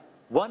India.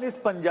 One is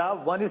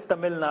Punjab, one is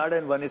Tamil Nadu,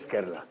 and one is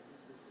Kerala.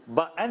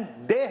 And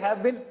they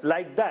have been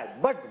like that.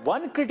 But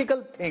one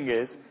critical thing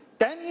is,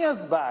 10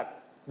 years back,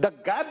 the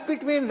gap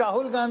between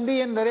Rahul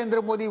Gandhi and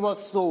Narendra Modi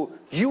was so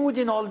huge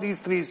in all these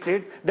 3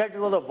 states that it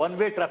was a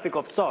one-way traffic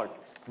of sort.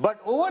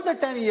 But over the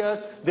 10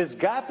 years, this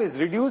gap is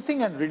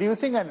reducing and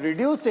reducing and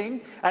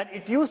reducing, and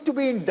it used to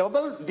be in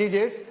double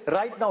digits.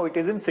 Right now, it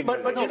is in single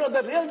digits. But you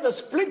know, the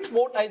split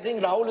vote, I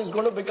think, Rahul, is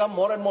going to become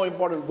more and more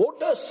important.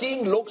 Voters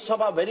seeing Lok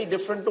Sabha very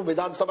different to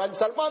Vidhan Sabha. And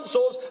Salman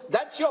shows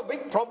that's your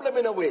big problem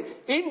in a way.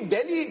 In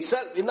Delhi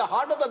itself, in the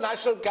heart of the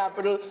national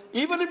capital,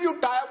 even if you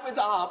tie up with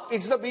AAP,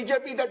 it's the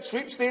BJP that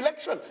sweeps the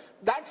election.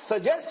 That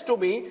suggests to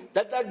me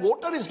that that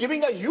voter is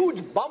giving a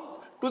huge bump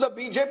to the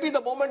BJP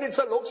the moment it's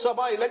a Lok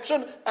Sabha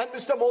election and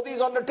Mr. Modi is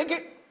on the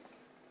ticket.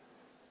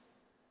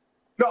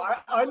 No,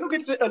 I look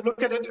at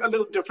it a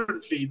little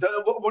differently.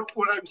 What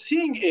I'm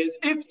seeing is,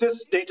 if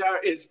this data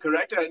is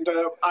correct, and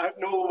I have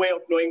no way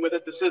of knowing whether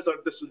this is or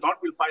this is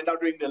not, we'll find out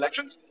during the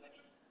elections.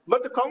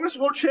 But the Congress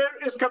vote share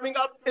is coming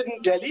up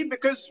in Delhi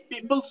because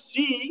people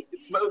see,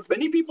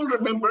 many people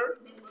remember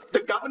the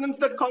governance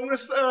that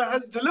Congress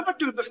has delivered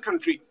to this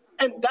country.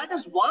 And that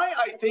is why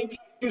I think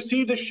you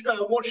see the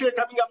vote share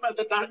coming up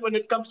at that when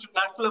it comes to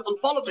national level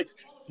politics.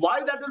 Why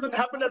that doesn't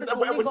happen at the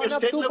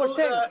state level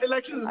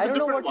elections? I don't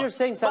know what you're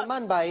saying,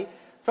 Salman Bhai.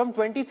 From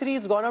 23,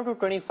 it's gone up to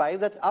 25.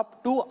 That's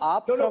up 2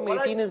 up. From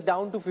 18 is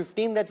down to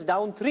 15. That's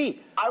down 3.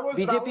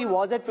 BJP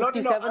was at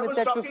 57. It's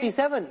at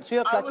 57. So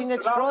you're clutching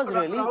at straws,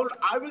 really.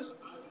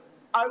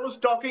 I was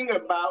talking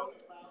about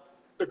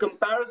the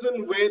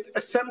comparison with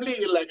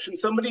assembly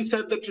elections. Somebody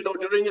said that, you know,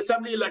 during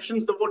assembly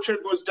elections, the vote share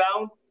goes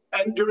down,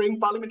 and during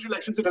parliamentary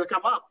elections, it has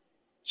come up.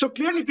 So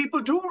clearly,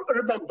 people do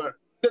remember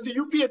that the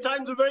UP at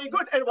times are very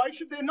good, and why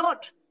should they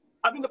not?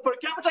 I mean, the per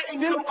capita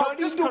income of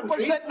this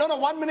country... No,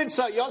 1 minute,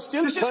 sir. You're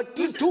still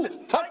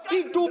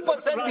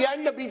 32%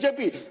 behind the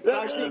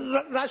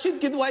BJP.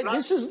 Rashid Kidwai,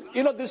 this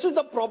is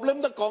the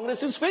problem the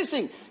Congress is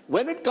facing.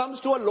 When it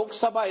comes to a Lok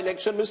Sabha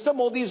election, Mr.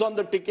 Modi is on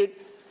the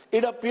ticket.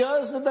 It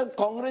appears that the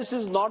Congress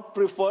is not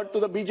preferred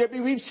to the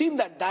BJP. We've seen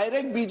that.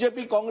 Direct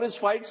BJP-Congress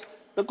fights,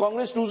 the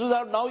Congress loses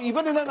out. Now,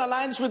 even in an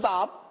alliance with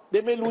AAP,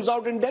 they may lose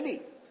out in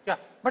Delhi. Yeah,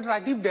 but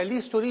Rajdeep,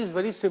 Delhi's story is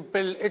very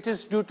simple. It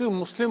is due to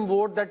Muslim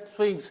vote that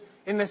swings.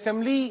 In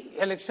assembly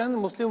election,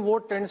 Muslim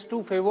vote tends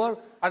to favor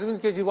Arvind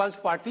Kejriwal's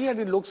party, and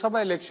in Lok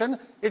Sabha election,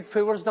 it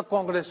favors the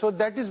Congress. So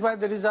that is why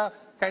there is a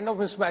kind of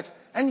mismatch.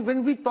 And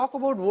when we talk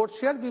about vote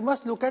share, we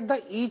must look at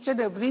the each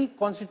and every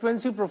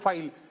constituency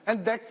profile,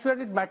 and that's where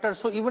it matters.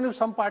 So even if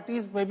some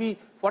parties maybe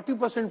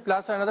 40%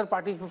 plus, another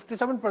party is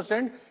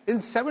 57%,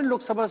 in 7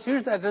 Lok Sabha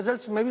seats, the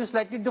results may be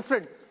slightly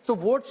different. So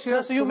vote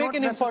share. So you make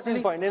an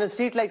important point. In a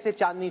seat like, say,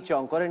 Chandni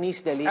Chowk or in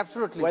East Delhi,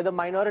 absolutely, where the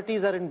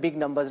minorities are in big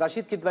numbers,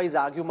 Rashid Kidwai's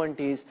argument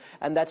is,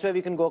 and that's where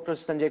we can go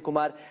across Sanjay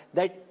Kumar,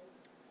 that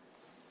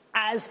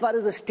as far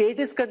as the state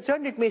is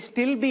concerned, it may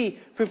still be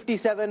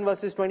 57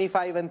 versus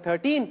 25 and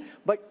 13,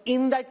 but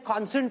in that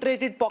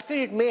concentrated pocket,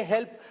 it may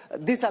help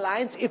this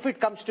alliance, if it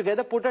comes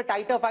together, put a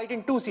tighter fight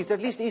in 2 seats,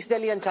 at least East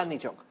Delhi and Chandni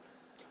Chowk.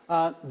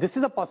 This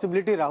is a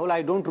possibility, Rahul.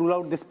 I don't rule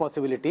out this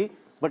possibility.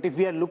 But if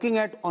we are looking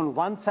at on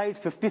one side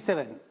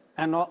 57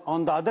 and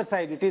on the other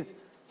side it is,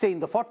 say, in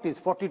the 40s,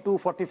 42,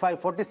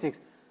 45, 46,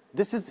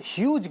 this is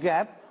huge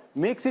gap,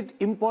 makes it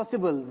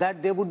impossible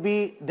that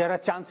there are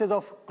chances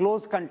of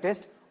close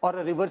contest or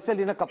a reversal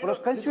in a couple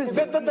of constituencies.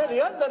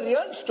 The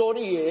real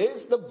story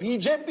is the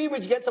BJP,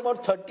 which gets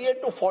about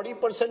 38 to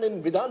 40%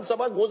 in Vidhan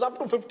Sabha, goes up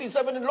to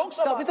 57 in Lok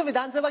Sabha. No,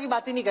 Vidhan Sabha ki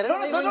baat hi nahi kar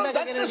rahe. No,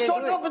 that's the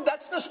story. No, but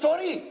that's the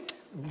story.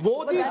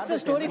 Modi, that's the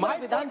story for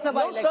Vidhan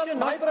Sabha election,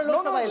 not for a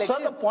Lok Sabha election.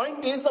 Sir, the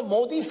point is the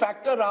Modi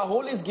factor,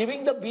 Rahul, is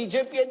giving the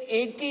BJP an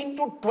 18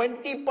 to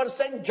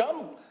 20%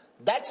 jump.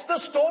 That's the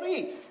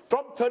story.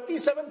 From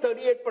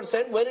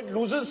 37-38%, where it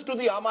loses to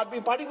the Aam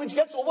Aadmi Party, which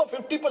gets over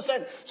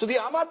 50%. So the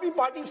Aam Aadmi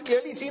Party is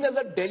clearly seen as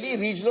a Delhi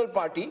regional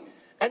party,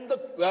 and the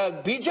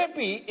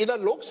BJP in a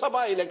Lok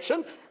Sabha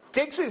election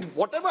takes it.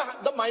 Whatever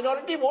the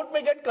minority vote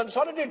may get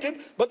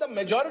consolidated, but the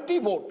majority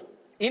vote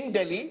in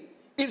Delhi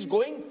is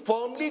going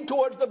firmly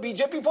towards the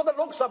BJP for the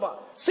Lok Sabha.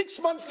 6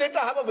 months later,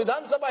 have a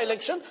Vidhan Sabha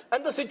election,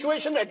 and the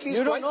situation at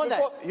least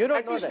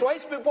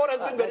twice before has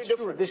been very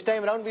different. True. This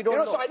time around, we don't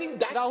know. So I think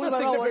that's Rahul, the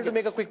significance. wanted to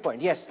make a quick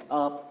point. Yes.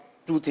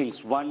 Two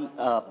things. One,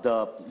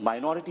 the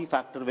minority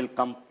factor will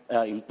come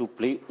into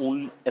play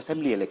only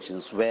assembly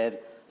elections, where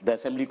the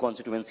assembly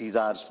constituencies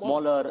are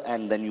smaller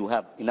and then you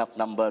have enough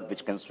number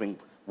which can swing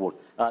vote.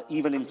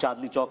 Even in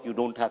Chandni Chowk, you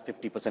don't have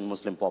 50%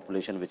 Muslim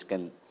population which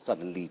can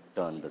suddenly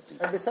turn the seat.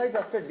 And besides,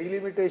 after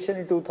delimitation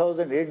in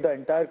 2008, the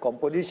entire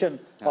composition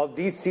of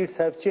these seats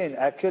have changed.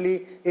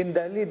 Actually, in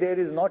Delhi, there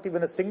is not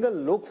even a single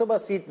Lok Sabha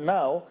seat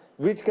now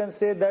which can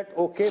say that,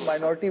 okay,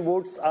 minority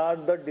votes are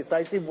the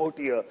decisive vote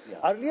here.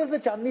 Earlier, the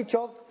Chandni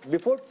Chowk,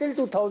 before till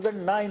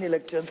 2009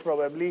 elections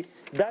probably,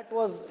 that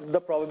was the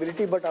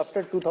probability, but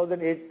after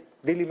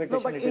 2008 delimitation, no,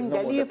 but in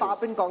Delhi, if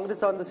AAP and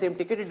Congress are on the same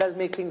ticket, it does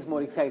make things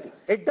more exciting.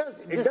 It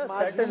does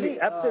certainly,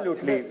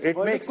 absolutely. It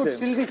makes could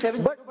still be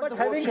 7. But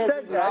having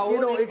said that, you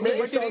know,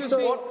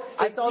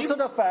 it's also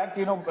the fact,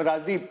 you know,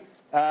 Rajdeep,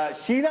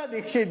 Sheila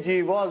Dikshit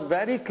ji was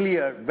very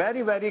clear,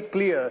 very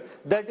clear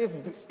that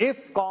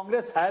if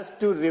Congress has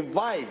to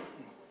revive,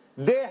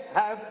 they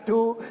have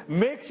to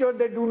make sure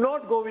they do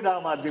not go with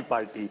Aam Aadmi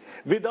Party.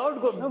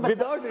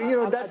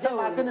 That's how.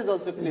 Is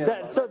also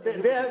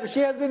clear. She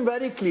has been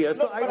very clear.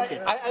 So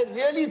I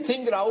really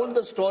think, Rahul,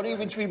 the story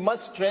which we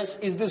must stress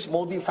is this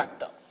Modi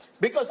factor.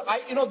 Because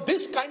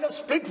this kind of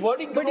split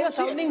verdict. But you're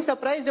sounding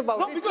surprised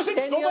about it. No, because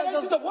it's nowhere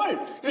else in the world.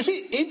 You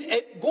see,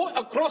 go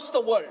across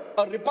the world.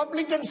 A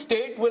Republican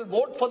state will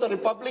vote for the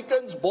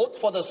Republicans, both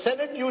for the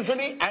Senate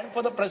usually and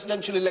for the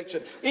presidential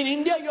election. In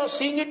India, you're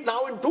seeing it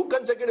now in 2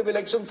 consecutive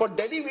elections. For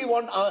Delhi, we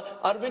want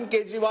Arvind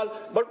Kejriwal,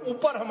 but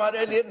upar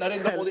hamare liye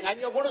Narendra Modi. And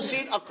you're going to see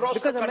it across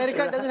the country. Because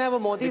America doesn't have a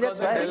Modi, that's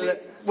why. I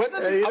don't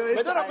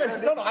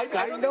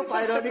think it's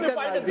as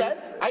simplified as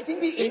that. I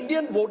think the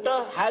Indian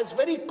voter has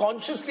very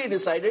consciously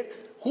decided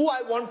who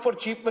I want for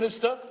Chief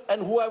Minister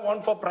and who I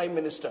want for Prime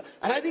Minister.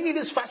 And I think it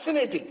is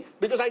fascinating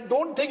because I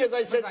don't think, as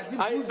I said,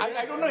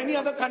 I don't know any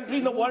other country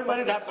in the world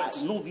where it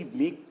happens. No, we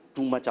make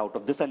too much out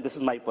of this, and this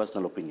is my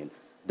personal opinion.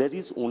 There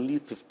is only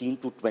 15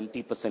 to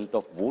 20%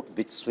 of vote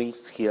which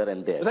swings here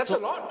and there. That's a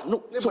lot.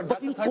 No,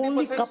 but in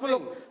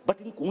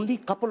only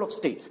couple of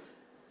states,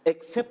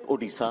 except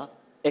Odisha,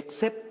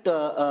 except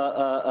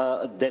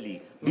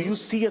Delhi, do you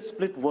see a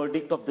split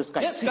verdict of this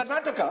kind? Yes,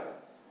 Karnataka.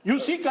 You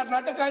see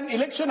Karnataka in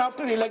election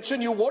after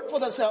election, you vote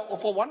for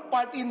one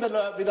party in the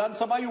Vidhan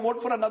Sabha, you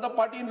vote for another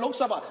party in Lok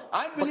Sabha.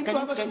 I'm willing to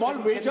have a small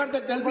wager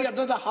that there'll be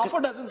another half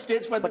a dozen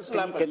states where this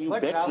will happen. Can you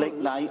bet like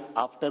now,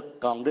 after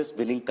Congress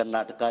winning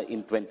Karnataka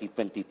in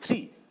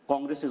 2023,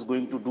 Congress is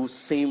going to do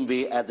same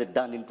way as it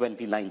done in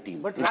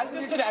 2019? But I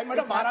met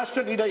a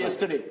Maharashtra leader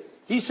yesterday.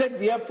 He said,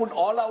 we have put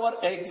all our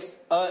eggs,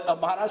 a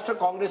Maharashtra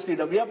Congress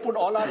leader, we have put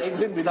all our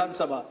eggs in Vidhan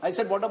Sabha. I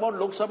said, what about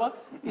Lok Sabha?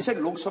 He said,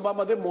 Lok Sabha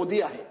madhe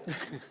Modi aahe.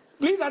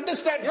 Please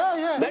understand.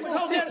 That's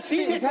how they are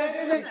seeing it.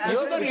 Here's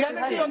the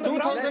reality on the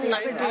ground.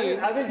 2019.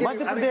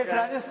 Madhya Pradesh,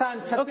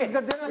 Rajasthan,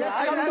 Chhattisgarh.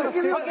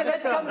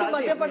 Let's come to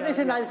Madhya Pradesh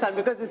and Rajasthan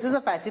because this is a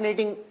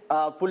fascinating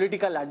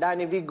political adda,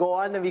 and if we go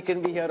on, we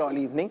can be here all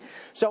evening.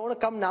 So I want to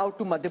come now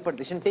to Madhya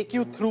Pradesh and take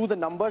you through the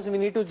numbers. We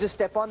need to just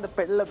step on the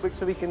pedal a bit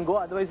so we can go,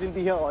 otherwise we'll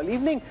be here all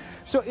evening.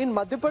 So in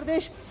Madhya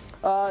Pradesh,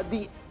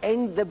 the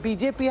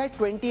BJP had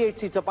 28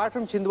 seats. Apart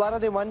from Chhindwara,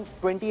 they won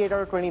 28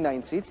 out of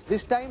 29 seats.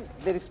 This time,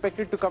 they're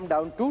expected to come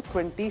down to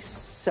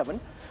 27.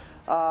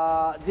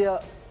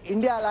 The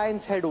India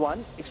Alliance had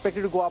 1,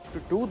 expected to go up to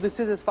 2. This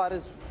is as far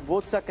as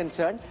votes are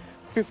concerned.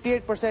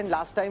 58%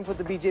 last time for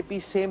the BJP,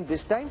 same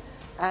this time.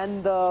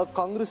 And the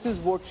Congress's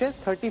vote share,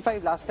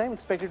 35 last time,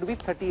 expected to be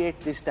 38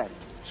 this time.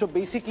 So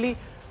basically,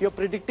 you're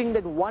predicting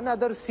that one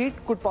other seat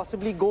could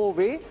possibly go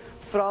away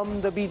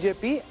from the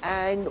BJP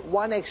and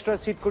one extra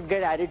seat could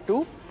get added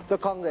to the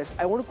Congress.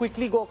 I want to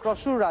quickly go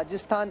across to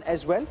Rajasthan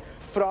as well.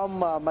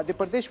 From Madhya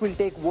Pradesh, we'll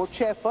take vote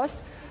share first.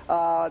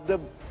 The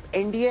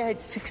NDA had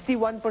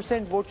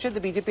 61% vote share. The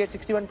BJP had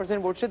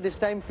 61% vote share. This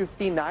time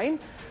 59.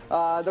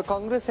 The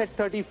Congress had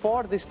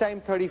 34. This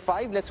time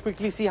 35. Let's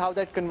quickly see how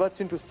that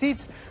converts into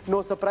seats.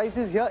 No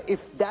surprises here.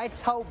 If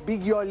that's how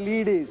big your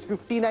lead is,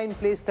 59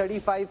 plays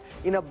 35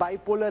 in a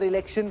bipolar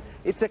election,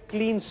 it's a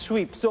clean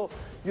sweep. So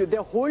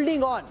they're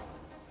holding on.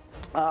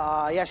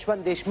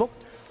 Yashwant Deshmukh,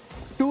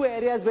 2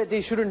 areas where they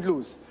shouldn't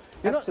lose.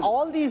 You know,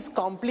 all these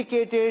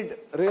complicated,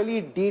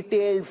 really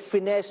detailed,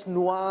 finesse,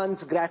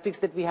 nuance graphics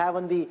that we have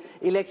on the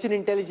election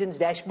intelligence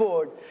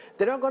dashboard,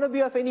 they're not going to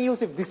be of any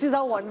use. If this is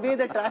how one-way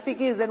the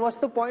traffic is, then what's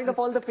the point of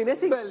all the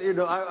finessing? Well, you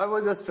know, I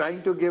was just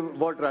trying to give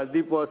what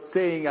Rajdeep was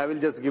saying. I will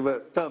just give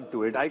a term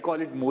to it. I call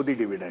it Modi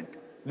dividend.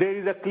 There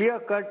is a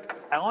clear-cut,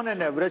 on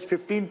an average,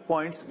 15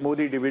 points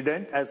Modi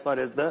dividend as far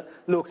as the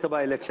Lok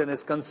Sabha election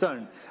is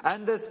concerned.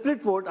 And the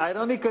split vote,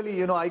 ironically,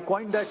 you know, I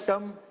coined that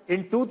term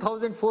in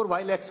 2004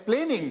 while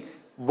explaining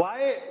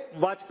why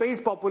Vajpayee's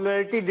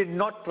popularity did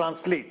not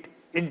translate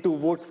into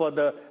votes for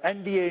the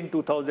NDA in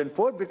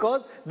 2004,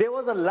 because there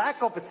was a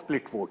lack of a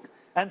split vote.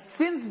 And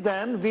since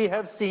then, we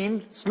have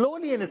seen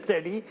slowly and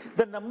steady,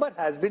 the number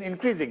has been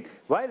increasing.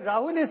 While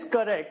Rahul is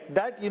correct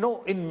that,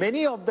 in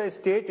many of the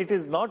states, it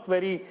is not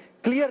very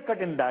clear-cut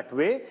in that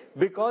way,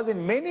 because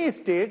in many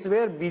states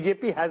where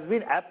BJP has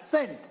been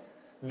absent,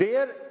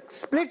 their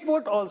split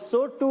vote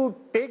also to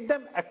take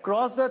them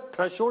across a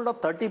threshold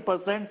of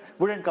 30%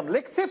 wouldn't come.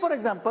 Like, say, for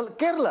example,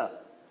 Kerala.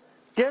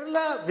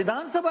 Kerala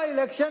Vidhan Sabha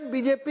election,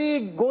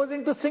 BJP goes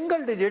into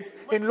single digits.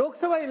 In Lok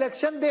Sabha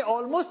election, they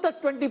almost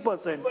touch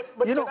 20%.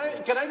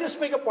 But can I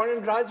just make a point,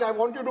 and Raj, I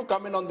want you to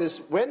come in on this.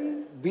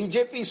 When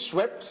BJP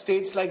swept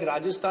states like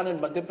Rajasthan and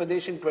Madhya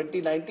Pradesh in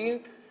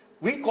 2019,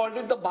 we called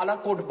it the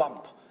Balakot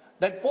bump.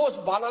 That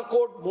post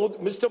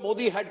Balakot, Mr.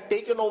 Modi had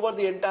taken over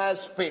the entire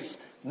space.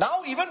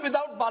 Now, even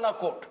without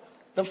Balakot,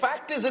 the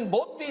fact is in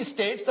both these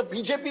states, the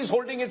BJP is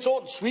holding its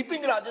own,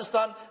 sweeping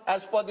Rajasthan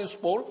as per this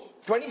poll.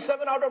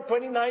 27 out of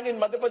 29 in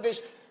Madhya Pradesh.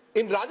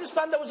 In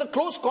Rajasthan, there was a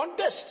close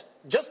contest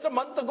just a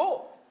month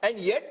ago. And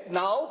yet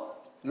now,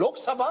 Lok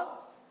Sabha,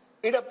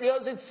 it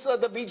appears it's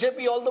the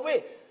BJP all the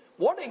way.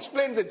 What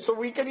explains it? So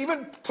we can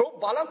even throw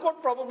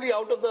Balakot probably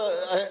out of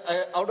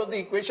the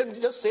equation.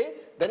 Just say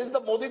there is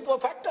the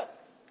Moditwa factor.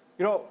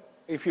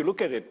 If you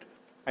look at it,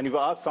 and if you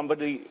ask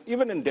somebody,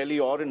 even in Delhi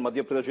or in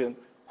Madhya Pradesh,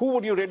 who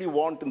would you really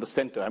want in the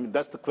center? I mean,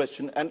 that's the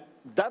question. And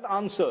that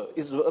answer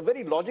is a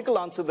very logical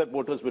answer that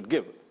voters would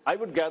give. I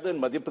would gather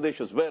in Madhya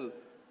Pradesh as well,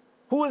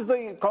 who is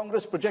the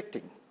Congress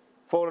projecting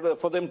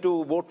for them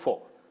to vote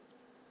for?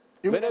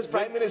 You mean as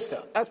Prime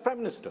Minister? As Prime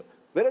Minister.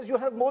 Whereas you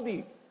have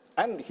Modi,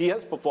 and he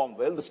has performed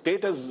well. The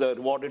state has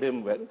rewarded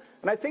him well.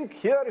 And I think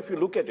here, if you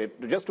look at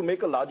it, just to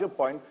make a larger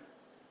point,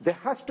 there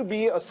has to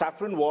be a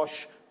saffron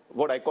wash,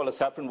 what I call a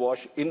saffron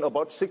wash, in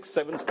about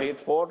 6-7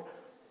 states for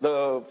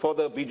the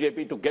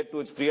BJP to get to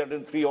its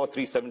 303 or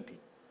 370.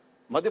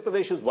 Madhya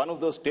Pradesh is one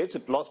of those states.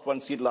 It lost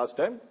 1 seat last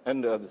time.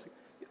 And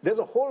there's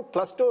a whole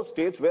cluster of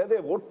states where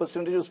their vote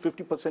percentage is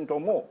 50% or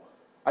more.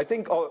 I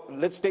think,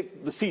 let's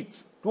take the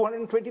seats,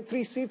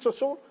 223 seats or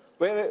so,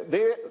 where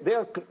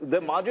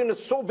their margin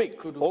is so big,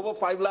 over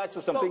 5 lakhs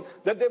or something,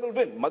 that they will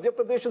win. Madhya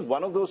Pradesh is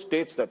one of those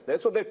states that's there.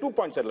 So there are 2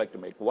 points I'd like to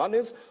make. One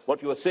is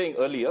what you were saying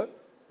earlier,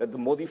 that the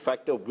Modi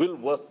factor will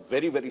work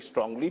very, very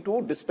strongly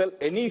to dispel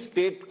any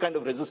state kind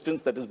of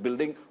resistance that is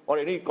building or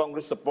any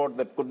Congress support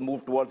that could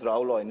move towards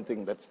Rahul or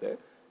anything that's there.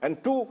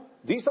 And 2,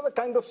 these are the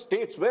kind of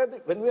states where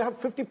when we have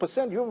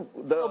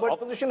 50%,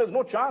 opposition has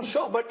no chance.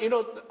 Sure, but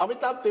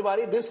Amitabh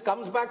Tiwari, this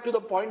comes back to the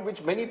point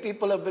which many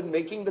people have been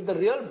making, that the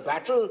real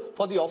battle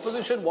for the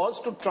opposition was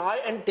to try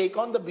and take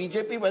on the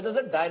BJP, where there's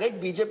a direct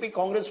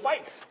BJP-Congress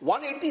fight.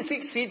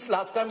 186 seats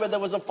last time where there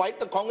was a fight,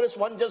 the Congress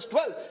won just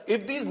 12.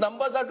 If these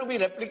numbers are to be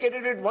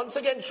replicated, it once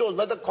again shows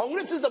where the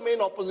Congress is the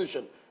main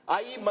opposition,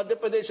 i.e. Madhya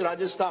Pradesh,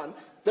 Rajasthan,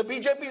 the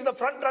BJP is the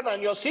front runner,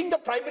 and you're seeing the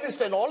Prime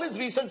Minister in all his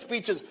recent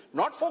speeches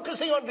not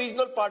focusing on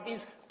regional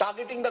parties,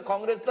 targeting the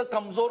Congress, the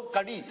Kamzor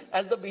Kadi,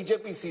 as the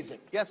BJP sees it.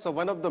 Yes, so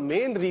one of the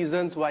main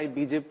reasons why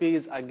BJP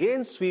is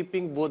again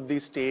sweeping both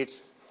these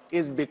states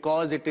is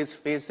because it is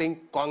facing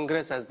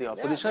Congress as the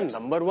opposition,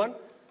 number one.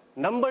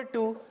 Number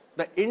two,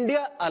 the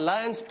India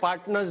alliance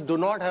partners do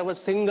not have a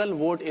single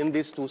vote in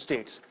these 2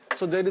 states.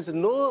 So there is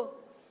no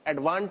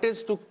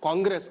advantage to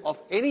Congress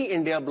of any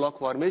India bloc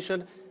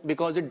formation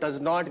because it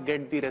does not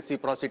get the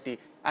reciprocity.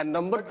 And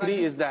number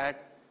 3 is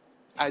that,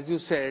 as you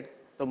said,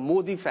 the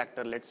Modi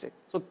factor, let's say.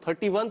 So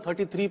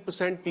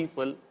 33%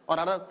 people, or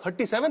rather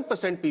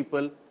 37%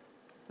 people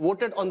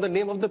voted on the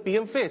name of the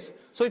PM face.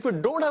 So if you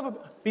don't have a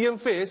PM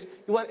face,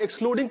 you are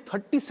excluding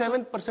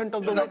 37%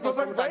 of the voters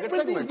from the target segment. When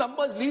will these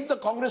numbers leave the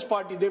Congress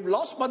party? They've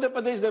lost Madhya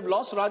Pradesh, they've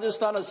lost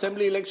Rajasthan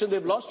Assembly election,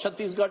 they've lost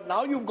Chhattisgarh.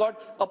 Now you've got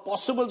a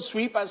possible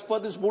sweep as per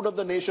this Mood of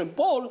the Nation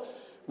poll.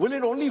 Will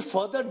it only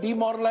further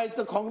demoralize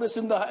the Congress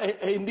in the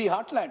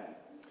heartland?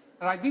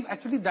 Rajdeep,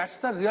 actually that's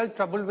the real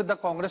trouble with the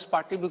Congress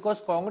party,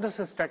 because Congress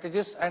is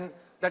strategist, and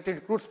that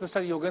includes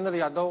Mr. Yogendra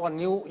Yadav, a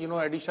new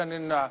addition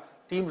in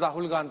team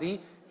Rahul Gandhi.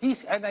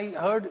 And I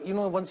heard,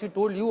 once he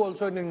told you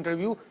also in an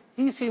interview,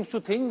 he seems to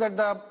think that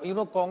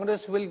the,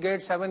 Congress will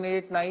get 7,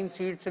 8, 9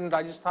 seats in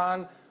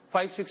Rajasthan,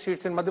 5, 6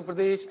 seats in Madhya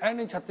Pradesh and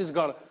in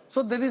Chhattisgarh.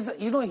 So there is,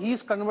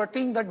 he's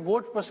converting that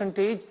vote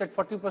percentage, that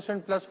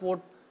 40% plus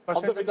vote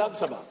percentage of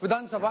the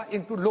Vidhan Sabha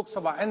into Lok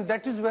Sabha. And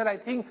that is where I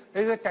think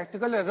there is a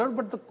tactical error,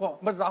 but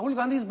Rahul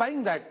Gandhi is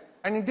buying that.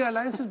 And India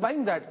Alliance is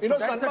buying that.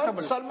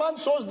 Salman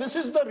shows this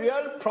is the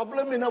real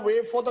problem in a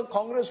way for the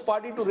Congress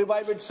party to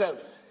revive itself.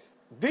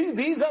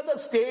 These are the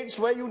states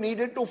where you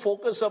needed to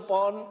focus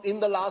upon in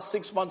the last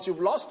 6 months. You've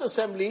lost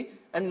assembly,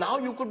 and now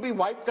you could be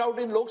wiped out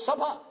in Lok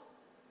Sabha.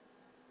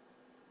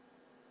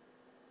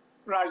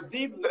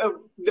 Rajdeep,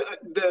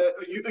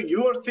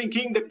 you are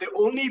thinking that the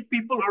only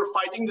people who are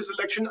fighting this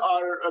election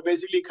are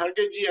basically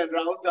Khargeji and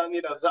Rahul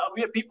Gandhi.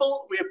 We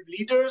have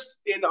leaders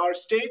in our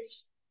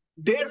states.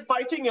 They're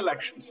fighting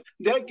elections.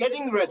 They're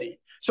getting ready.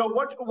 So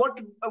what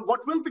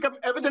will become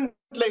evident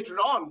later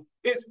on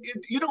is,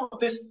 in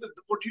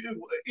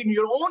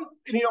your own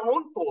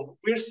poll,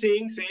 we're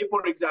seeing, say,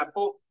 for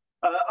example,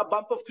 a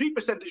bump of 3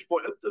 percentage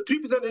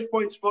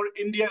points for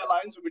India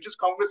Alliance, which is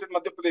Congress in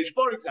Madhya Pradesh,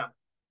 for example.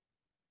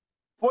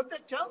 What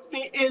that tells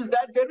me is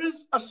that there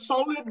is a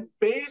solid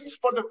base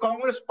for the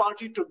Congress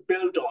party to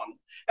build on.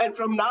 And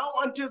from now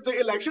until the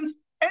elections,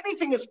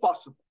 anything is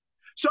possible.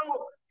 So,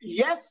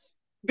 yes,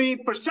 the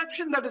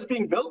perception that is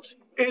being built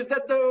is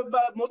that the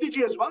Modi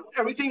ji has won,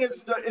 everything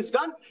is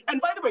done. And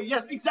by the way,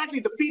 yes, exactly,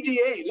 the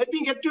PDA. Let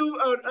me get to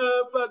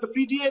the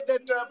PDA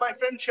that my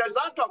friend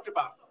Shahzad talked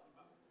about.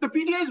 The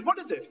PDA is, what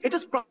is it? It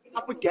is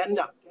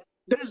propaganda.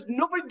 There is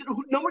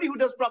nobody who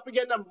does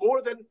propaganda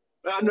more than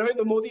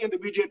Narendra Modi and the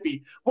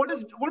BJP. What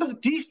does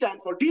D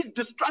stand for? D is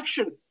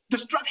destruction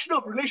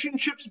of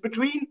relationships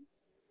between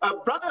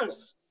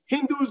brothers,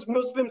 Hindus,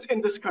 Muslims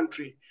in this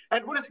country.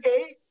 And what is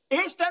A?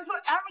 A stands for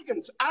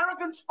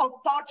arrogance of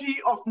party,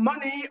 of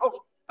money, of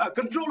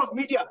control of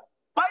media.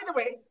 By the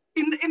way,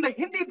 in the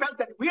Hindi belt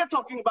that we are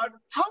talking about,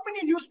 how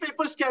many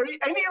newspapers carry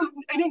any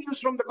news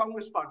from the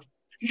Congress party?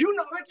 You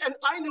know it and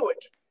I know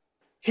it.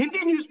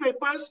 Hindi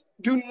newspapers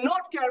do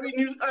not carry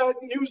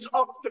news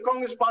of the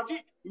Congress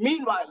party.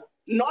 Meanwhile,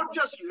 not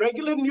just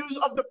regular news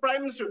of the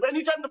Prime Minister.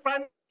 Anytime the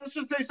Prime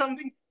Minister says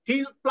something,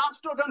 he's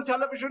plastered on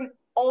television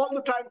all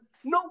the time.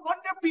 No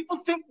wonder people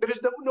think there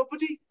is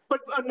nobody but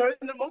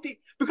Narendra Modi,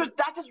 because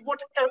that is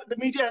what the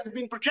media has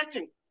been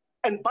projecting.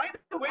 And by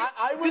the way,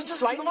 I will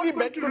slightly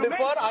beg to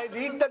differ. I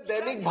read the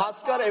Dainik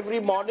Bhaskar every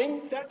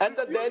morning, and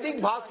the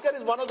Dainik Bhaskar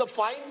is one of the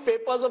fine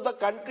papers of the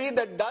country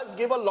that does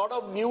give a lot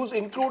of news,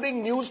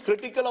 including news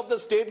critical of the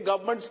state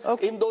governments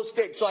in those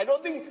states. So I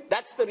don't think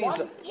that's the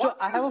reason. So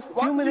I have a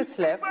few minutes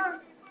left.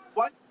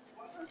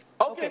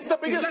 Okay, it's the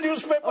biggest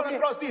newspaper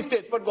across these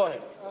states, but go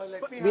ahead.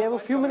 We have a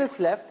few minutes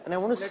left, and I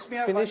want to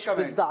finish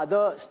with the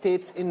other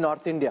states in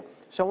North India.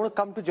 So I want to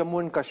come to Jammu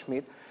and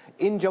Kashmir.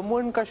 In Jammu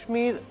and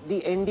Kashmir,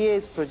 the NDA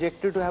is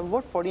projected to have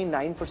about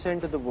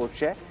 49% of the vote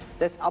share.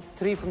 That's up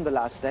 3 from the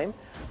last time.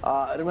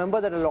 Remember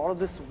that a lot of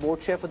this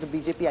vote share for the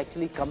BJP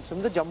actually comes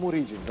from the Jammu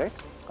region,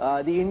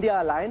 right? The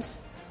India Alliance,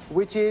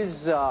 which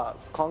is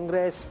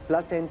Congress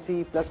plus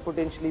NC plus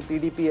potentially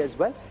PDP as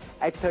well,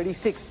 at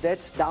 36.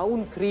 That's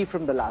down 3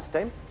 from the last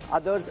time.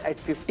 Others at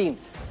 15.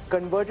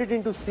 Converted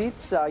into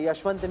seats,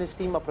 Yashwant and his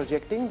team are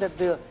projecting that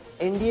the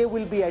NDA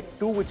will be at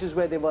 2, which is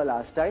where they were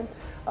last time.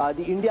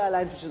 The India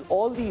Alliance, which is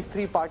all these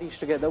 3 parties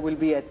together, will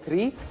be at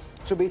 3.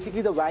 So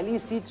basically the Valley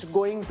seats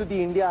going to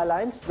the India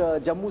Alliance,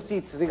 the Jammu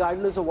seats,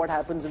 regardless of what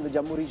happens in the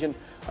Jammu region,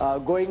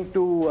 going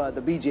to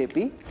the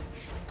BJP.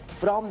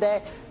 From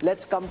there,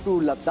 let's come to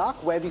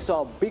Ladakh, where we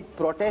saw a big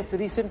protest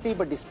recently,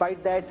 but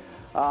despite that,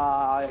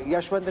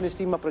 Yashwant and his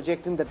team are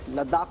projecting that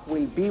Ladakh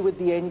will be with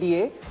the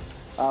NDA.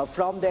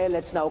 From there,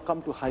 let's now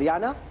come to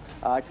Haryana.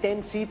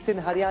 10 seats in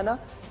Haryana.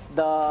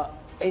 The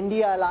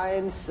India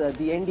Alliance, the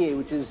NDA,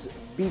 which is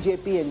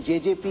BJP and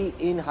JJP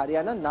in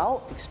Haryana,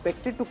 now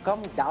expected to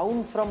come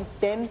down from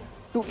 10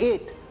 to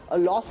 8, a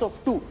loss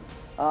of 2.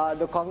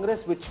 The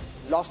Congress, which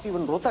lost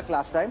even Rohtak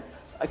last time,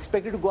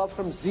 expected to go up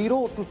from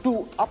 0 to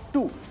 2, up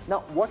 2.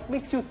 Now, what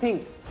makes you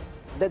think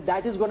that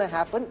that is going to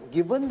happen,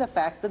 given the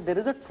fact that there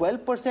is a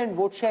 12%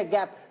 vote share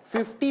gap,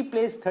 50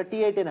 plays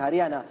 38 in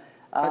Haryana?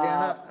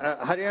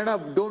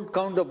 Haryana, don't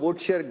count the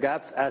vote share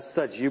gaps as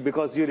such,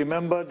 because you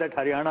remember that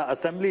Haryana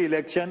assembly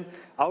election,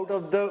 out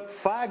of the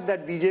fact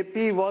that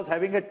BJP was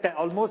having a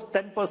almost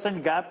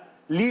 10% gap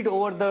lead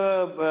over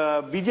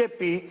the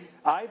BJP,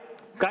 I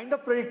kind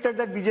of predicted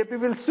that BJP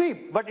will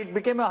sweep, but it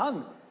became a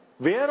hung.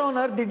 Where on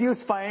earth did you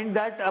find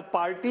that a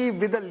party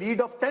with a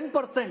lead of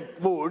 10%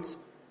 votes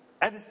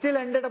and still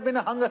ended up in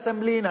a hung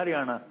assembly in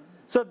Haryana?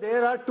 So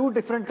there are 2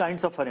 different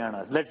kinds of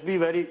Haryanas. Let's be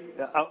very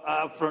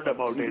upfront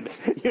about it.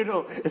 You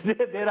know,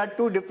 there are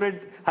 2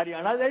 different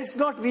Haryanas, and it's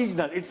not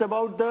regional. It's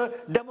about the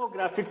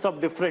demographics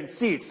of different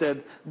seats.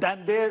 And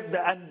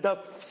the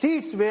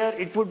seats where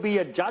it would be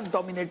a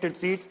Jat-dominated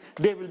seats,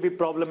 they will be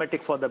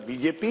problematic for the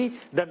BJP.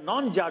 The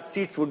non-Jat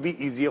seats would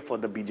be easier for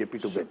the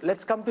BJP to win.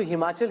 Let's come to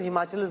Himachal.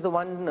 Himachal is the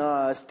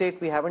one state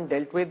we haven't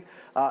dealt with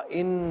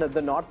in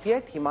the north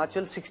yet.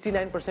 Himachal,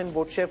 69%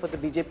 vote share for the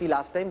BJP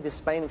last time. This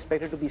time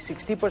expected to be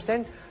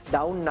 60%,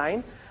 down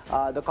 9.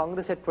 The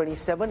Congress at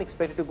 27,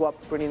 expected to go up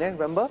to 29.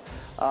 Remember,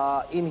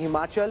 in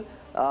Himachal,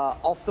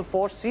 of the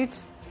 4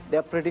 seats, they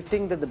are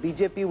predicting that the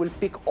BJP will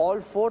pick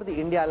all 4, the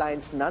India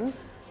Alliance none.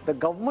 The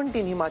government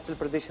in Himachal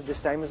Pradesh at this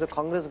time is the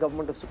Congress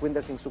government of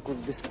Sukhwinder Singh Sukhu.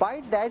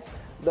 Despite that,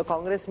 the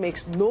Congress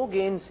makes no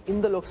gains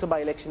in the Lok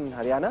Sabha election in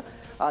Haryana.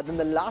 Then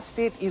the last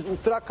state is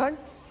Uttarakhand,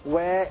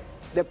 where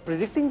they're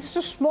predicting just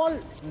a small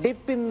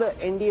dip in the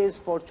NDA's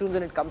fortunes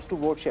when it comes to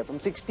vote share, from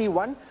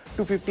 61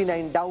 to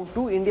 59, down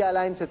 2. India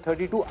Alliance at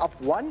 32,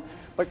 up 1.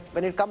 But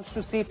when it comes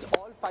to seats,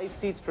 all 5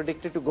 seats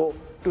predicted to go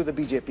to the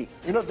BJP.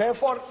 You know,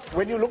 therefore,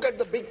 when you look at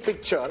the big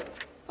picture,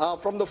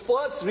 from the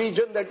first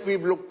region that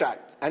we've looked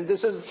at, and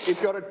this is,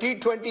 if you're a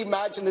T20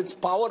 match and it's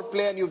power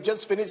play and you've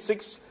just finished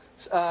 6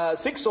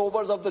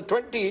 overs of the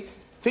 20,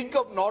 think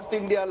of North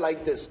India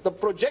like this. The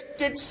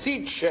projected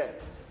seat share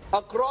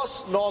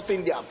across North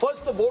India.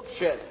 First, the vote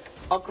share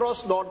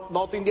across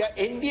North India.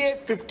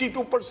 NDA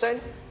 52%,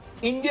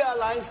 India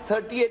Alliance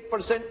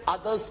 38%,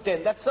 others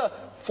 10%. That's a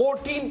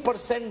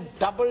 14%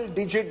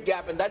 double-digit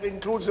gap, and that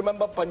includes,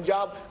 remember,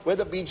 Punjab, where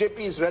the BJP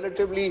is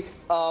relatively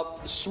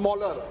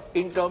smaller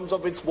in terms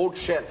of its vote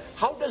share.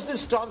 How does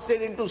this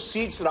translate into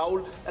seats,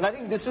 Rahul? And I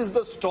think this is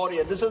the story,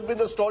 and this has been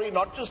the story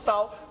not just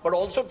now, but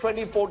also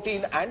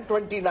 2014 and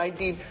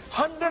 2019.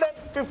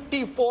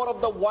 154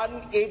 of the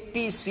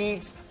 180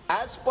 seats,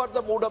 as per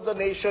the mood of the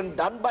nation,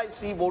 done by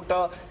C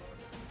Voter,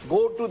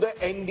 go to the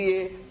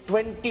NDA,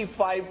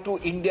 25 to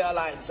India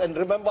Alliance. And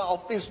remember,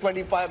 of these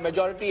 25,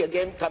 majority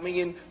again coming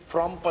in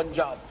from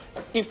Punjab.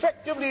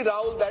 Effectively,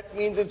 Rahul, that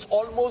means it's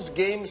almost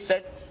game,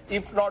 set,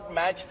 if not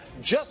match,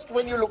 just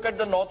when you look at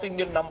the North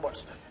Indian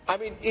numbers. I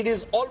mean, it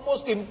is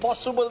almost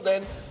impossible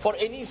then for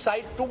any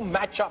side to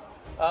match up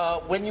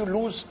when you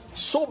lose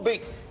so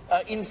big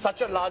in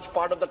such a large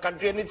part of the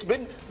country. And it's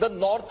been the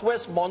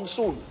northwest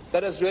monsoon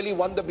that has really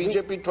won the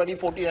BJP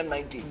 2014 and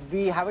 19.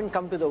 We haven't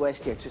come to the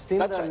west yet. You've seen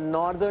the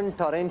northern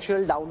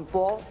torrential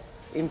downpour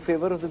in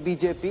favor of the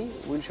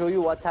BJP. We'll show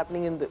you what's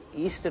happening in the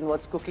east and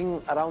what's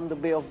cooking around the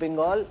Bay of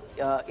Bengal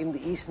in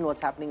the east, and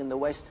what's happening in the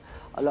west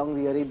along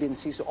the Arabian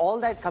Sea. So all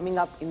that coming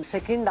up in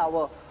second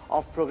hour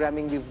of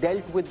programming. We've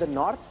dealt with the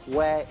north,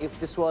 where if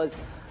this was,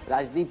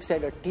 Rajdeep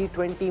said, a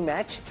T20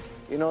 match,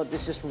 you know,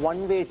 there's just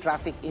one-way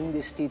traffic in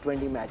this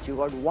T20 match. You've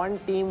got one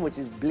team which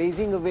is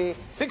blazing away.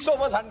 6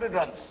 overs, 100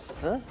 runs.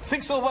 Huh?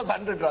 6 overs,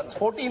 100 runs.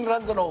 14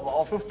 runs and over,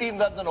 or 15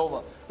 runs and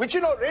over. Which,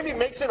 you know, really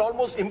makes it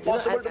almost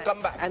impossible to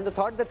come back. And the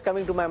thought that's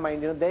coming to my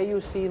mind, you know, there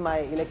you see my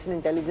election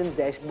intelligence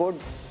dashboard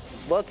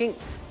working.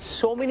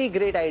 So many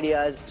great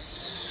ideas,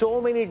 so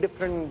many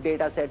different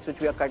data sets which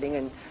we are cutting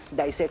and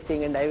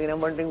dissecting and diving. I'm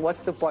wondering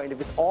what's the point.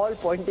 If it's all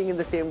pointing in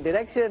the same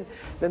direction,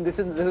 then there's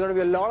going to be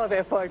a lot of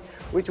effort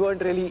which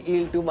won't really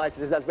yield too much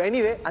results. But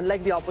anyway,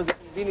 unlike the opposition,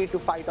 we need to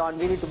fight on.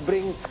 We need to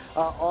bring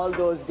all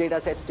those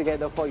data sets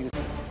together for you.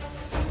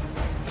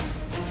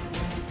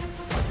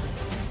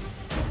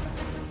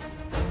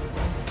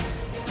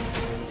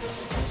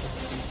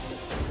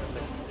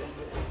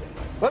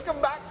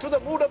 Welcome back to the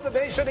mood of the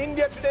nation.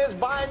 India Today's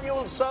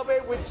biannual survey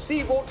with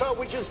C Voter,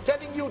 which is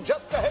telling you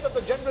just ahead of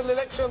the general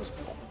elections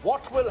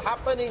what will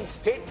happen in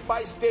state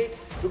by state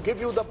to give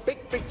you the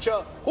big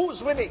picture.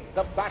 Who's winning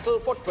the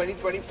battle for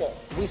 2024?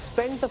 We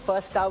spent the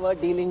first hour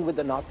dealing with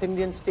the North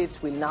Indian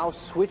states. We'll now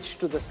switch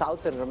to the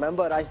south. And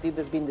remember, Rajdeep,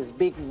 there's been this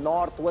big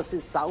north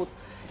versus south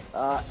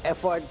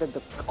effort that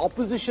the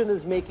opposition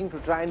is making to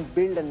try and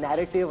build a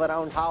narrative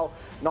around how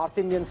North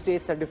Indian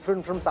states are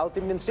different from South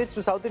Indian states.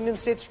 Do South Indian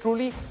states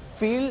truly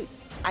feel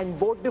and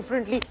vote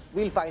differently?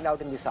 We'll find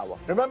out in this hour.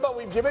 Remember,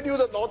 we've given you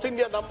the North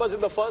India numbers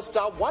in the first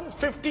hour.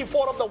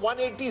 154 of the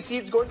 180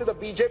 seats going to the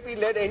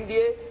BJP-led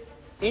NDA.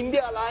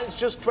 India Alliance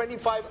just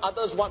 25,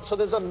 others 1. So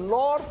there's a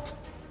north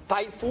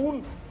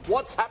typhoon.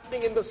 What's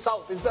happening in the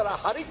south? Is there a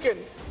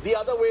hurricane the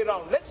other way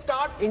around? Let's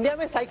start. India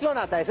mein cyclone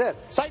aata hai, sir.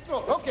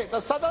 Cyclone, okay. The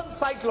southern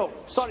cyclone.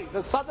 Sorry,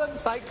 the southern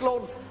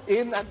cyclone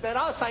and there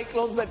are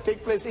cyclones that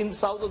take place in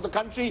south of the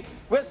country.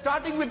 We're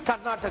starting with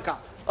Karnataka,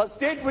 a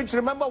state which,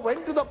 remember,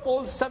 went to the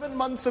polls 7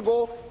 months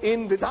ago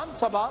in Vidhan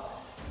Sabha.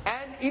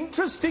 And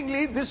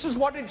interestingly, this is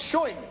what it's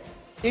showing.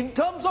 In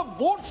terms of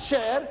vote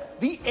share,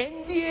 the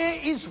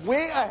NDA is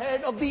way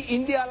ahead of the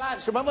India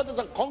Alliance. Remember, there's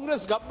a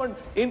Congress government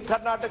in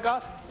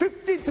Karnataka.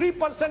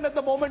 53% at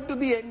the moment to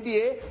the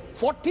NDA,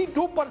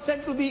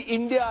 42% to the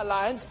India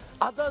Alliance,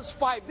 others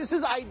 5%. This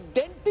is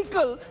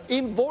identical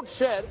in vote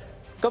share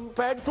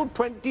compared to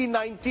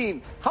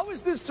 2019. How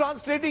is this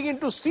translating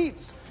into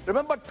seats?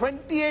 Remember,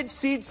 28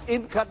 seats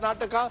in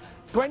Karnataka,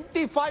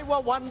 25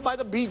 were won by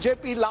the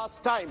BJP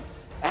last time.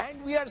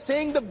 And we are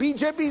saying the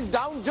BJP is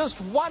down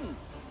just 1.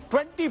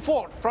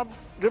 24 from,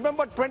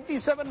 remember,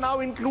 27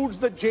 now includes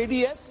the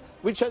JDS,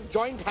 which has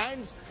joined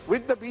hands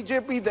with the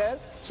BJP there.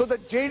 So the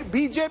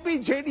BJP,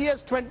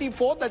 JDS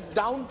 24, that's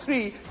down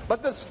 3,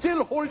 but they're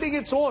still holding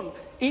its own.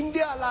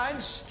 India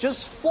Alliance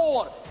just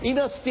 4 in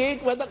a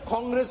state where the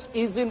Congress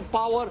is in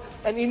power,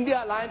 and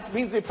India Alliance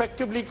means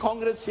effectively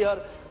Congress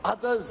here,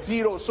 others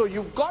 0. So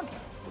you've got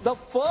the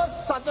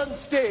first southern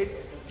state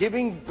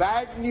giving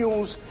bad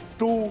news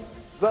to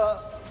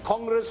the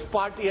Congress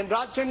party. And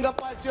Raj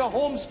Chengappa, it's your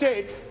home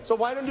state, so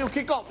why don't you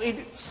kick off?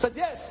 It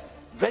suggests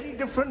very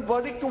different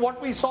verdict to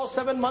what we saw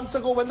 7 months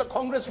ago when the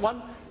Congress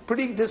won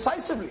pretty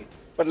decisively.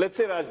 But let's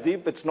say,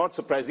 Rajdeep, it's not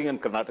surprising in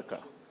Karnataka.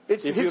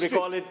 If you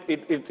recall,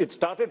 it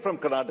started from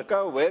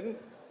Karnataka when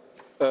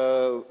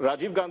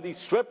Rajiv Gandhi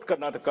swept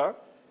Karnataka,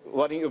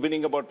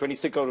 winning about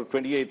 26 or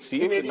 28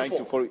 seats in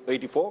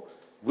 1984.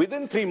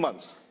 Within 3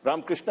 months,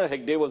 Ramakrishna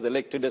Hegde was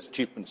elected as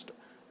chief minister.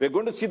 We're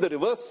going to see the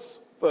reverse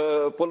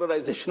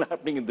polarization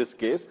happening in this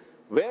case,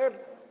 where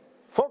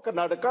for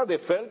Karnataka they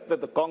felt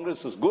that the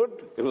Congress was good,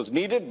 it was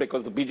needed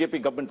because the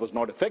BJP government was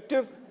not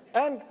effective,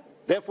 and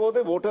therefore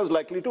the voters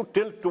likely to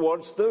tilt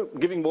towards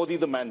giving Modi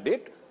the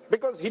mandate,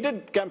 because he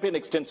did campaign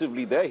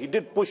extensively there. He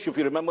did push, if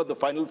you remember the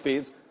final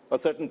phase, a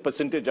certain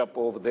percentage up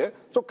over there.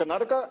 So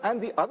Karnataka, and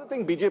the other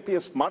thing BJP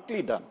has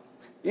smartly done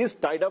is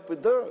tied up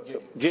with the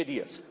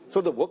JDS.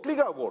 So the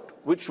Vokliga vote,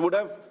 which would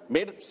have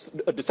made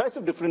a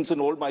decisive difference in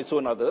Old Mysore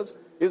and others,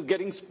 is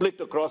getting split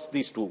across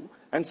these two.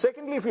 And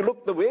secondly, if you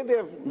look the way they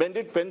have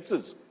mended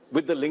fences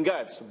with the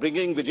Lingayats,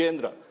 bringing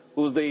Vijayendra,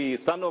 who's the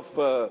son of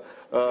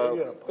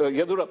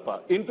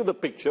Yedurappa, into the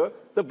picture,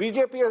 the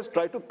BJP has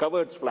tried to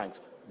cover its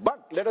flanks.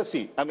 But let us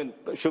see. I mean,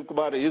 Shiv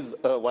Kumar is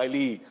a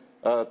wily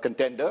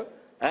contender.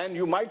 And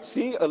you might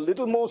see a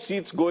little more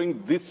seats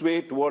going this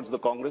way towards the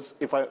Congress,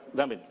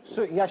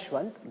 So,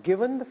 Yashwant,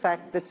 given the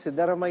fact that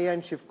Siddaramaiah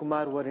and Shiv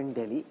Kumar were in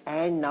Delhi,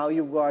 and now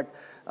you've got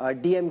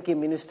DMK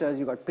ministers,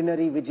 you've got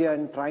Pinarayi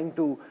Vijayan trying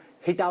to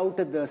hit out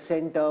at the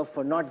center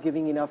for not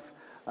giving enough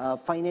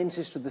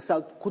finances to the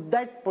south, could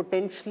that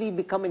potentially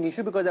become an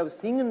issue? Because I was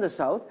seeing in the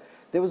south,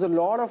 there was a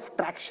lot of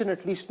traction,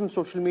 at least on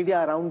social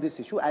media, around this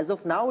issue. As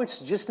of now, it's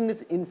just in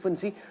its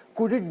infancy.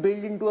 Could it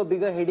build into a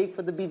bigger headache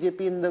for the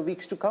BJP in the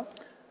weeks to come?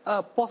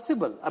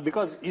 Possible,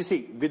 because you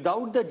see,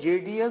 without the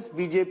JDS,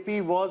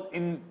 BJP was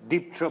in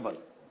deep trouble.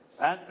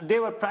 And they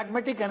were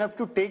pragmatic enough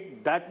to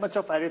take that much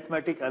of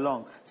arithmetic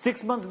along.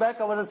 6 months back,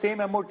 our same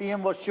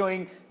MOTM was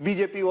showing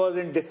BJP was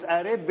in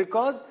disarray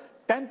because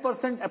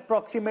 10%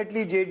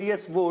 approximately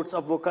JDS votes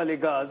of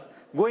Vokaligas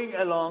going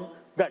along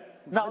that.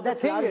 Now,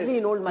 that's largely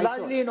in Old Mysore.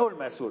 Largely in Old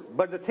Mysore.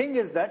 But the thing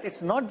is that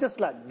it's not just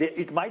like,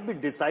 it might be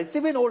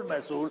decisive in Old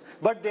Mysore,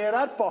 but there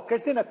are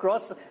pockets in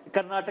across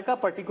Karnataka,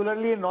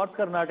 particularly in North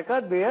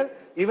Karnataka, where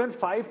even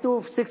 5 to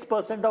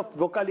 6% of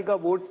Vokaliga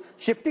votes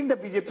shifting the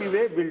BJP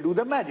way will do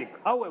the magic.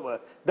 However,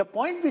 the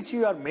point which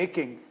you are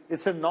making,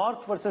 it's a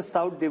North versus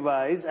South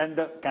divide, and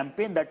the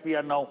campaign that we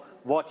are now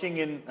watching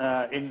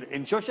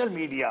in social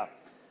media,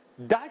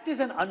 that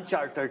is an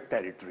uncharted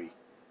territory.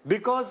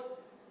 Because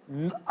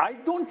I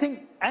don't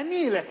think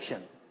any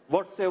election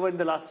whatsoever in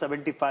the last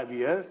 75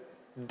 years,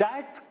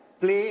 that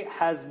play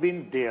has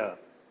been there.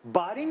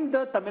 Barring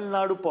the Tamil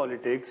Nadu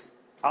politics,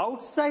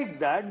 outside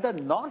that, the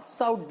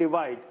North-South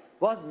divide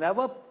was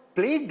never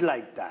played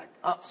like that.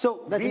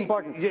 So that's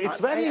important. It's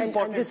very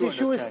important. And this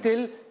issue is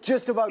still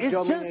just about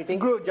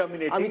germinating. It's just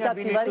germinating.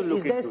 Amitabh Tiwari,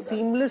 is there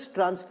seamless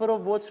transfer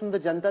of votes from the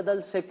Janata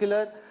Dal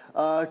secular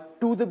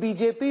to the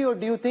BJP, or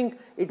do you think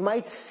it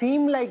might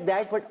seem like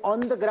that, but on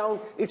the ground,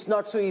 it's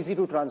not so easy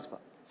to transfer?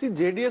 See,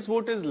 JDS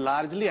vote is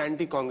largely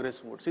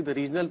anti-Congress vote. See, the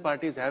regional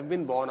parties have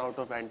been born out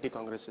of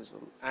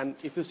anti-Congressism. And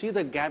if you see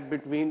the gap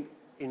between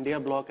India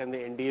bloc and the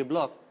NDA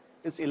bloc,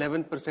 it's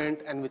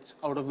 11%, and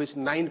out of which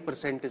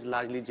 9% is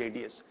largely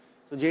JDS.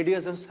 So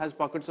JDS has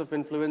pockets of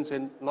influence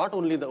in not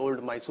only the old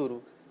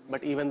Mysuru,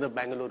 but even the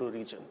Bangalore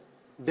region.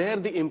 There,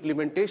 the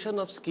implementation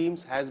of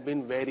schemes has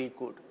been very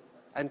good.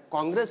 And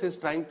Congress is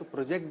trying to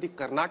project the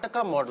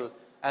Karnataka model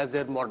as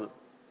their model.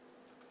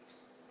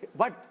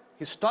 But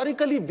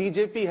historically,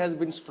 BJP has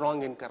been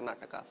strong in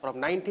Karnataka. From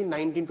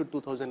 1919 to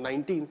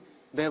 2019,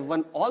 they have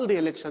won all the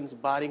elections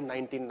barring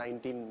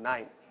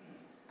 1999.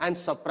 And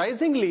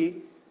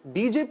surprisingly,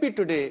 BJP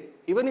today,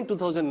 even in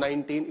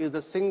 2019, is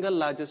the single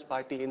largest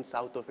party in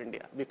South of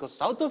India. Because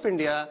South of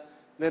India,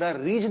 there are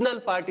regional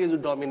parties who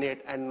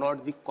dominate and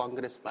not the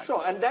Congress party.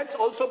 Sure, and that's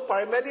also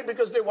primarily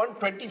because they won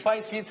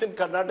 25 seats in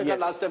Karnataka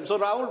last time. So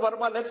Rahul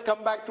Verma, let's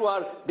come back to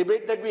our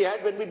debate that we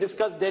had when we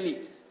discussed Delhi.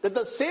 That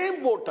the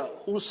same voter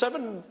who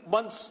 7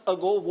 months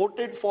ago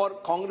voted for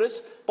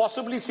Congress,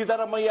 possibly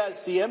Siddaramaiah as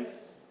CM,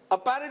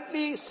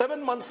 apparently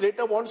 7 months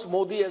later wants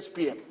Modi as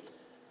PM.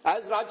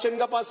 As Raj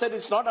Chengappa said,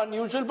 it's not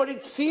unusual, but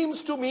it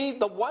seems to me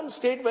the one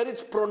state where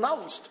it's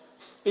pronounced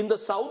in the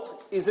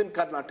south is in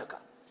Karnataka.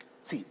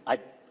 See,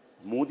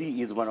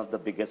 Modi is one of the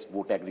biggest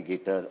vote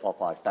aggregator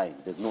of our time.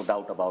 There's no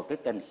doubt about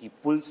it. And he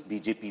pulls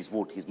BJP's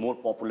vote. He's more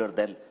popular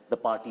than the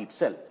party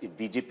itself. If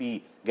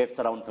BJP gets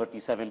around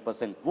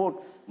 37%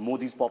 vote,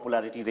 Modi's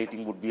popularity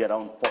rating would be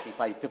around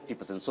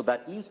 45-50%. So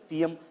that means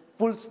PM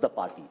pulls the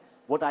party.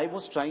 What I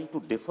was trying to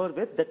differ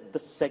with, that the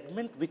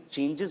segment which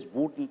changes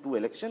vote into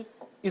election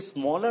is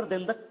smaller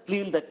than the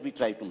claim that we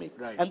try to make.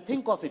 Right. And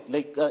think of it,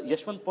 like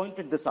Yashwant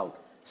pointed this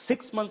out.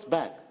 6 months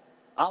back,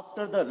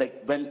 after the,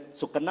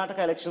 so Karnataka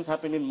elections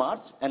happened in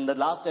March and the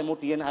last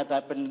MOTN had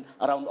happened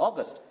around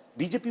August.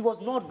 BJP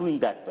was not doing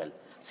that well.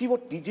 See,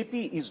 what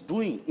BJP is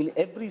doing in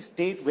every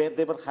state where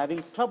they were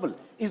having trouble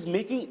is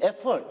making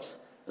efforts,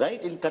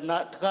 right? In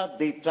Karnataka,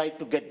 they tried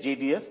to get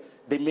JDS.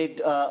 They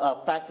made a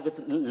pact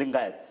with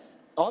Lingayat.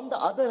 On the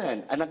other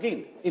hand, and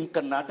again, in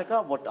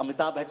Karnataka, what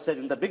Amitabh had said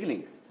in the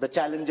beginning, the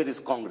challenger is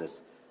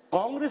Congress.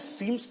 Congress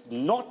seems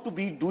not to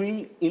be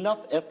doing enough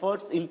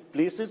efforts in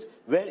places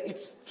where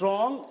it's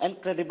strong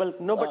and credible.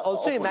 No, but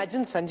also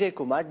imagine Sanjay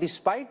Kumar,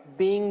 despite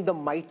being the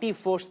mighty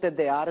force that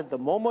they are at the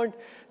moment,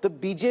 the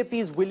BJP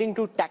is willing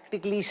to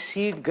tactically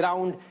cede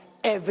ground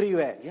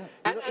everywhere. Yeah.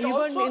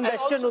 Even in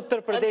Western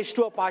Uttar Pradesh,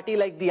 to a party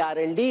like the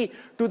RLD,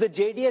 to the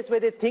JDS, where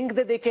they think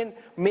that they can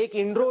make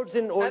inroads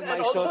in Old Mysore.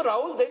 And also,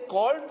 Rahul, they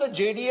called the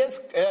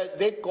JDS,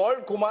 they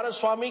called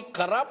Kumaraswamy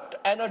corrupt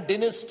and a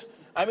dynast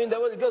I mean,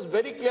 it was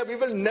very clear. We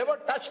will never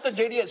touch the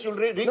JDS. You'll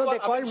recall they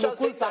called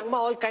Mukul Sangma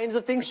all kinds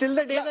of things. Till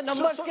the day the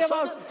numbers came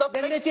out,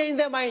 then they changed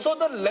their mind. So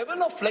the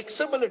level of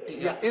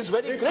flexibility is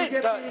very great.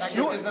 You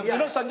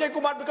know, Sanjay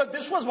Kumar, because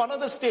this was one of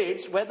the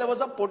states where there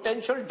was a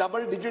potential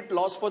double-digit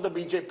loss for the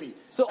BJP.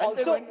 So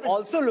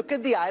also look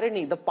at the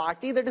irony. The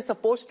party that is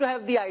supposed to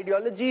have the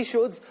ideology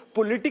shows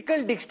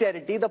political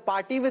dexterity. The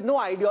party with no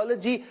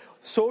ideology,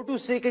 so to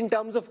speak, in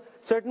terms of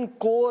certain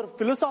core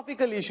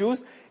philosophical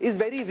issues, is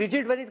very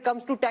rigid when it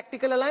comes to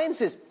tactical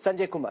alliances.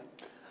 Sanjay Kumar.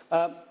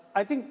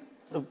 I think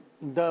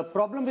the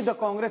problem with the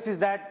Congress is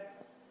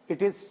that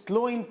it is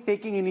slow in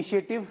taking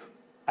initiative.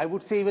 I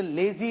would say even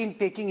lazy in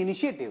taking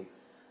initiative.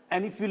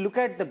 And if you look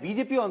at the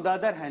BJP on the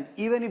other hand,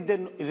 even if they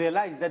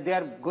realize that they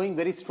are going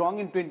very strong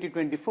in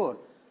 2024,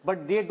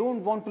 but they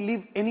don't want to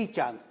leave any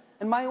chance.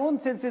 And my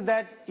own sense is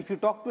that if you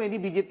talk to any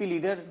BJP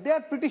leader, they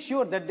are pretty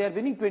sure that they are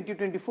winning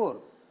 2024.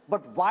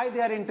 But why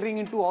they are entering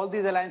into all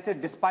these alliances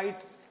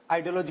despite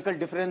ideological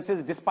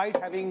differences, despite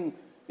having,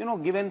 you know,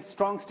 given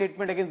strong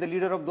statement against the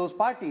leader of those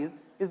parties,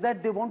 is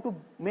that they want to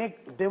big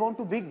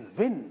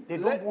win. They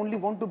don't only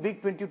want to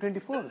big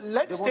 2024.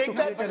 Let's take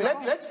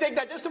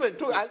that just a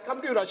minute. I'll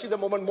come to you, Rashid, the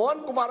moment.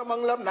 Mohan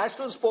Kumaramangalam,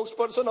 national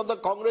spokesperson of the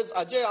Congress,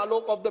 Ajay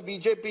Alok of the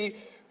BJP.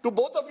 To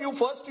both of you,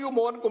 first to you,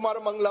 Mohan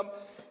Kumaramangalam.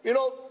 You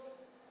know,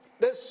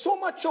 there's so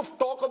much of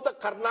talk of the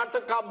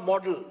Karnataka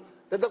model,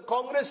 that the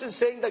Congress is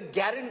saying the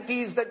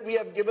guarantees that we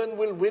have given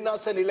will win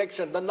us an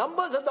election. The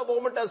numbers at the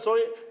moment are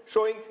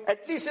showing,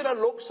 at least in a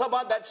Lok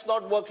Sabha, that's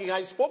not working.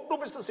 I spoke to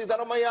Mr.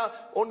 Siddaramaiah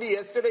only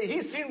yesterday.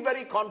 He seemed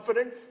very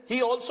confident.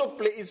 He also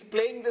is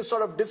playing this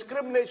sort of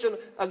discrimination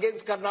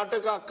against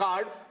Karnataka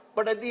card.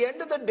 But at the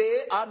end of the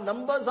day, our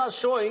numbers are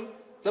showing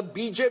the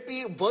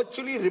BJP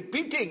virtually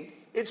repeating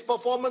its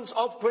performance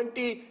of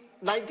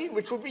 2019,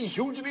 which would be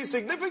hugely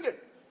significant.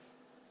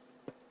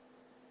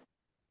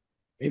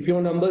 If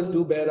your numbers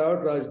do bear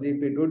out,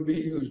 Rajdeep, it would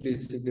be hugely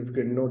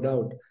significant, no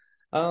doubt.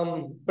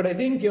 But I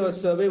think your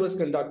survey was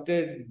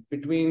conducted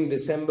between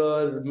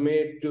December,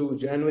 mid to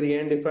January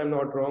end, if I'm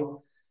not wrong,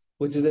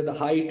 which is at the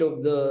height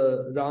of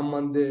the Ram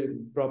Mandir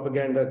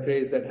propaganda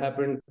craze that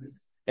happened.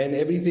 And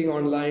everything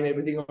online,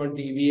 everything on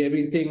TV,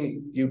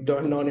 everything you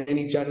turned on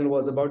any channel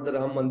was about the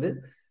Ram Mandir.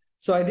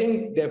 So I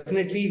think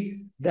definitely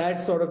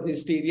that sort of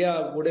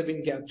hysteria would have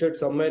been captured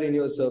somewhere in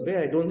your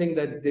survey. I don't think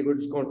that they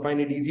would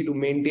find it easy to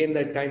maintain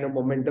that kind of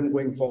momentum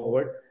going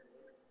forward.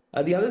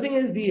 The other thing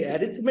is the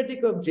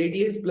arithmetic of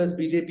JDS plus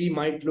BJP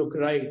might look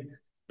right,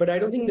 but I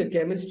don't think the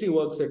chemistry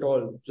works at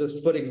all.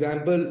 Just for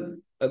example,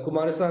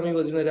 Kumarasamy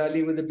was in a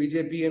rally with the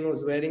BJP and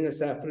was wearing a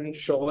saffron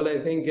shawl, I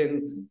think,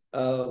 and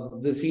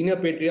the senior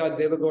patriarch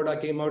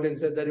Devagowda came out and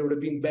said that it would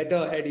have been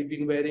better had he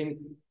been wearing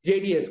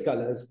JDS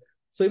colors.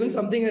 So even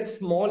something as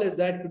small as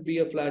that could be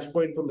a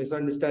flashpoint for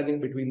misunderstanding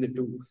between the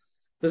two.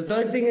 The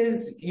third thing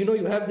is, you know,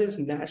 you have this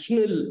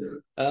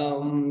national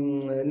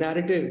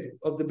narrative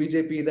of the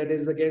BJP that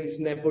is against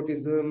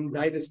nepotism,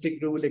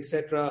 dynastic rule,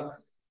 etc.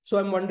 So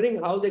I'm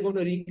wondering how they're going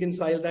to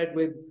reconcile that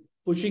with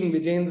pushing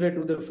Vijendra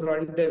to the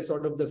front as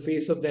sort of the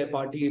face of their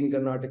party in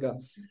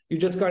Karnataka. You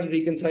just can't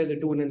reconcile the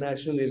two in a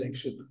national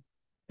election.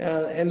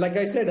 And like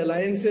I said,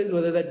 alliances,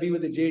 whether that be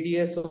with the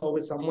JDS or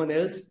with someone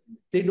else,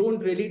 they don't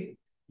really...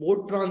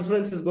 Vote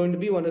transference is going to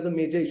be one of the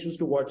major issues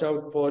to watch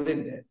out for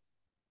in there.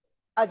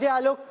 Ajay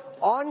Alok,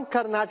 on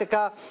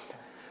Karnataka,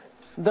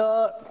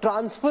 the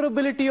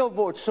transferability of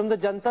votes from the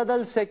Janata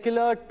Dal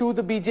secular to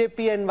the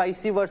BJP and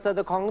vice versa,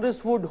 the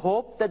Congress would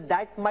hope that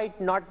that might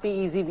not be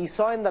easy. We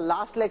saw in the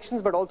last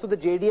elections, but also the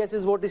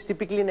JDS's vote is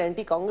typically an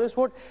anti-Congress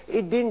vote.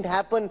 It didn't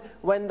happen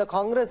when the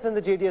Congress and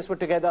the JDS were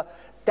together.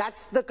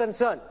 That's the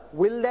concern.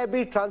 Will there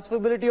be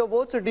transferability of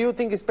votes, or do you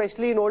think,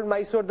 especially in Old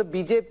Mysore, the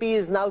BJP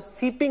is now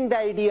seeping the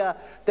idea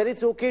that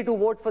it's okay to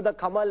vote for the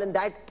Kamal, and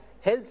that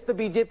helps the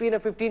BJP in a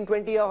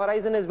 15-20 year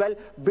horizon as well,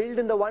 build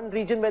in the one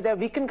region where they're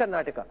weak in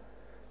Karnataka?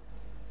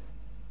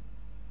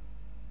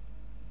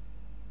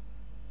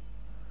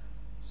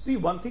 See,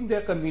 one thing they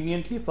are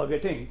conveniently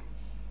forgetting,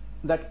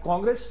 that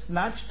Congress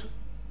snatched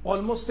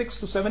almost 6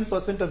 to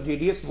 7% of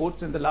JDS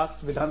votes in the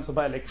last Vidhan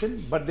Sabha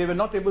election, but they were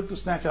not able to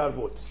snatch our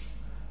votes.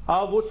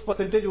 Our votes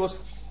percentage was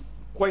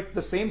quite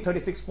the same,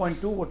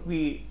 36.2, what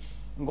we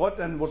got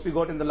and what we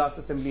got in the last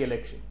assembly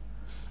election.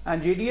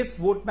 And JDS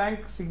vote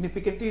bank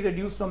significantly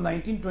reduced from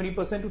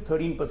 19-20% to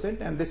 13%,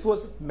 and this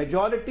was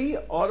majority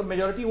or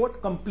majority vote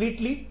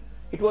completely.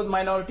 It was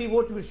minority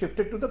vote which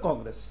shifted to the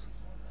Congress.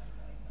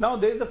 Now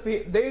there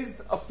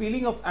is a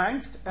feeling of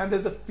angst and there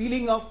is a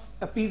feeling of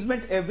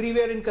appeasement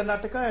everywhere in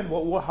Karnataka, and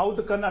how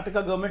the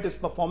Karnataka government is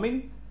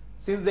performing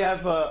since they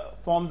have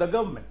formed the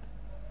government.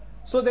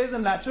 So there is a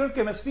natural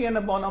chemistry and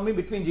a bonhomie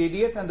between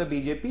JDS and the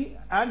BJP,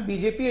 and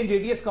BJP and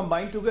JDS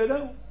combined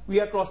together,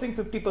 we are crossing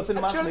 50%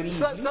 mark very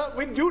easily. Sir,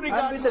 with due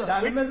regard, and with the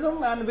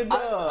dynamism and with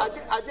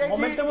the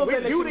momentum of the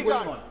election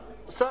going on.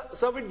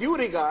 Sir, with due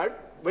regard,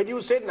 when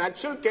you say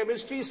natural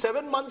chemistry,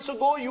 7 months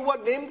ago you were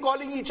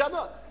name-calling each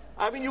other.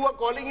 I mean, you were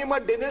calling him a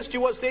dynast,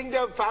 you were saying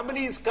their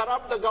family is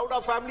corrupt, the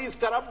Gowda family is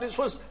corrupt. This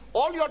was,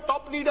 all your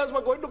top leaders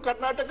were going to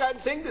Karnataka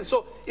and saying this.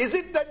 So, is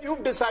it that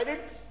you've decided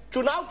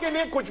चुनाव के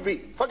लिए कुछ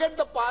भी. Forget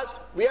the past.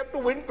 We have to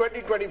win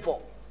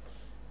 2024.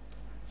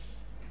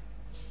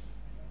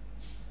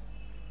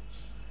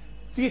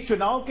 See,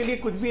 चुनाव के लिए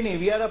कुछ भी नहीं.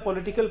 We are a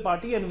political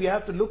party and we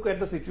have to look at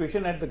the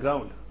situation at the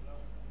ground.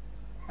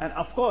 And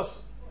of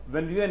course,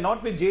 when we are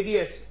not with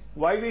JDS,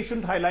 why we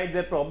shouldn't highlight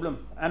their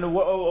problem and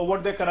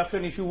what their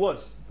corruption issue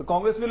was. The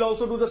Congress will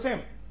also do the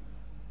same.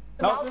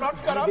 Now,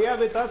 since they are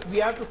with us, we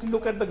have to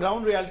look at the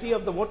ground reality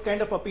of what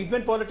kind of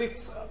appeasement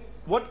politics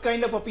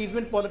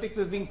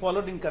is being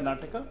followed in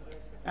Karnataka.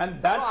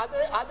 And that are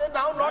they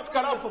now not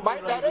corrupt? My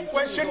direct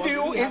question to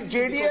you is: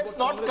 JDS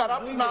not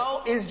corrupt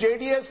now? Is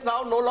JDS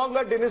now no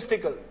longer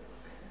dynastical?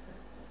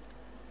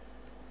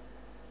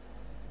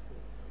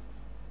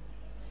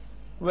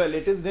 Well,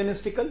 it is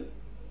dynastical.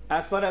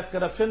 As far as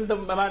corruption the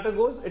matter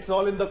goes, it's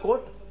all in the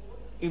court.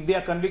 If they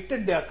are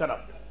convicted, they are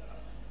corrupt.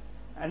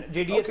 And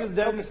JDS is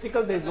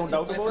dynastical, there is no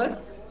doubt about it.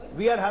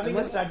 We are having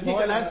a strategic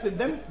alliance with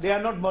them. They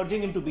are not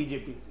merging into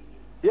BJP.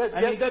 Yes,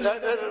 yes.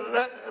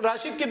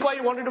 Rashid Kitwa,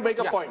 you wanted to make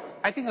a point.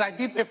 I think,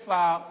 Rajdeep, if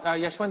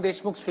Yashwant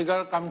Deshmukh's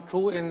figure come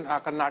true in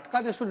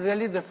Karnataka, this will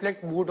really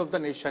reflect mood of the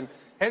nation.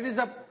 Here is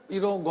a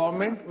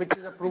government which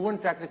is a proven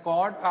track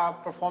record,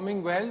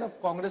 performing well. The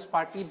Congress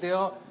party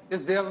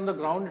is there on the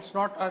ground. It's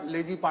not a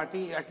lazy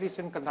party, at least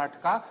in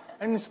Karnataka.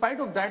 And in spite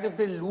of that, if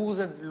they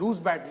lose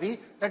badly,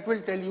 that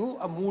will tell you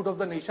a mood of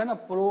the nation, a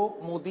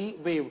pro-Modi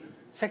wave.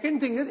 Second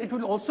thing is, it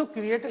will also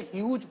create a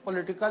huge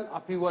political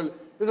upheaval.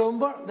 You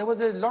remember, there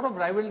was a lot of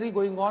rivalry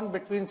going on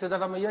between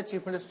Siddaramaiah,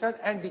 Chief Minister,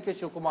 and D.K.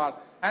 Shivkumar.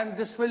 And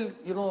this will,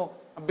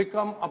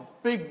 become a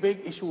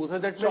big issue.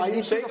 So are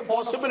you saying the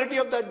possibility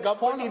of that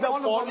government either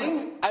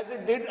falling as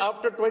it did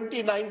after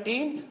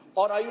 2019,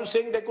 or are you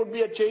saying there could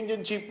be a change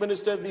in Chief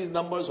Minister if these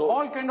numbers hold?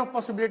 All kind of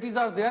possibilities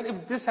are there.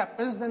 If this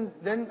happens,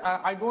 then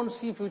I don't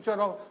see future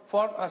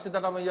for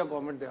Siddaramaiah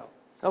government there.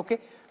 Okay.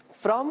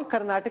 From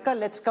Karnataka,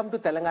 let's come to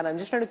Telangana. I'm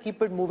just trying to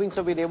keep it moving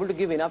so we're able to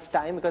give enough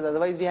time, because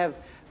otherwise we have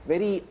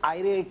very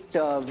irate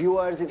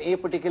viewers in a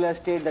particular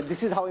state that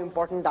this is how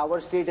important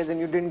our state is and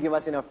you didn't give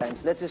us enough time.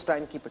 So let's just try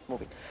and keep it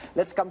moving.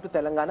 Let's come to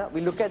Telangana.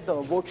 We look at the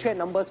vote share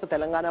numbers for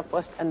Telangana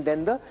first and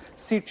then the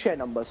seat share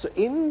numbers. So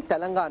in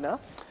Telangana,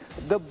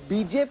 the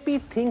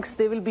BJP thinks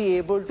they will be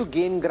able to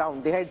gain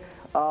ground. They had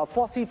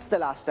 4 seats the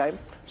last time.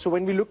 So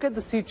when we look at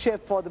the seat share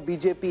for the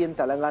BJP in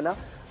Telangana,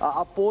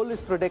 our poll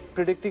is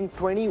predicting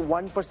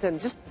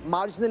 21%, just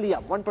marginally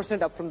up,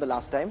 1% up from the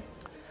last time.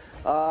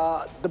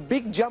 The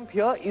big jump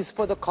here is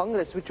for the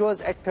Congress, which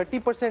was at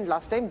 30%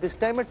 last time, this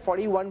time at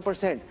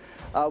 41%.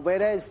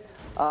 Whereas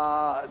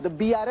the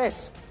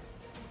BRS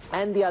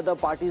and the other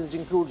parties, which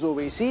includes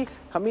OVC,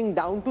 coming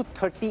down to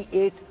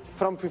 38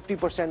 from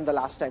 50% the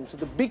last time. So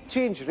the big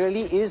change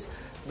really is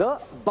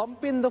the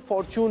bump in the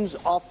fortunes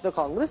of the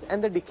Congress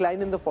and the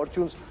decline in the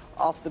fortunes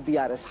of the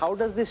BRS. How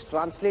does this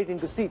translate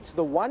into seats?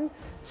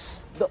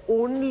 The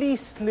only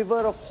sliver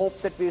of hope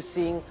that we're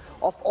seeing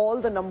of all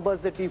the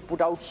numbers that we've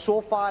put out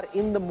so far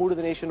in the Mood of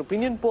the Nation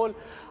opinion poll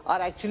are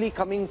actually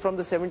coming from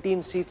the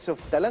 17 seats of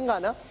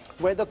Telangana,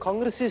 where the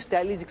Congress's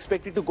tally is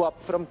expected to go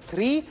up from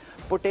 3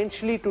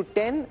 potentially to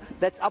 10.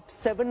 That's up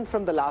 7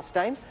 from the last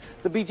time.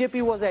 The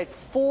BJP was at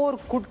 4,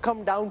 could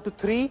come down to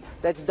 3.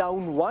 That's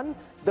down 1.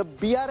 The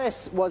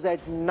BRS was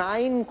at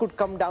 9, could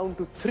come down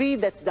to 3.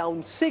 That's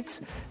down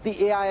 6. The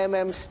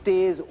AIMM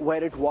stays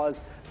where it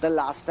was the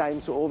last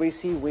time. So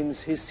OVC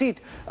wins his seat.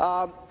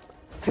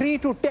 3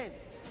 to 10.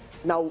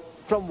 Now,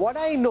 from what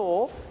I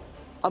know,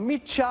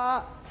 Amit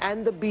Shah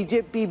and the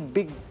BJP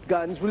big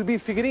guns will be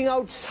figuring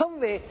out some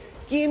way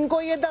कि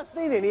इनको ये 10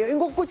 नहीं देनी है,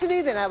 इनको कुछ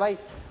नहीं देना है भाई.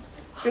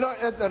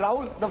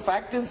 Rahul, the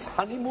fact is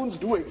honeymoons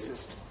do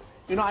exist.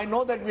 I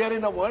know that we are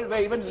in a world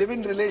where even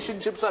live-in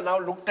relationships are now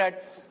looked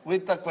at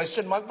with a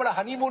question mark, but a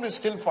honeymoon is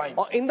still fine.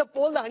 In the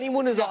poll, the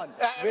honeymoon is on.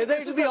 Whether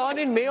it will be on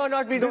in May or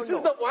not, we don't know. This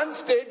is the one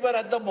state where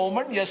at the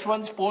moment,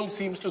 Yashwant's poll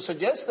seems to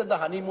suggest that the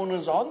honeymoon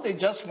is on. They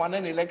just won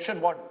an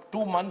election,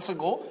 2 months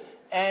ago?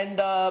 And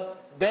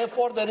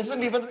therefore, there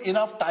isn't even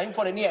enough time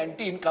for any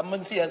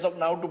anti-incumbency as of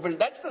now to build.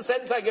 That's the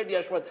sense I get,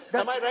 Yashwant.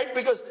 Am I right?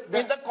 Because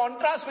in the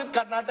contrast with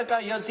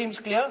Karnataka here seems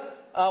clear,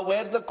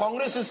 where the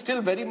Congress is still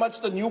very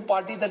much the new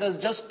party that has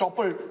just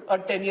toppled a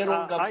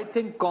 10-year-old government. I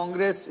think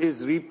Congress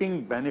is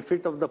reaping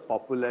benefit of the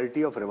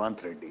popularity of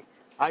Revanth Reddy.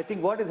 I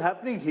think what is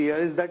happening here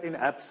is that in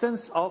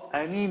absence of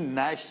any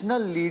national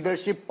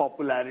leadership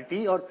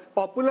popularity or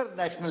popular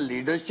national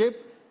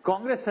leadership,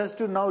 Congress has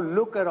to now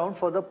look around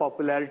for the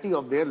popularity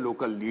of their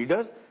local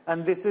leaders,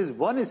 and this is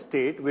one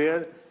state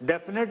where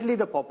definitely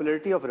the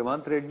popularity of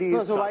Revanth Reddy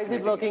is. So why is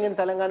it working in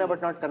Telangana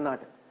but not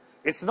Karnataka?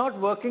 It's not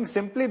working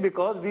simply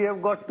because we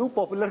have got 2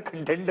 popular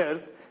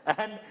contenders,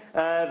 and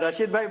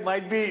Rashid Bhai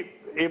might be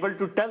able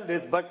to tell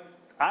this, but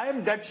I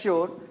am dead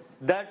sure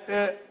that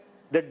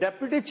the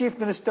Deputy Chief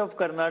Minister of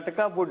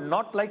Karnataka would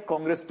not like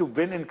Congress to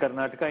win in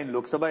Karnataka in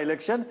Lok Sabha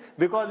election,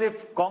 because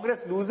if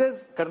Congress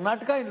loses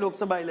Karnataka in Lok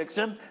Sabha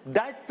election,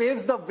 that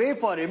paves the way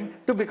for him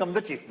to become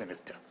the Chief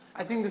Minister.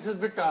 I think this is a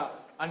bit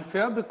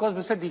unfair because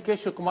Mr. D.K.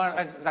 Shukmar,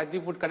 and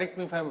Rajdeep would correct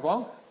me if I'm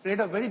wrong, played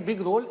a very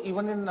big role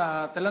even in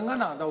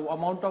Telangana, the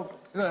amount of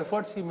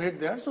efforts he made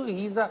there. So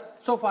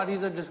so far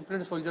he's a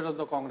disciplined soldier of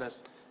the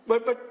Congress.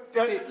 But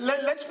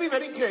let's be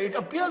very clear. It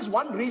appears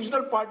one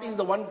regional party is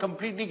the one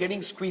completely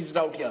getting squeezed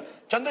out here.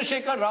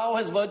 Chandrasekhar Rao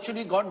has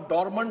virtually gone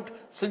dormant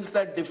since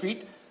that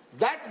defeat.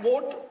 That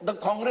vote, the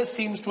Congress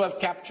seems to have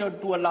captured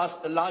to a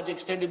large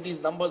extent if these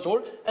numbers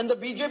hold. And the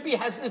BJP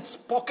has its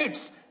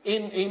pockets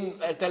in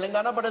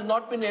Telangana but has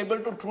not been able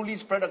to truly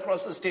spread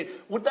across the state.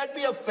 Would that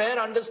be a fair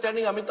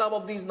understanding, Amitabh,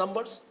 of these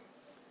numbers?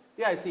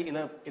 Yeah, I see.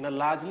 In a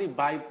largely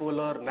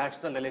bipolar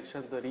national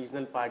election, the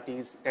regional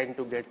parties tend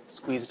to get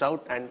squeezed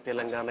out, and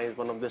Telangana is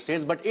one of the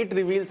states. But it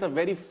reveals a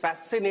very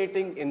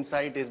fascinating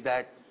insight: is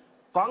that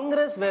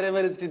Congress, wherever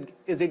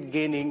is it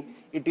gaining,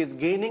 it is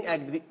gaining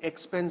at the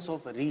expense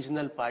of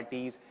regional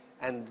parties,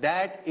 and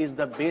that is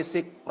the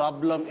basic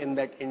problem in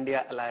that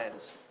India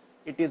alliance.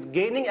 It is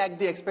gaining at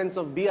the expense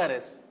of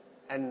BRS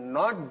and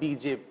not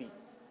BJP.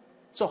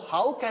 So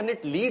how can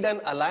it lead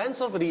an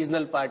alliance of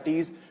regional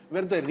parties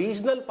where the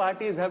regional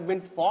parties have been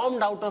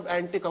formed out of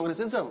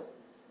anti-Congressism?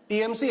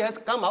 TMC has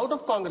come out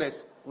of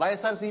Congress.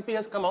 YSRCP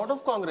has come out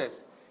of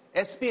Congress.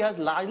 SP has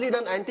largely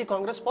done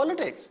anti-Congress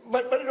politics.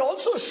 But it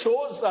also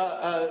shows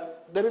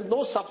there is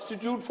no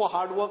substitute for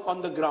hard work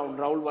on the ground,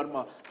 Rahul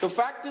Verma. The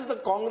fact is the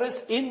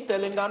Congress in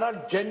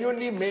Telangana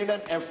genuinely made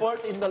an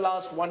effort in the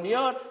last 1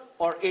 year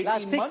or 18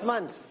 months. 6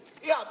 months.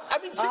 Yeah, I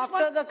mean 6 months.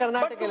 After the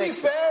Karnataka but to election.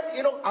 be fair,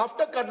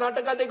 after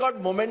Karnataka they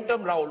got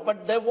momentum, Rahul.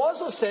 But there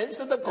was a sense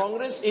that the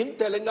Congress in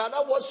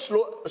Telangana was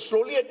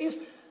slowly at least,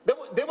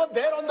 they were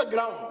there on the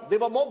ground. They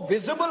were more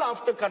visible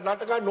after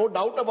Karnataka, no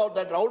doubt about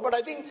that, Rahul. But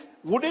I think,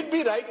 would it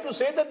be right to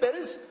say that there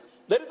is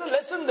a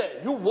lesson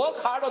there? You work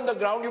hard on the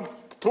ground, you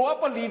throw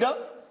up a leader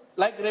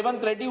like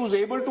Revanth Reddy who's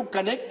able to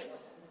connect,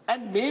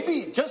 and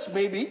maybe, just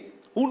maybe,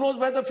 who knows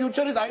where the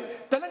future is?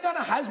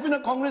 Telangana has been a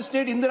Congress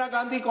state. Indira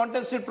Gandhi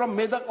contested from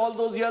Medak all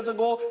those years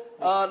ago.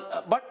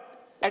 But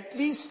at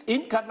least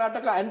in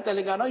Karnataka and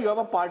Telangana, you have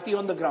a party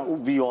on the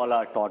ground. We all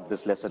are taught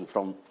this lesson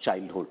from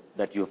childhood,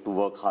 that you have to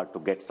work hard to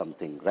get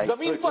something, right?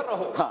 Zameen par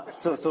raho.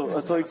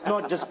 So it's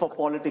not just for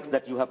politics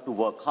that you have to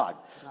work hard.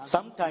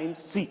 Sometimes,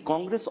 see,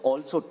 Congress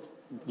also,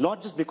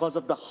 not just because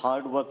of the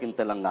hard work in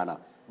Telangana,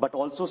 but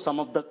also some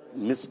of the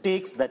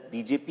mistakes that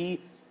BJP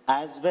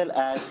as well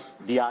as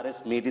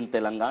BRS made in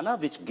Telangana,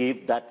 which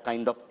gave that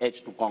kind of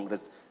edge to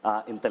Congress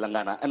in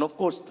Telangana. And of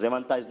course,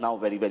 Revanta is now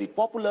very, very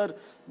popular.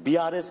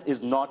 BRS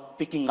is not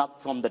picking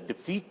up from the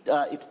defeat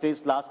it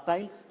faced last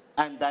time,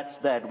 and that's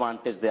the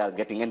advantage they are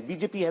getting. And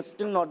BJP has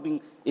still not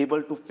been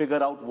able to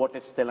figure out what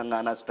its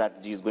Telangana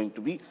strategy is going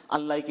to be,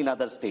 unlike in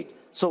other states.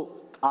 So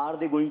are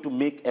they going to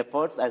make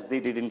efforts as they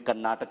did in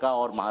Karnataka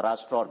or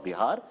Maharashtra or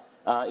Bihar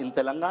in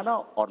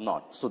Telangana or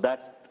not? So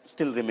that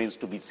still remains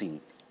to be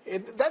seen.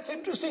 That's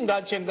interesting,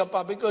 Raj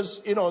Chengappa,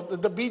 because,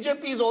 the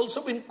BJP has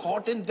also been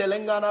caught in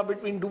Telangana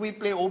between do we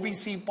play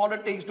OBC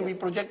politics, do we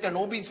project an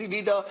OBC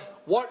leader,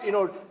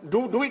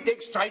 do we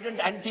take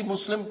strident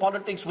anti-Muslim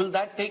politics, will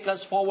that take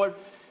us forward?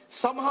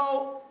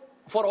 Somehow,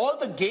 for all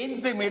the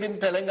gains they made in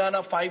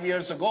Telangana 5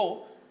 years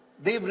ago,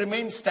 they've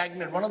remained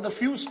stagnant. One of the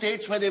few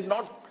states where they've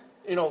not,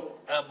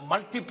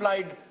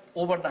 multiplied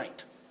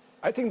overnight.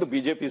 I think the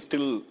BJP is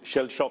still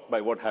shell-shocked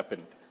by what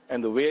happened.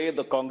 And the way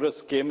the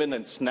Congress came in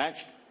and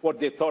snatched what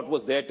they thought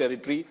was their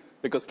territory,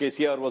 because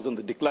KCR was on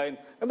the decline,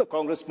 and the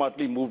Congress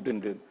smartly moved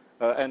in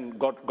and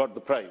got the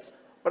prize.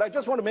 But I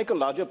just want to make a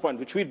larger point,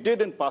 which we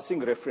did in passing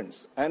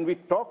reference, and we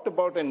talked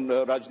about, and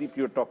Rajdeep,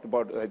 you talked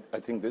about,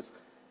 I think this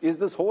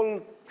whole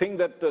thing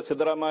that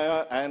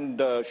Siddaramaiah and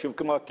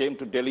Shivkumar came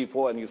to Delhi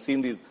for, and you've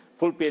seen these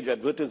full-page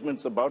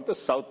advertisements about the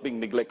South being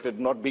neglected,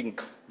 not being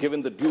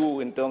given the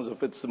due in terms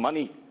of its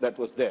money that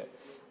was there.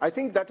 I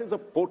think that is a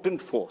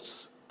potent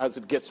force as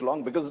it gets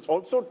along, because it's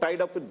also tied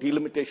up with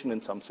delimitation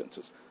in some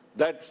senses.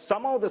 That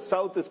somehow the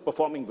South is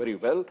performing very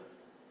well.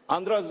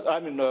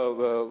 Telangana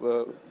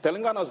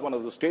is one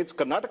of the states.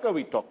 Karnataka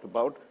we talked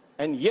about,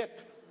 and yet,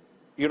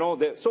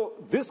 so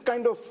this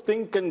kind of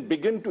thing can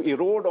begin to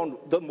erode on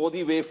the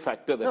Modi wave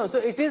factor. So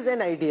it is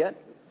an idea.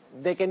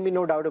 There can be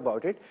no doubt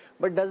about it.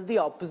 But does the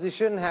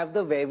opposition have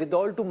the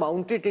wherewithal to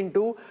mount it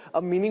into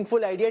a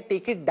meaningful idea,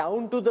 take it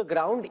down to the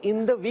ground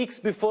in the weeks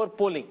before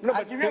polling?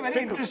 I'll give you a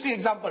very interesting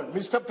example.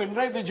 Mr.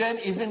 Pinarayi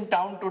Vijayan is in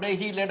town today.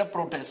 He led a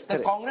protest. The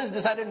Congress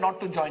decided not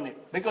to join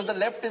it because the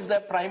left is their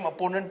prime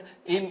opponent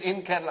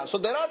in Kerala. So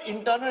there are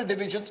internal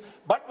divisions.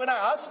 But when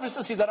I asked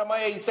Mr.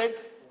 Siddaramaiah, he said,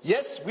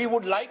 yes, we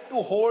would like to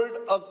hold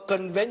a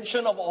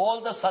convention of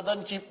all the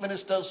southern chief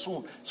ministers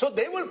soon. So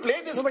they will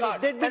play this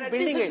card. And at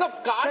least it's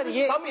a card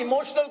with some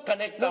emotional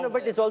connect.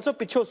 But it's also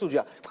picho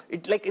suja.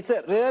 It's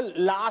a real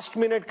last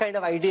minute kind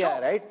of idea,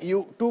 right?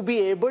 To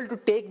be able to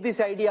take this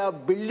idea,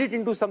 build it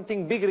into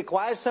something big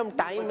requires some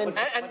time. And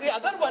the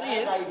other worry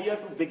is... idea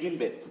to begin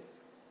with.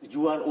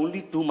 You are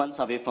only 2 months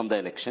away from the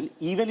election.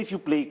 Even if you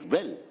play it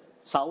well,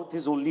 South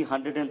is only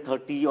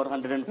 130 or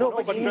 140. No,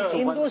 but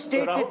in those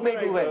states it may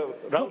do well.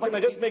 Rahul, can I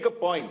just make a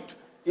point?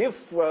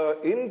 if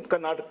in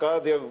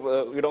Karnataka they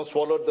have,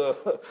 swallowed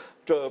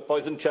the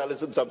poison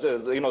chalice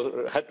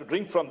and had to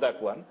drink from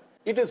that one,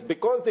 it is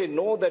because they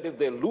know that if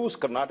they lose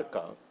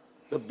Karnataka,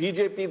 the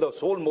BJP, the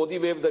whole Modi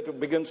wave that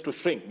begins to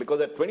shrink, because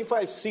at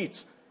 25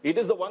 seats, it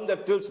is the one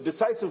that tilts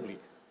decisively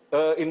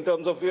in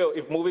terms of,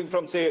 if moving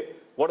from, say,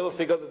 whatever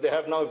figure that they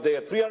have now, if they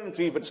are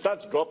 303, if it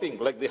starts dropping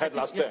like they had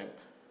last time,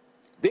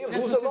 they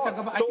lose a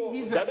lot. So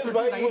that is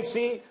why you will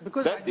see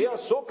that they are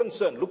so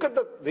concerned. Look at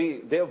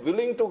they are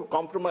willing to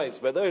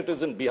compromise, whether it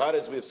is in Bihar,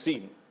 as we've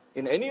seen,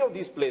 in any of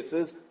these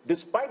places,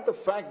 despite the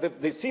fact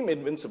that they seem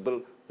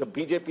invincible, the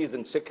BJP is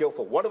insecure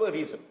for whatever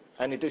reason,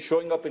 and it is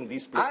showing up in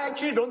these places. I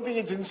actually don't think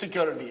it's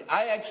insecurity.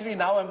 I actually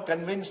now am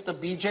convinced the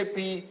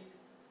BJP,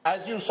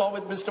 as you saw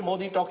with Mr.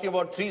 Modi talking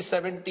about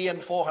 370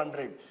 and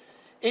 400,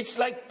 it's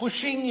like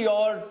pushing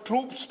your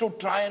troops to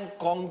try and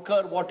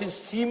conquer what is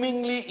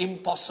seemingly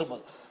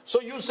impossible. So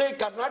you say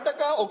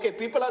Karnataka, okay,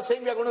 people are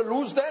saying we are going to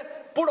lose there,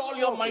 put all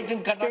your might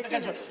in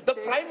Karnataka. The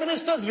Prime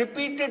Minister's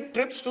repeated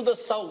trips to the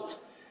south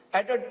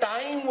at a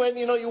time when,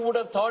 you would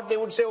have thought they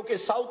would say, okay,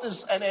 south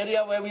is an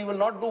area where we will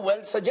not do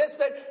well, suggests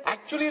that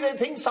actually they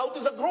think south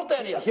is a growth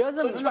area.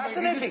 So it's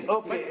fascinating.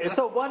 Okay,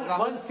 so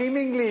one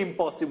seemingly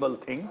impossible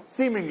thing,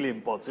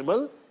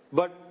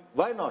 but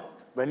why not?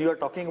 When you are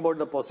talking about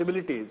the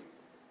possibilities,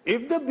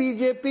 if the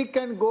BJP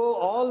can go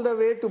all the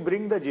way to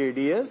bring the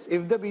JDS,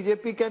 if the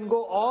BJP can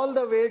go all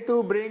the way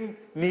to bring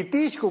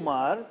Nitish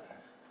Kumar,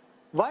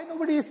 why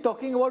nobody is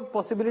talking about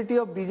possibility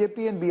of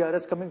BJP and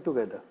BRS coming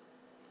together?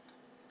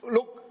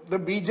 Look, the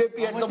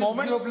BJP at the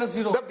moment, the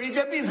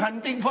BJP is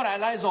hunting for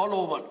allies all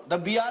over. The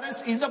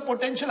BRS is a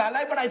potential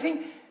ally, but I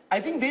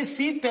think they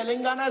see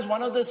Telangana as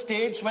one of the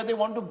states where they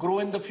want to grow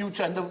in the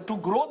future. And to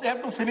grow, they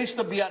have to finish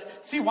the BRS.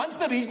 See, once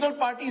the regional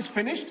party is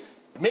finished,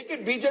 make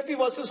it BJP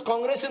versus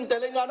Congress in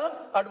Telangana,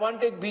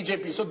 advantage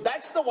BJP. So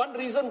that's the one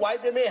reason why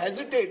they may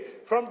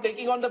hesitate from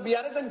taking on the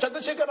BRS. And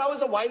Chandrasekhar Rao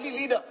is a wily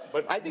leader.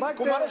 I think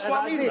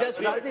Kumaraswamy is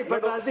desperate.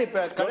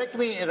 Rajdeep, correct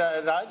me,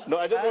 Raj. No,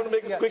 I just want to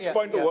make a quick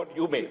point to what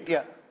you made.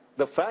 Yeah.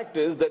 The fact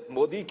is that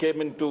Modi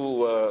came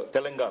into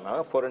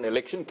Telangana for an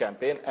election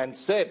campaign and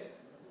said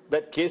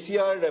that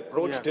KCR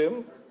approached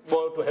him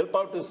to help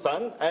out his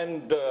son,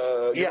 and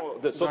so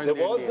there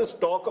was this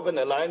talk of an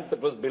alliance that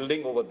was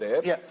building over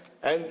there. Yeah.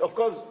 And of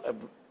course,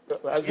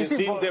 as we've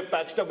seen, they've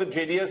patched up with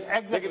JDS.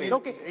 Exactly.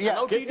 Okay.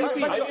 Yeah.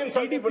 Exactly.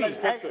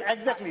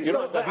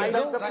 So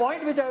the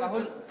point which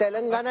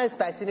Telangana is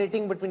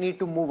fascinating, but we need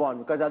to move on,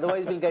 because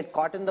otherwise we'll get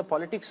caught in the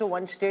politics of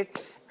one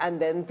state, and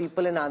then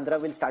people in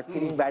Andhra will start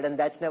feeling bad, and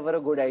that's never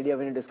a good idea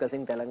when you're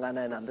discussing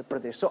Telangana and Andhra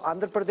Pradesh. So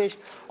Andhra Pradesh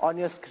on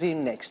your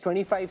screen next.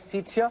 25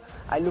 seats here.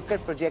 I look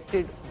at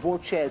projected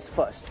vote shares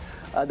first.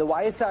 The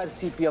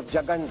YSRCP of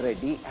Jagan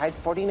Reddy had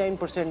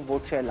 49%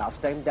 vote share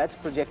last time. That's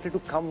projected to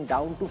come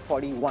down to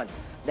 41.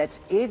 That's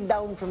 8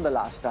 down from the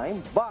last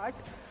time. But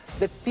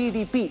the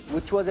TDP,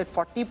 which was at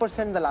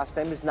 40% the last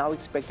time, is now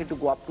expected to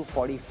go up to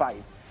 45.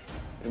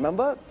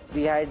 Remember,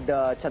 we had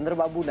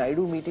Chandrababu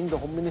Naidu meeting the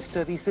Home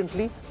Minister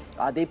recently.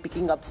 Are they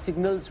picking up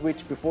signals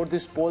which before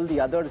this poll the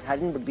others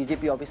hadn't, but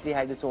BJP obviously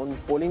had its own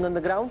polling on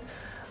the ground?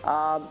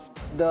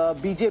 The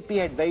BJP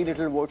had very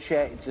little vote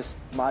share, it's just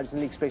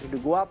marginally expected to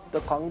go up. The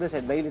Congress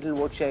had very little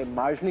vote share,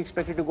 marginally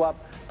expected to go up.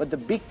 But the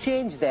big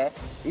change there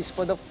is,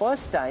 for the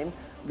first time,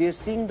 we are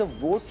seeing the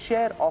vote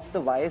share of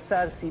the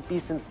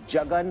YSRCP since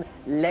Jagan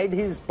led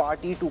his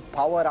party to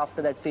power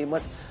after that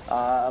famous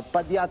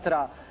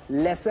Padyatra,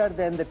 lesser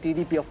than the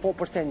TDP, a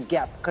 4%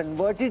 gap,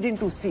 converted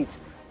into seats.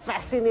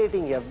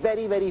 Fascinating here,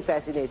 very, very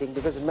fascinating,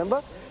 because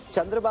remember,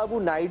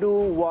 Chandrababu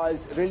Naidu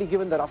was really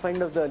given the rough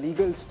end of the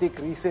legal stick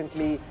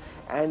recently,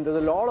 and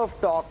there's a lot of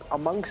talk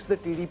amongst the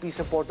TDP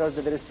supporters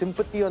that there is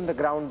sympathy on the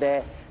ground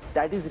there.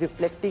 That is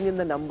reflecting in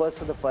the numbers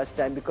for the first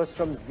time, because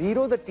from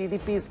 0 the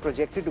TDP is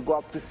projected to go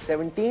up to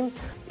 17.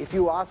 If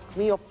you ask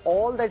me, of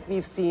all that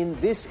we've seen,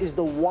 this is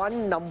the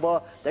one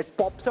number that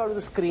pops out of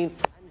the screen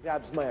and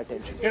grabs my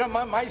attention.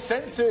 My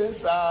sense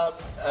is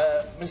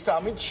Mr.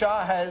 Amit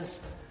Shah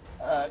has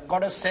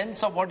got a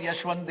sense of what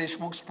Yashwant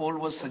Deshmukh's poll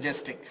was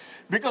suggesting.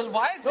 Because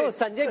why is it?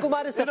 Sanjay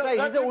Kumar is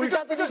surprised.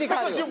 He's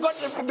because you've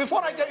got,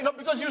 before I get,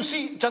 because you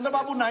see,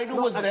 Chandrababu Naidu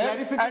was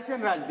there.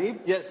 Clarification, Rajdeep.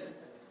 Yes.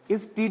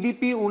 Is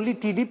TDP only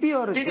TDP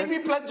or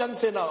TDP plus Jan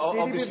Sena?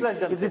 TDP plus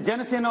Jan Sena. Is it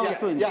Jan Sena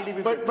also in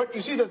TDP? But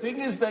you see, the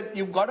thing is that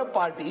you've got a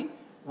party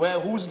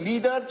whose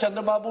leader,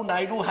 Chandrababu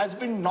Naidu, has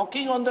been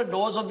knocking on the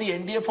doors of the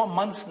NDA for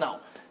months now.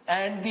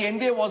 And the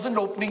NDA wasn't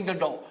opening the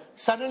door.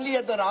 Suddenly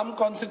at the Ram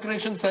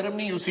consecration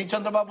ceremony, you see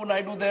Chandrababu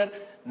Naidu there.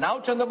 Now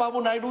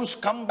Chandrababu Naidu's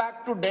come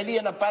back to Delhi,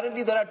 and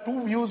apparently there are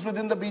two views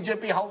within the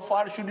BJP. How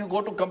far should you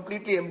go to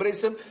completely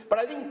embrace him? But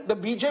I think the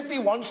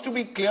BJP wants to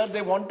be clear.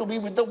 They want to be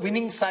with the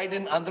winning side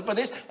in Andhra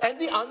Pradesh. And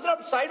the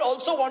Andhra side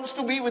also wants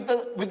to be with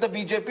the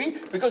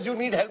BJP, because you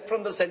need help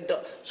from the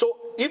center. So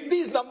if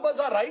these numbers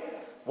are right,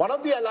 One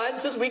of the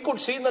alliances we could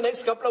see in the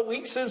next couple of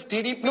weeks is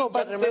TDP. No,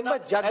 but remember,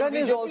 Jagan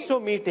is also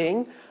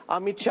meeting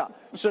Amit Shah.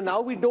 So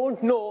now we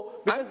don't know.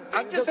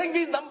 I'm just saying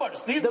these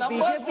numbers. These the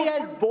numbers BJP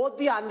has both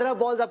the Andhra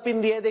balls up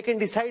in the air. They can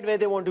decide where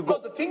they want to go. No,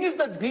 the thing is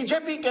that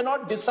BJP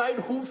cannot decide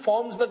who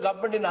forms the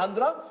government in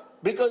Andhra,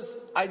 because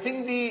I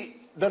think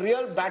the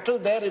real battle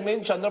there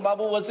remains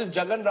Chandrababu versus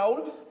Jagan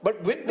Rahul.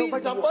 But with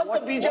these numbers, the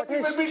BJP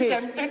will be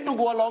tempted to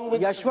go along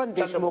with Yashwant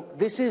Deshmukh.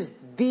 This is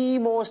the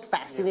most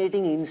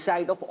fascinating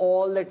insight of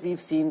all that we've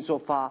seen so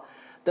far.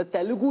 The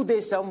Telugu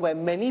Desam, where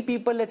many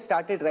people had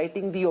started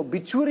writing the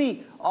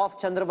obituary of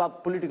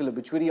Chandrababu, political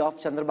obituary of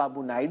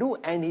Chandrababu Naidu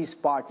and his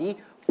party,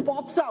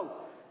 pops out.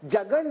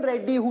 Jagan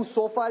Reddy, who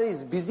so far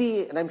is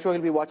busy, and I'm sure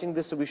he'll be watching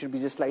this, so we should be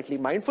just slightly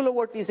mindful of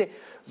what we say,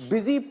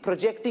 busy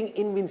projecting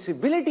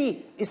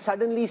invincibility, is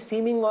suddenly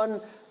seeming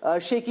on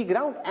shaky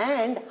ground.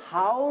 And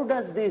how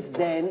does this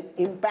then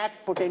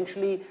impact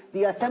potentially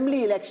the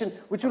assembly election,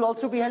 which will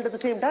also be held at the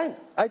same time?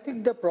 I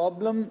think the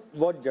problem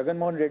what Jagan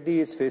Mohan Reddy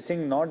is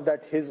facing, not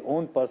that his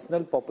own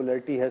personal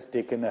popularity has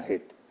taken a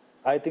hit.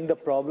 I think the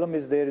problem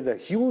is there is a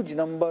huge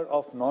number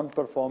of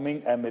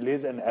non-performing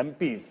MLAs and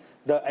MPs.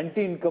 The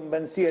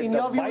anti-incumbency at the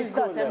micro level. In your view, is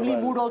the assembly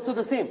mood also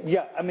the same?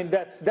 Yeah, I mean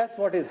that's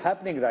what is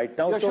happening right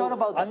now. You're sure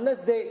about that?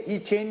 Unless he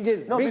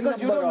changes no, big because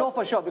number you don't know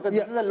for sure, because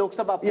this is a Lok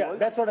Sabha poll. Yeah,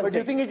 that's what I'm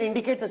saying. But do you think it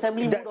indicates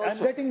assembly mood also? I'm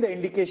getting the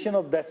indication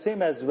of that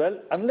same as well.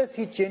 Unless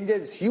he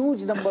changes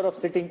huge number of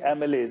sitting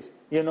MLAs,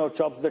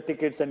 chops the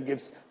tickets and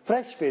gives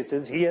fresh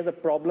faces, he has a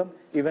problem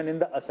even in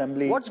the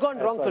assembly. What's gone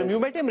wrong for him? You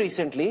met him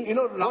recently.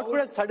 What could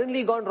have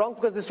suddenly gone wrong?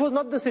 Because this was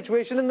not the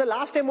situation in the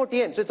last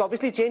MOTN. So it's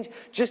obviously changed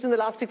just in the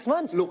last 6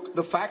 months. Look,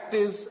 the fact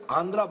is,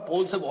 Andhra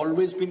polls have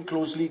always been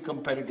closely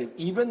competitive.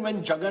 Even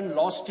when Jagan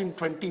lost in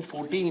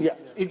 2014,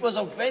 it was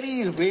a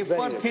very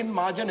wafer-thin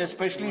margin,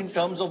 especially in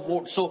terms of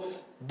votes. So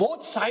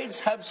both sides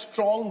have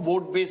strong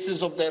vote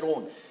bases of their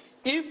own.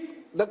 If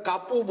the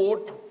Kapu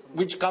vote,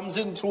 which comes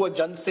in through a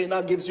Jan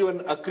Sena, gives you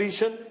an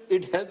accretion,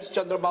 it helps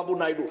Chandrababu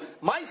Naidu.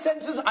 My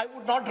sense is I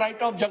would not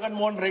write off Jagan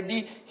Mohan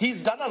Reddy.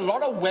 He's done a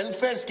lot of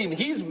welfare schemes.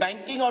 He's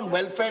banking on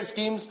welfare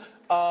schemes,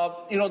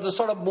 the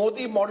sort of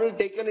Modi model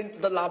taken into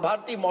the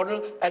Labharti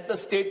model at the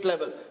state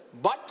level.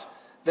 But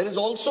there is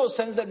also a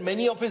sense that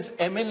many of his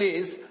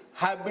MLAs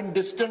have been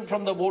distant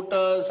from the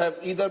voters, have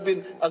either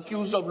been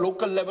accused of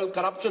local level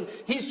corruption.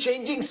 He's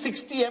changing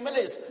 60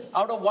 MLAs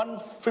out of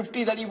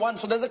 150 that he won.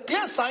 So there's a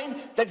clear sign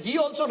that he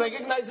also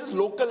recognizes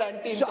local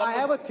anti-incumbents. So I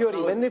have a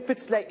theory. When if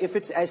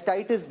it's as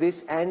tight as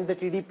this and the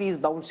TDP is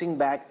bouncing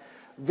back,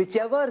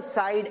 whichever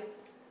side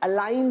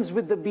aligns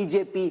with the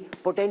BJP,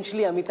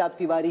 potentially Amitabh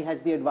Tiwari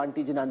has the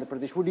advantage in Andhra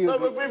Pradesh. Would you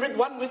agree? With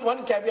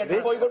one caveat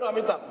before you go to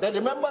Amitabh.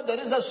 Remember, there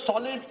is a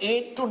solid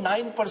 8 to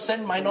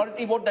 9%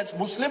 minority vote that's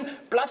Muslim,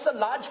 plus a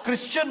large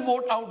Christian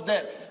vote out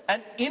there.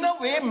 And in a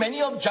way,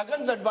 many of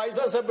Jagan's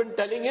advisors have been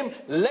telling him,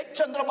 let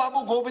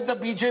Chandrababu go with the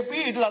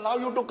BJP, it will allow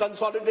you to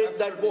consolidate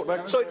that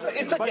vote. So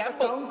it's a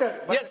gamble.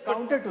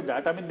 Counter to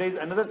that, I mean, there is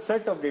another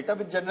set of data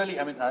which generally,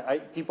 I mean, I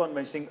keep on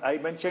mentioning, I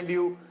mentioned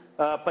you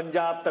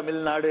Punjab, Tamil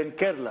Nadu and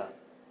Kerala.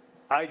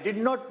 I did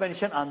not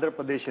mention Andhra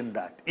Pradesh in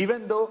that.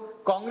 Even though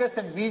Congress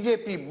and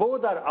BJP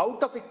both are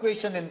out of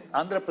equation in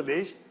Andhra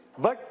Pradesh,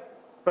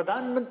 but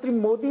Pradhan Mantri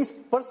Modi's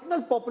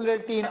personal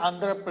popularity in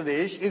Andhra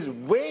Pradesh is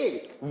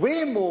way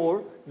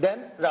more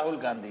than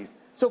Rahul Gandhi's.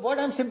 So what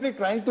I'm simply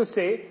trying to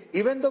say,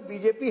 even though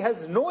BJP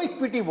has no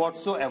equity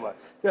whatsoever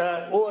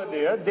over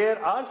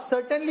there are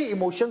certainly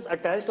emotions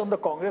attached on the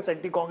Congress,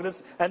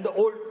 anti-Congress and the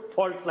old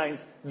fault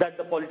lines that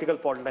the political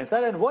fault lines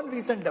are. And one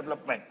recent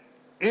development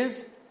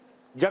is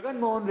Jagan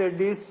Mohan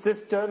Reddy's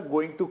sister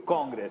going to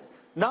Congress.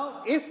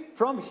 Now, if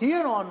from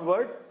here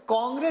onward,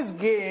 Congress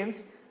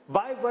gains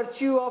by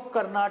virtue of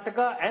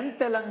Karnataka and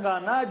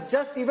Telangana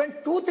just even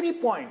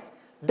 2-3 points,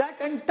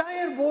 that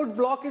entire vote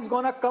block is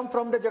going to come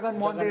from the Jagan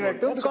Mohan Reddy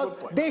because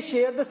they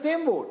share the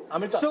same vote.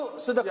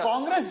 So the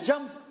Congress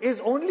jump is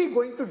only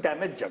going to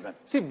damage Jagan.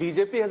 See,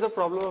 BJP has a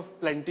problem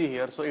of plenty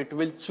here, so it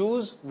will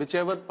choose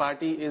whichever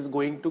party is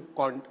going to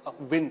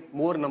win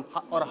more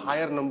or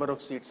higher number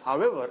of seats.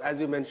 However, as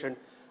you mentioned,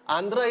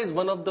 Andhra is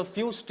one of the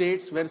few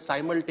states where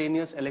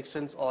simultaneous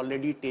elections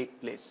already take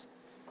place.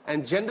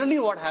 And generally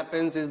what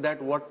happens is that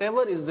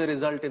whatever is the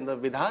result in the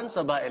Vidhan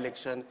Sabha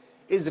election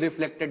is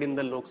reflected in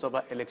the Lok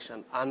Sabha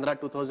election. Andhra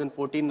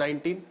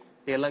 2014-19,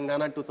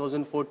 Telangana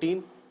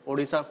 2014,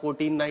 Odisha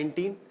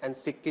 14-19 and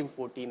Sikkim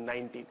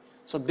 14-19.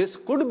 So this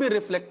could be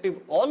reflective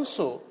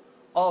also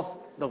of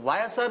the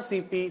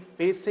YSRCP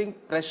facing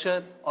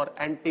pressure or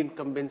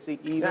anti-incumbency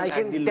even at the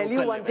local level. I can tell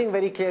you one thing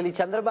very clearly.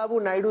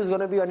 Chandrababu Naidu is going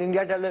to be on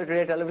India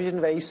Today television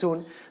very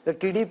soon. The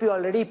TDP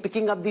already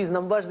picking up these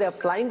numbers. They are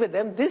flying with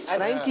them. This,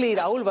 frankly,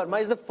 Rahul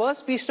Verma, is the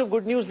first piece of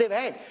good news they've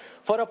had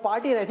for a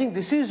party. And I think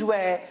this is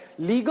where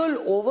legal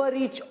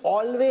overreach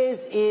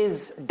always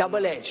is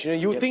double-edged.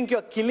 You think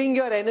you're killing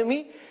your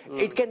enemy,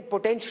 it can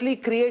potentially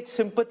create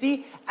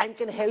sympathy and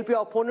can help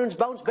your opponents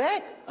bounce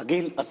back.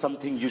 Again,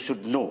 something you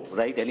should know,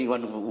 right?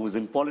 Anyone who's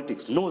in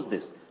politics knows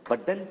this.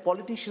 But then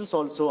politicians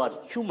also are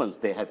humans.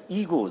 They have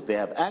egos, they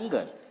have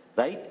anger,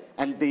 right?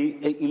 And they,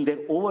 in their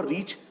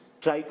overreach,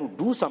 try to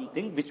do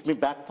something which may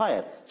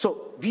backfire.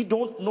 So we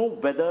don't know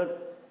whether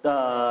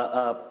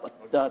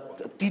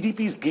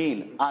TDP's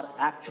gain are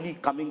actually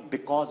coming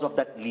because of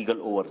that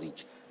legal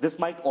overreach. This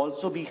might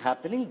also be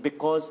happening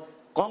because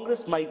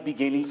Congress might be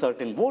gaining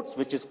certain votes,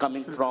 which is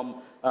coming from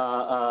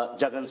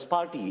Jagan's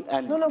party.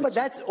 And no, but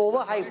that's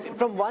overhyped.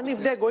 From 1,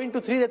 if they're going to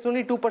 3, that's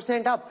only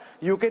 2% up.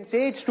 You can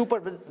say it's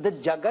 2%. The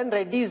Jagan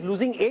Reddy is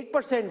losing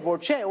 8%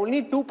 vote share.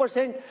 Only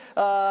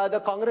 2%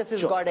 the Congress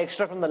has got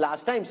extra from the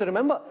last time. So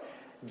remember,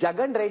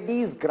 Jagan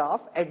Reddy's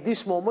graph at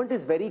this moment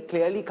is very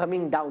clearly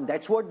coming down.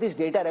 That's what this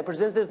data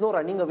represents. There's no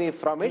running away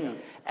from it.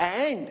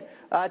 And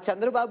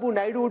Chandrababu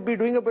Naidu would be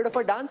doing a bit of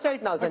a dance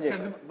right now,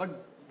 Sanjay.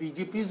 But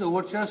BJP's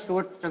overtures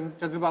towards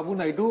Chandrababu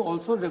Naidu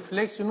also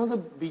reflects, the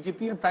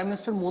BJP and Prime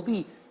Minister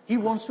Modi. He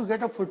wants to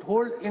get a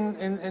foothold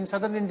in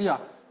southern India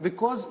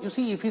because, you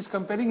see, if he's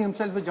comparing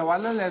himself with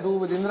Jawaharlal Nehru,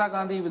 with Indira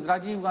Gandhi, with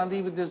Rajiv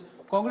Gandhi, with this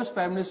Congress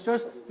Prime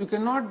Ministers, you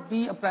cannot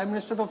be a Prime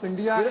Minister of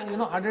India and,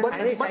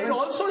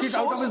 127 sit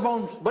out of his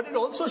bounds. But it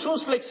also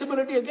shows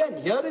flexibility again.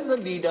 Here is a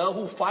leader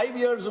who 5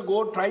 years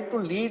ago tried to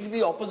lead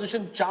the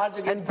opposition charge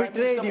against Prime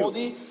Minister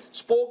Modi,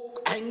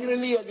 spoke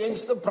angrily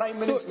against the Prime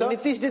Minister. So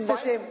Nitish did the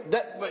same.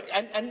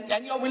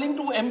 And you're willing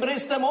to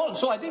embrace them all.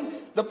 So I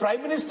think the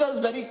Prime Minister is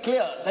very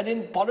clear that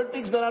in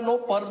politics there are no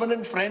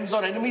permanent friends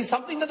or enemies,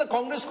 something that the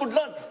Congress could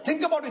learn.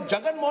 Think about it.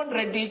 Jagan Mohan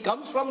Reddy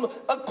comes from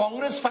a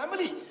Congress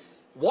family.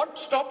 What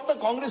stopped the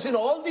Congress in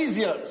all these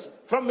years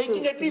from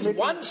making at least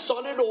one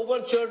solid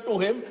overture to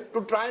him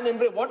to try and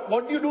embrace?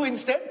 What do you do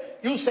instead?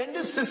 You send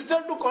his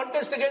sister to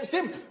contest against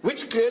him,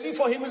 which clearly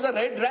for him is a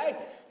red rag.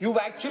 You've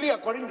actually,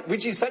 according to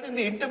which he said in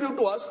the interview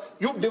to us,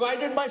 you've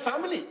divided my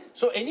family.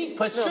 So any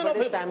question of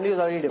his family is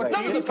already divided.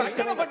 No, the fact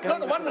of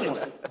 1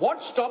 minute.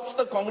 What stops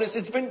the Congress?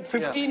 It's been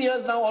 15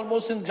 years now,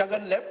 almost since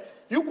Jagan left.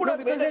 You could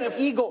have made an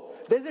ego.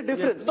 There's a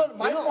difference. Yes. No,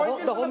 my point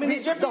is the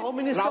Home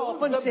Minister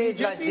often says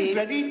BJP is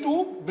ready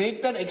to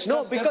make that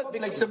extra step of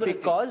flexibility.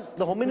 Because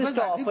the Home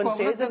Minister often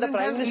says, and the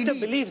Prime Minister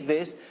believes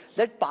this,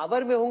 that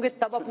power में होंगे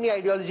तब अपनी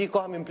ideology को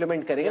हम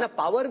implement करेंगे ना.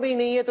 Power में ही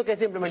नहीं है तो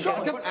कैसे implement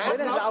करेंगे?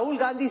 Whereas Rahul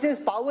Gandhi says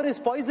power is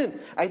poison.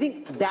 I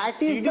think that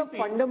is the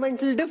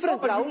fundamental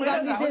difference. Rahul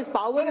Gandhi says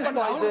power is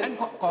poison.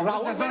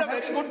 Rahul made a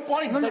very good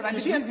point. That you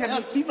see,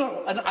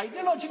 an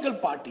ideological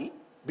party.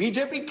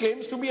 BJP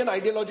claims to be an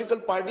ideological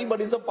party,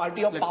 but is a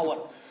party of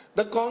power.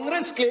 The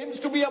Congress claims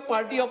to be a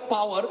party of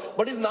power,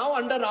 but is now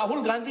under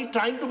Rahul Gandhi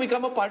trying to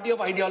become a party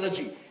of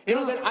ideology.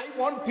 That I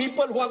want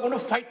people who are going to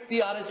fight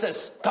the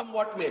RSS, come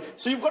what may.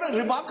 So you've got a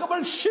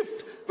remarkable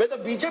shift where the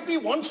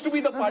BJP wants to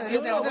be the party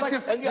of power.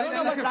 And the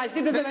other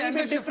Rajdeep, there's a very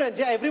big difference.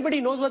 Yeah,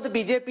 everybody knows what the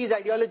BJP's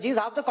ideology is.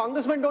 Half the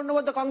congressmen don't know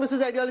what the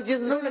Congress's ideology is.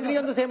 They don't agree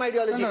on the same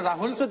ideology.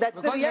 Rahul, so that's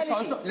the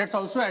reality. Let's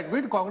also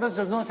admit Congress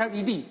does not have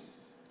ED.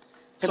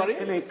 Sorry?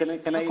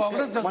 Can I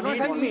Congress does not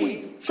have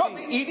ED. Sure,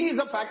 the ED is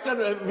a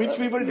factor which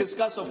we will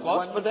discuss, of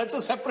course, but that's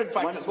a separate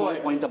factor. One small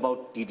point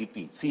about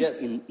TDP. See,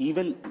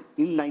 even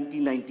in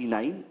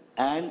 1999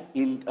 and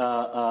in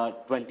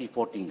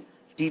 2014,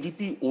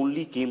 TDP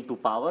only came to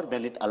power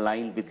when it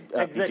aligned with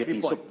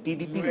BJP. So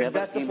TDP never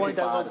That's came the point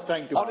to power. I was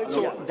trying to make.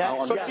 So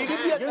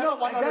TDP has never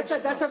won an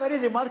election. That's a very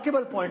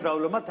remarkable point,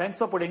 Rahul. Thanks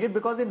for putting it,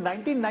 because in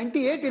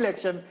 1998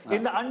 election,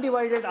 in the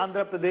undivided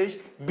Andhra Pradesh,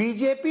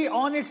 BJP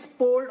on its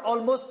polled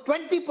almost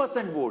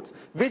 20% votes,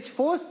 which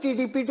forced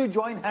TDP to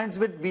join hands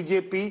with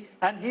BJP,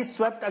 and he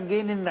swept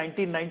again in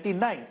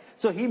 1999.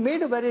 So he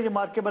made a very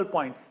remarkable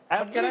point.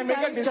 But can I make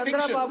a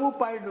distinction?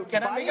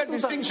 Can I make a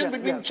distinction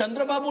between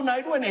Chandrababu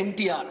Naidu and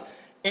NTR?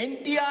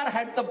 NTR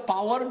had the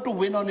power to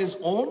win on his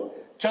own.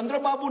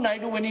 Chandrababu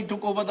Naidu, when he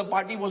took over the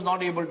party, was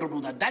not able to do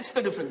that. That's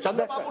the difference.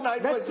 Chandrababu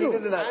Naidu has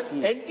needed an ally.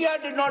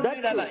 NTR did not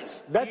need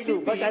allies. That's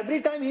true. But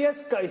every time he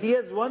has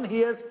won,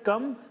 he has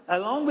come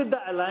along with the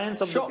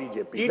alliance of the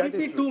BJP.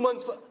 TDP 2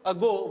 months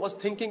ago was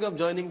thinking of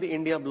joining the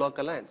India Bloc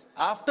Alliance.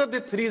 After the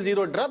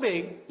 3-0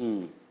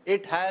 drubbing,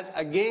 it has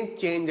again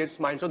changed its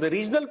mind. So the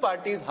regional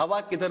parties,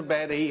 hawa kidhar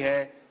beh rahi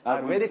hai,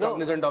 are very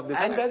cognizant of this.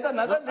 And there's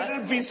another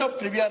little piece of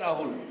trivia,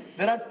 Rahul.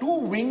 There are two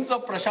wings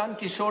of Prashant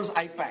Kishore's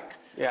IPAC.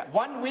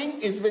 One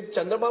wing is with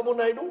Chandrababu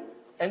Naidu,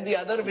 and the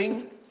other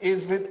wing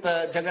is with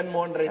Jagan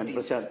Mohan Reddy.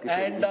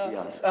 And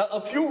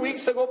a few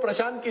weeks ago,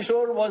 Prashant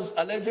Kishore was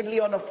allegedly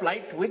on a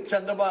flight with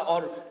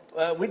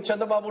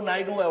Chandrababu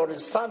Naidu or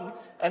his son,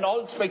 and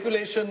all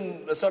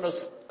speculation sort of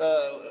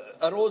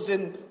arose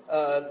in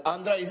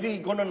Andhra. Is he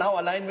going to now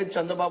align with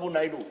Chandrababu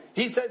Naidu?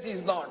 He says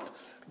he's not.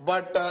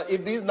 But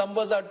if these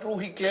numbers are true,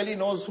 he clearly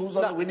knows who's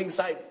on the winning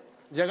side.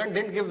 Jagan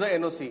didn't give the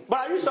NOC.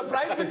 But are you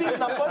surprised with these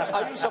numbers?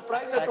 Are you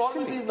surprised at all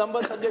with these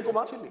numbers, Sanjay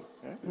Kumar?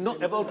 No,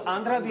 about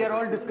Andhra, we are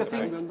all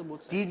discussing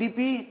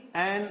TDP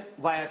and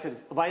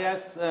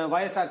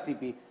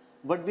YSRCP.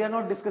 But we are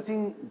not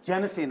discussing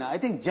Janasena. I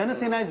think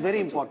Janasena is very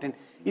important.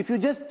 If you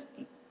just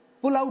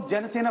pull out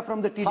Janasena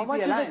from the TDP How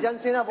much alliance, is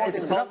the Janasena vote?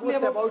 It's roughly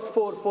about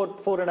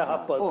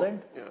 4.5%.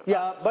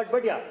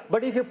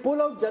 But if you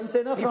pull out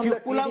Janasena from the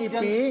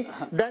TDP,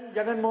 then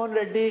Jagan Mohan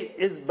Reddy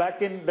is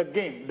back in the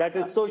game. That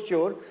is so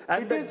sure.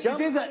 And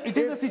it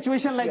is a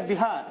situation like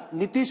Bihar.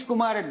 Nitish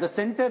Kumar at the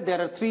center. There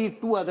are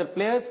two other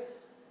players.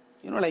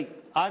 you know,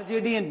 like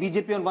RJD and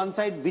BJP on one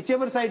side,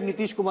 whichever side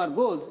Nitish Kumar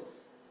goes,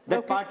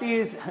 that party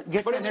is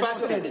gets. But it's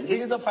fascinating. It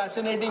is a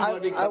fascinating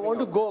verdict. I want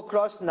to go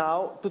across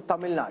now to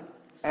Tamil Nadu.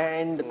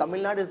 And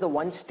Tamil Nadu is the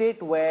one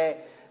state where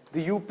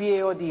the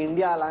UPA or the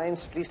India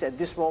alliance, at least at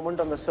this moment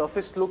on the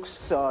surface, looks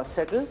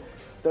settled.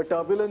 The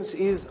turbulence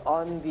is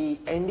on the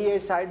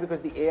NDA side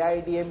because the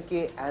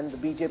AIDMK and the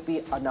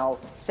BJP are now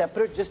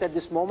separate just at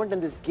this moment,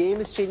 and this game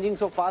is changing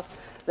so fast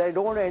that I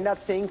don't want to end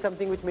up saying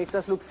something which makes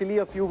us look silly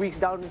a few weeks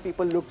down when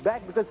people look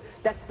back, because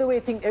that's the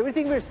way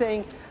everything we're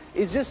saying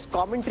is just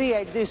commentary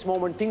at this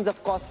moment. Things,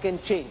 of course,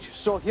 can change.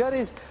 So here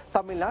is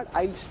Tamil Nadu.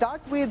 I'll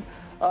start with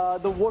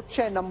the vote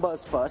share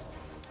numbers first.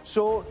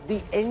 So the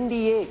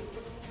NDA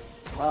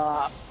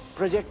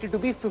projected to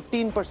be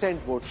 15%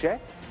 vote share.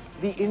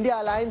 The India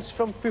alliance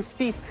from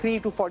 53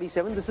 to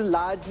 47. This is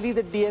largely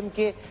the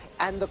DMK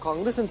and the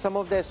Congress and some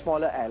of their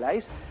smaller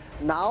allies.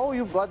 Now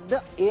you've got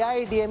the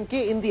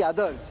AIDMK in the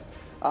others,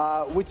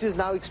 which is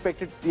now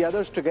expected, the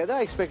others together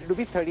are expected to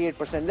be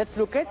 38%. Let's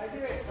look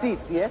at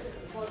seats. Yes?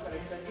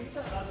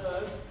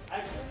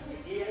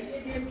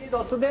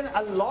 Also, then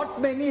a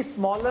lot many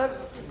smaller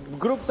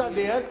groups are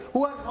there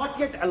who are not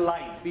yet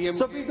aligned.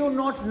 So we do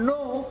not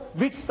know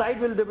which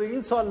side will they be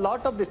in. So a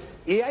lot of this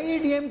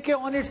AIADMK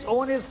on its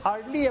own is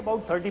hardly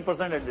about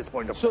 30% at this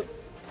point of time. So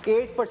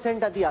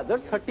 8% are the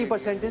others,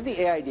 30% is the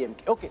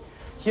AIDMK. Okay,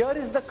 here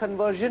is the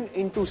conversion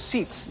into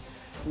seats.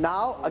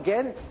 Now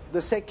again,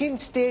 the second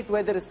state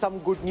where there is some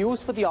good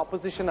news for the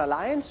opposition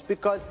alliance,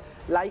 because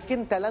like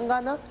in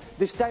Telangana,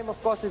 this time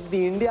of course is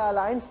the India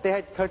alliance. They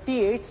had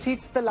 38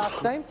 seats the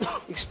last time,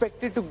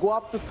 expected to go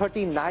up to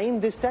 39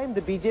 this time.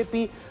 The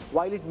BJP,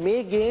 while it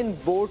may gain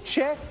vote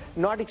share,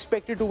 not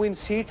expected to win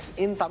seats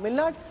in Tamil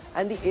Nadu,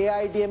 and the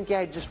AIDMK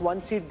had just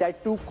one seat,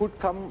 that too could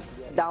come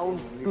down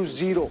to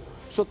 0.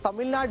 So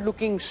Tamil Nadu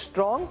looking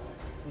strong.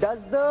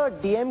 Does the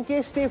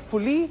DMK stay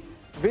fully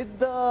with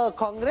the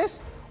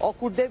Congress, or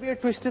could there be a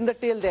twist in the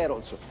tail there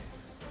also?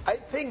 I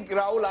think,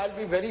 Rahul, I'll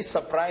be very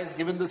surprised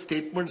given the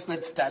statements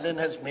that Stalin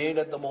has made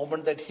at the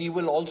moment that he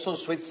will also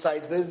switch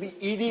sides. There's the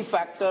ED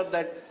factor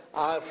that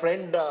our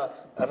friend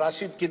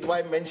Rashid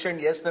Kidwai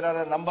mentioned. Yes, there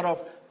are a number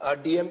of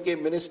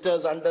DMK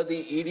ministers under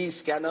the ED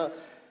scanner.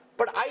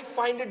 But I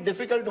find it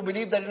difficult to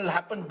believe that it will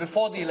happen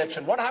before the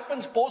election. What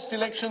happens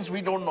post-elections, we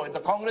don't know. If the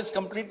Congress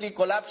completely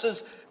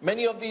collapses,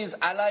 many of these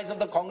allies of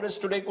the Congress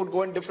today could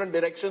go in different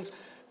directions.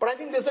 But I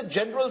think there's a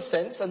general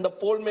sense, and the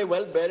poll may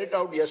well bear it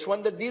out,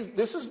 Yashwant, that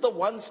this is the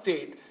one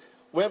state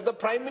where the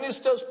Prime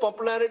Minister's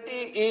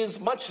popularity is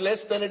much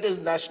less than it is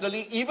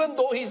nationally, even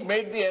though he's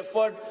made the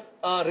effort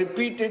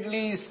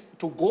repeatedly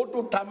to go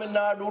to Tamil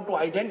Nadu, to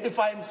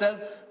identify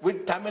himself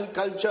with Tamil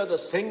culture, the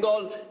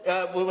Singal,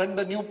 when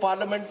the new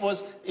parliament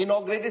was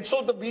inaugurated.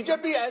 So the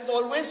BJP, as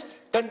always,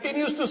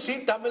 continues to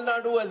see Tamil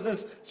Nadu as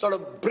this sort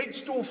of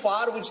bridge too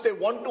far, which they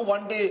want to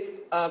one day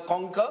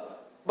conquer.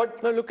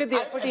 But now look at the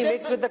effort he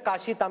makes with the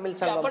Kashi Tamil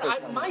Sangam. Yeah,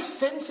 but my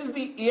sense is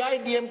the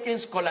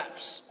AIDMK's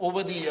collapse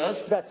over the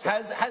years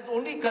has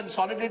only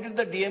consolidated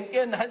the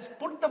DMK and has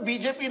put the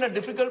BJP in a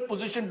difficult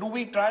position. Do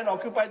we try and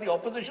occupy the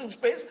opposition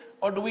space,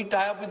 or do we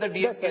tie up with the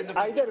DMK? Yes,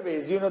 either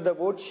ways, you know, the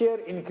vote share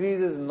increase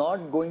is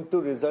not going to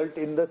result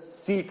in the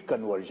seat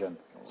conversion.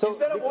 So is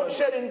there a vote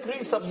share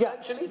increase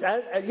substantially?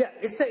 Yeah,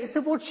 it's a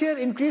vote share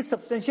increase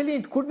substantially.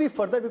 It could be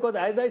further because,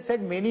 as I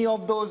said, many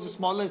of those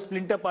smaller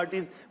splinter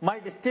parties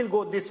might still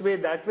go this way,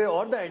 that way,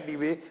 or the ND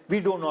way. We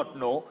do not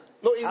know.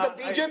 No, is the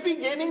BJP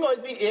gaining or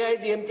is the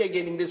AIDMK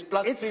gaining this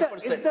plus 3%?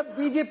 It's the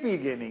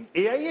BJP gaining.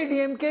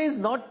 AIADMK is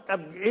not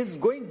is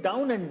going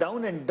down and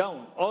down and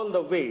down all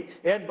the way.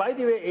 And by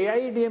the way,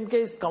 AIADMK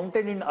is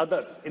counted in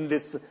others in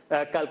this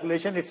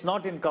calculation. It's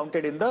not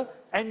counted in the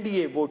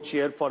NDA vote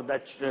share for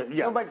that.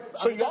 Yeah. No, but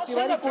so you're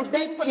saying a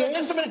 15%.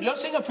 Just a minute. You're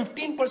saying a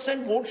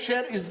 15% vote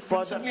share is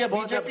principally a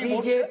BJP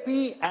vote share?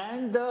 BJP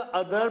and the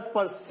other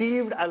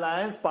perceived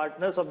alliance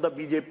partners of the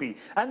BJP,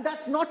 and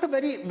that's not a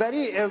very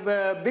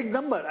big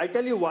number. I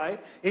tell you why.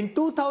 In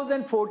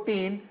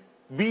 2014,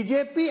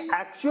 BJP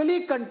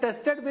actually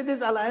contested with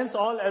his alliance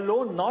all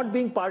alone, not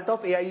being part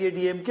of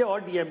AIADMK or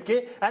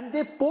DMK, and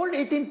they polled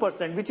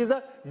 18%, which is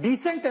a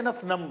decent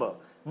enough number.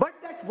 But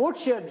that vote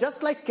share,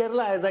 just like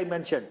Kerala, as I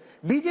mentioned,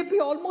 BJP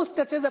almost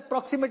touches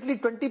approximately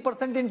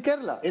 20% in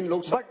Kerala. In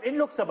Lok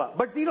Sabha.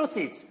 But 0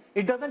 seats.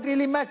 It doesn't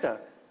really matter.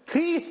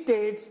 3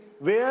 states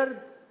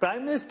where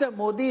Prime Minister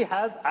Modi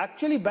has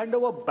actually bent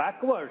over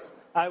backwards,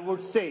 I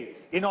would say,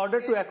 in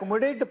order to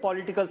accommodate the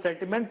political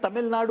sentiment,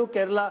 Tamil Nadu,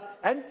 Kerala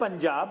and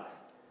Punjab.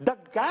 The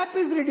gap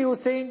is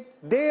reducing.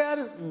 They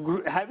are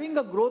having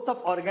a growth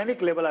of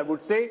organic level, I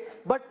would say,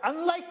 but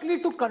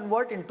unlikely to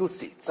convert into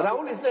seats.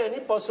 Rahul, is there any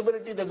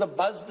possibility there's a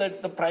buzz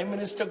that the Prime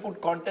Minister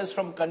could contest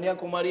from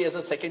Kanyakumari as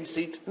a second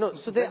seat? No,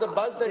 so there's a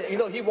buzz that, you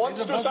know, he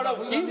wants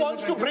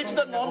to bridge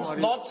the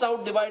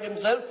north-south divide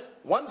himself.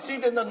 1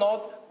 seat in the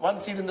north, 1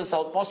 seat in the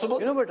south. Possible?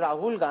 You know, but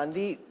Rahul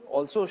Gandhi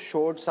also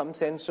showed some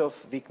sense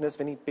of weakness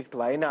when he picked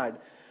Wayanad,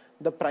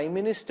 the Prime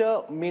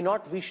Minister may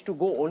not wish to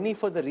go only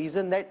for the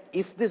reason that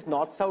if this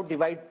North-South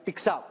divide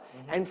picks up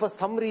and for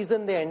some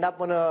reason they end up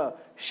on a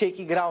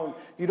shaky ground,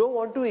 you don't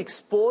want to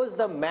expose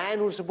the man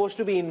who's supposed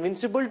to be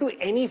invincible to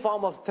any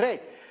form of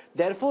threat.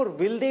 Therefore,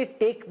 will they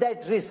take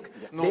that risk?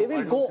 No, they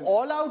will go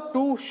all out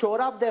to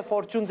shore up their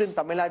fortunes in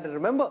Tamil Nadu.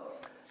 Remember,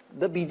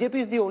 the BJP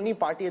is the only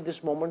party at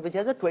this moment which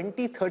has a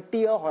 20-30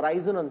 year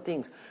horizon on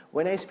things.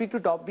 When I speak to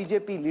top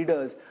BJP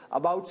leaders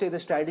about, say, the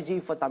strategy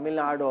for Tamil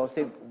Nadu, or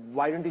say,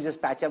 why don't you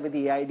just patch up with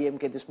the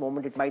AIDMK at this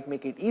moment, it might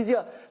make it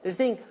easier. They're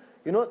saying,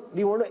 you know,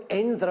 we want to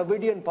end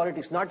Dravidian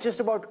politics, not just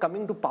about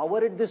coming to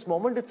power at this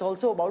moment, it's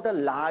also about a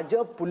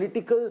larger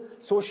political,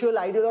 social,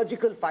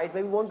 ideological fight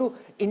where we want to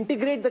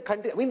integrate the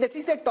country. I mean, at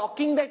least they're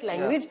talking that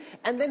language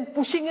and then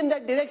pushing in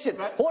that direction.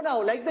 Right. Oh,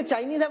 now, like the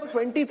Chinese have a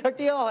 20-30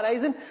 year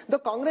horizon, the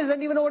Congress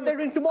doesn't even know what they're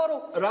doing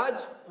tomorrow.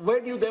 Raj, where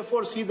do you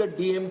therefore see the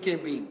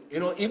DMK being? You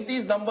know, if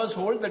these numbers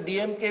hold, the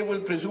DMK will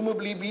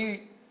presumably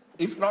be,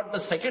 if not the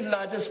second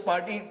largest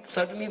party,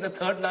 certainly the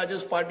third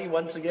largest party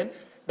once again.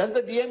 Does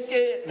the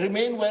DMK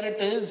remain where it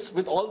is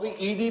with all the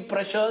ED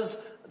pressures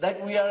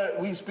that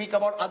we speak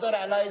about? Other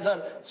allies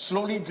are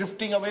slowly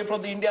drifting away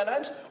from the India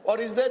alliance? Or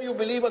is there, you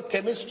believe, a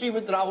chemistry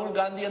with Rahul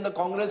Gandhi and the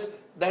Congress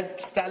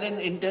that Stalin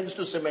intends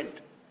to cement?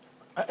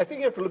 I think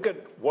you have to look at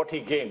what he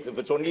gains. If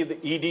it's only the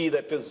ED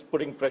that is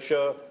putting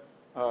pressure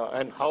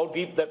and how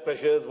deep that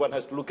pressure is, one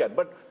has to look at.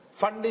 But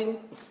funding,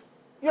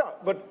 yeah,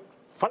 but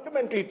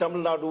fundamentally,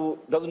 Tamil Nadu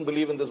doesn't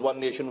believe in this one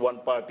nation, one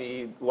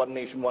party, one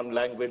nation, one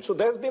language. So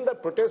there's been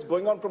that protest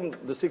going on from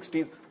the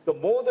 60s. The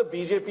more the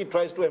BJP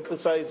tries to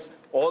emphasize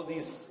all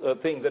these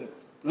things, and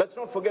let's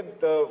not forget,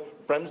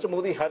 Prime Minister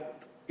Modi had,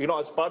 you know,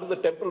 as part of the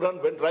temple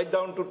run, went right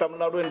down to Tamil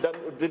Nadu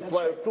and did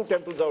two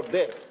temples out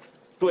there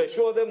to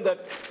assure them that,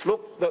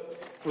 look,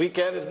 we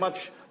care as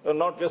much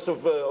not just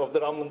of the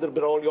Ram Mandir,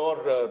 but all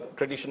your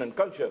tradition and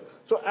culture.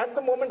 So at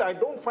the moment, I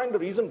don't find a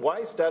reason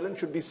why Stalin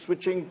should be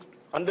switching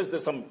unless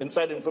there's some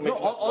inside information.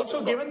 No,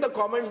 also, given the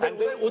comments that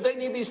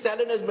Udaynidhi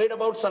Stalin has made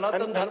about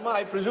Sanatan Dharma,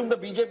 I presume the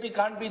BJP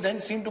can't be then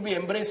seen to be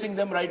embracing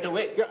them right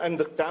away. Yeah, and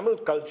the Tamil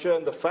culture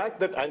and the fact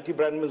that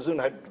anti-Brahmanism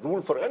had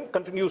ruled for, and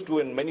continues to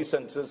in many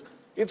senses,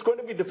 it's going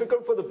to be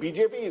difficult for the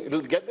BJP.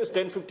 It'll get this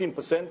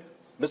 10-15%.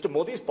 Mr.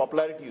 Modi's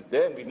popularity is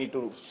there, and we need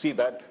to see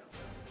that.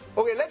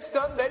 Okay, let's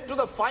turn then to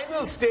the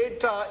final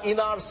state in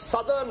our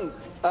southern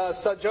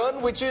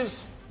sojourn, which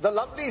is the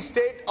lovely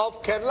state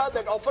of Kerala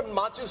that often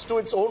marches to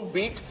its own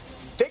beat.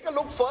 Take a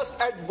look first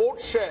at vote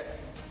share.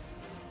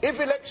 If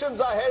elections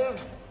are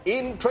held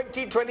in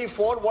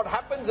 2024, what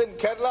happens in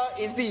Kerala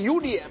is the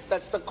UDF,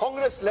 that's the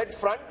Congress-led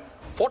front,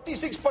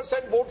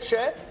 46% vote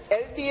share,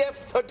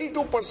 LDF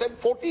 32%,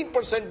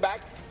 14%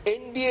 back,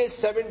 NDA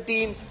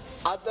 17,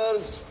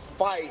 others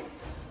 5.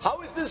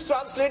 How is this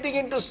translating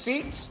into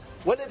seats?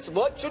 Well, it's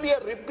virtually a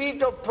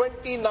repeat of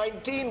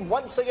 2019.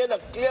 Once again, a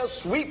clear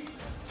sweep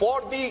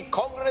for the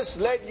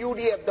Congress-led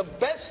UDF. The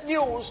best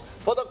news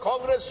for the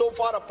Congress so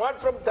far,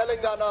 apart from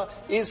Telangana,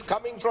 is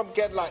coming from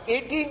Kerala.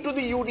 18 to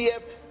the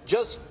UDF,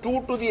 just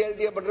 2 to the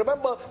LDF. But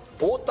remember,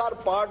 both are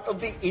part of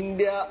the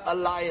India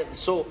alliance.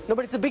 So no,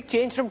 but it's a big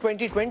change from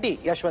 2020,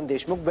 Yashwant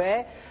Deshmukh,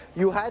 where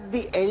you had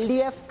the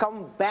LDF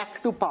come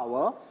back to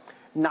power.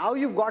 Now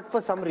you've got,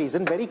 for some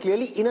reason, very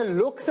clearly in a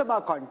Lok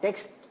Sabha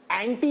context,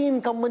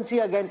 anti-incumbency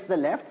against the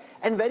left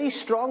and very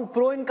strong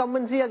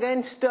pro-incumbency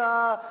against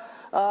the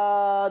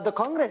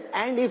Congress.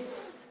 And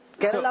if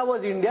Kerala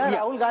was India,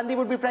 Rahul Gandhi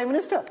would be Prime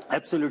Minister.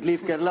 Absolutely.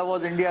 If Kerala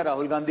was India,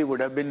 Rahul Gandhi would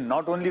have been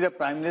not only the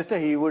Prime Minister,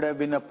 he would have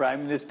been a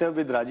Prime Minister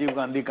with Rajiv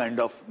Gandhi kind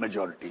of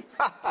majority.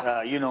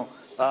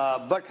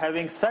 But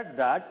having said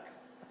that,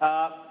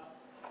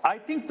 I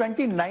think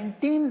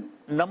 2019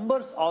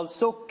 numbers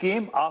also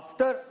came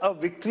after a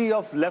victory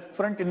of left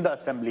front in the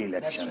assembly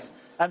elections.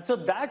 And so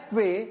that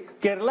way,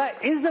 Kerala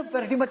is a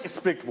very much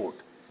split vote.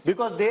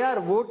 Because they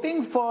are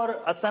voting for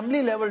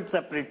assembly level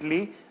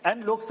separately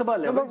and Lok Sabha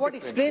level. No, but what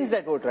explains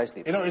that vote,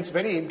 Rajdeep? You know, it's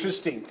very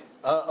interesting.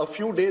 A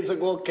few days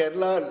ago,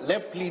 Kerala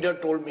left leader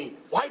told me,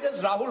 why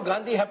does Rahul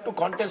Gandhi have to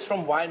contest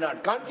from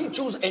Wayanad? Can't he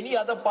choose any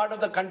other part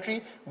of the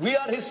country? We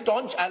are his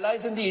staunch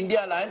allies in the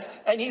India alliance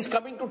and he's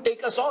coming to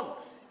take us on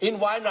in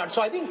Wayanad.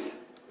 So I think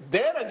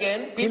there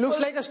again, people... He looks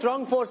like a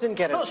strong force in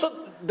Kerala. No,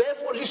 so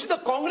therefore, you see, the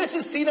Congress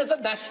is seen as a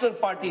national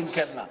party in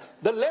Kerala.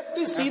 The left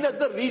is seen as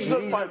the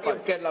regional party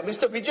of Kerala.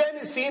 Mr.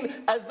 Vijayan is seen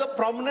as the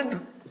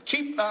prominent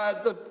chief,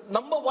 the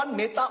 #1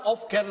 neta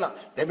of Kerala.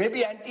 There may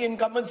be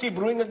anti-incumbency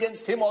brewing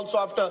against him also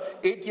after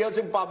 8 years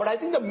in power. But I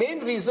think the main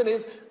reason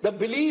is the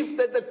belief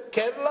that the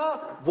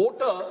Kerala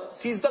voter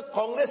sees the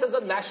Congress as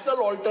a national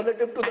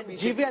alternative to the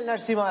BJP. GVL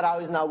Narasimha Rao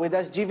is now with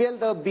us. GVL,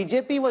 the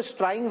BJP was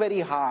trying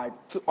very hard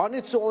on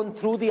its own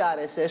through the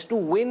RSS to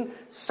win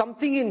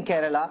something in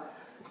Kerala.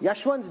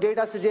 Yashwant's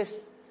data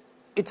suggests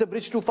it's a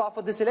bridge too far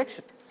for this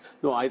election.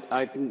 No,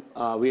 I think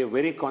we are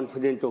very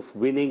confident of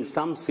winning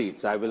some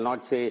seats. I will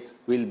not say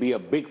we'll be a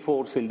big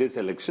force in this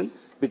election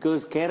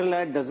because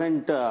Kerala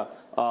doesn't,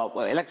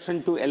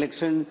 election to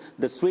election,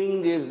 the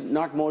swing is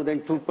not more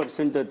than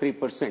 2% or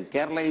 3%.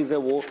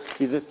 Kerala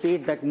is a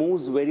state that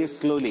moves very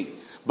slowly.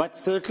 But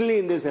certainly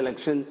in this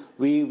election,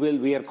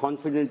 we are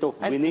confident of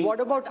winning. And what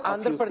about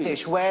Andhra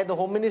Pradesh, where the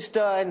Home Minister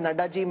and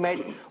Naddaji met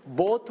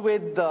both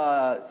with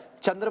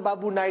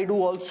Chandrababu Naidu,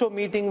 also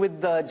meeting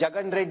with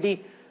Jagan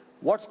Reddy?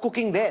 What's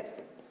cooking there?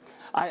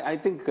 I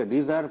think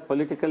these are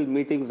political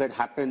meetings that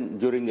happen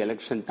during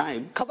election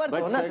time.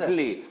 But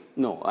certainly,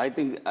 no, I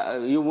think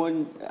you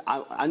won't,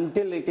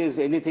 until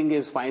anything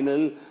is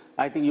final,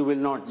 I think you will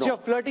not know. So you're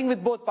flirting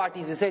with both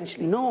parties,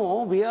 essentially?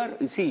 No, we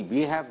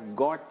have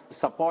got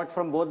support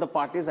from both the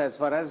parties as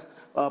far as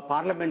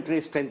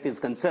parliamentary strength is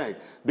concerned.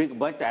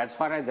 But as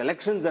far as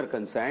elections are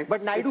concerned...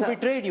 But Naidu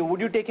betrayed you.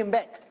 Would you take him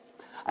back?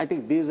 I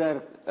think these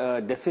are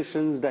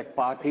decisions that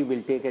party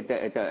will take at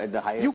the highest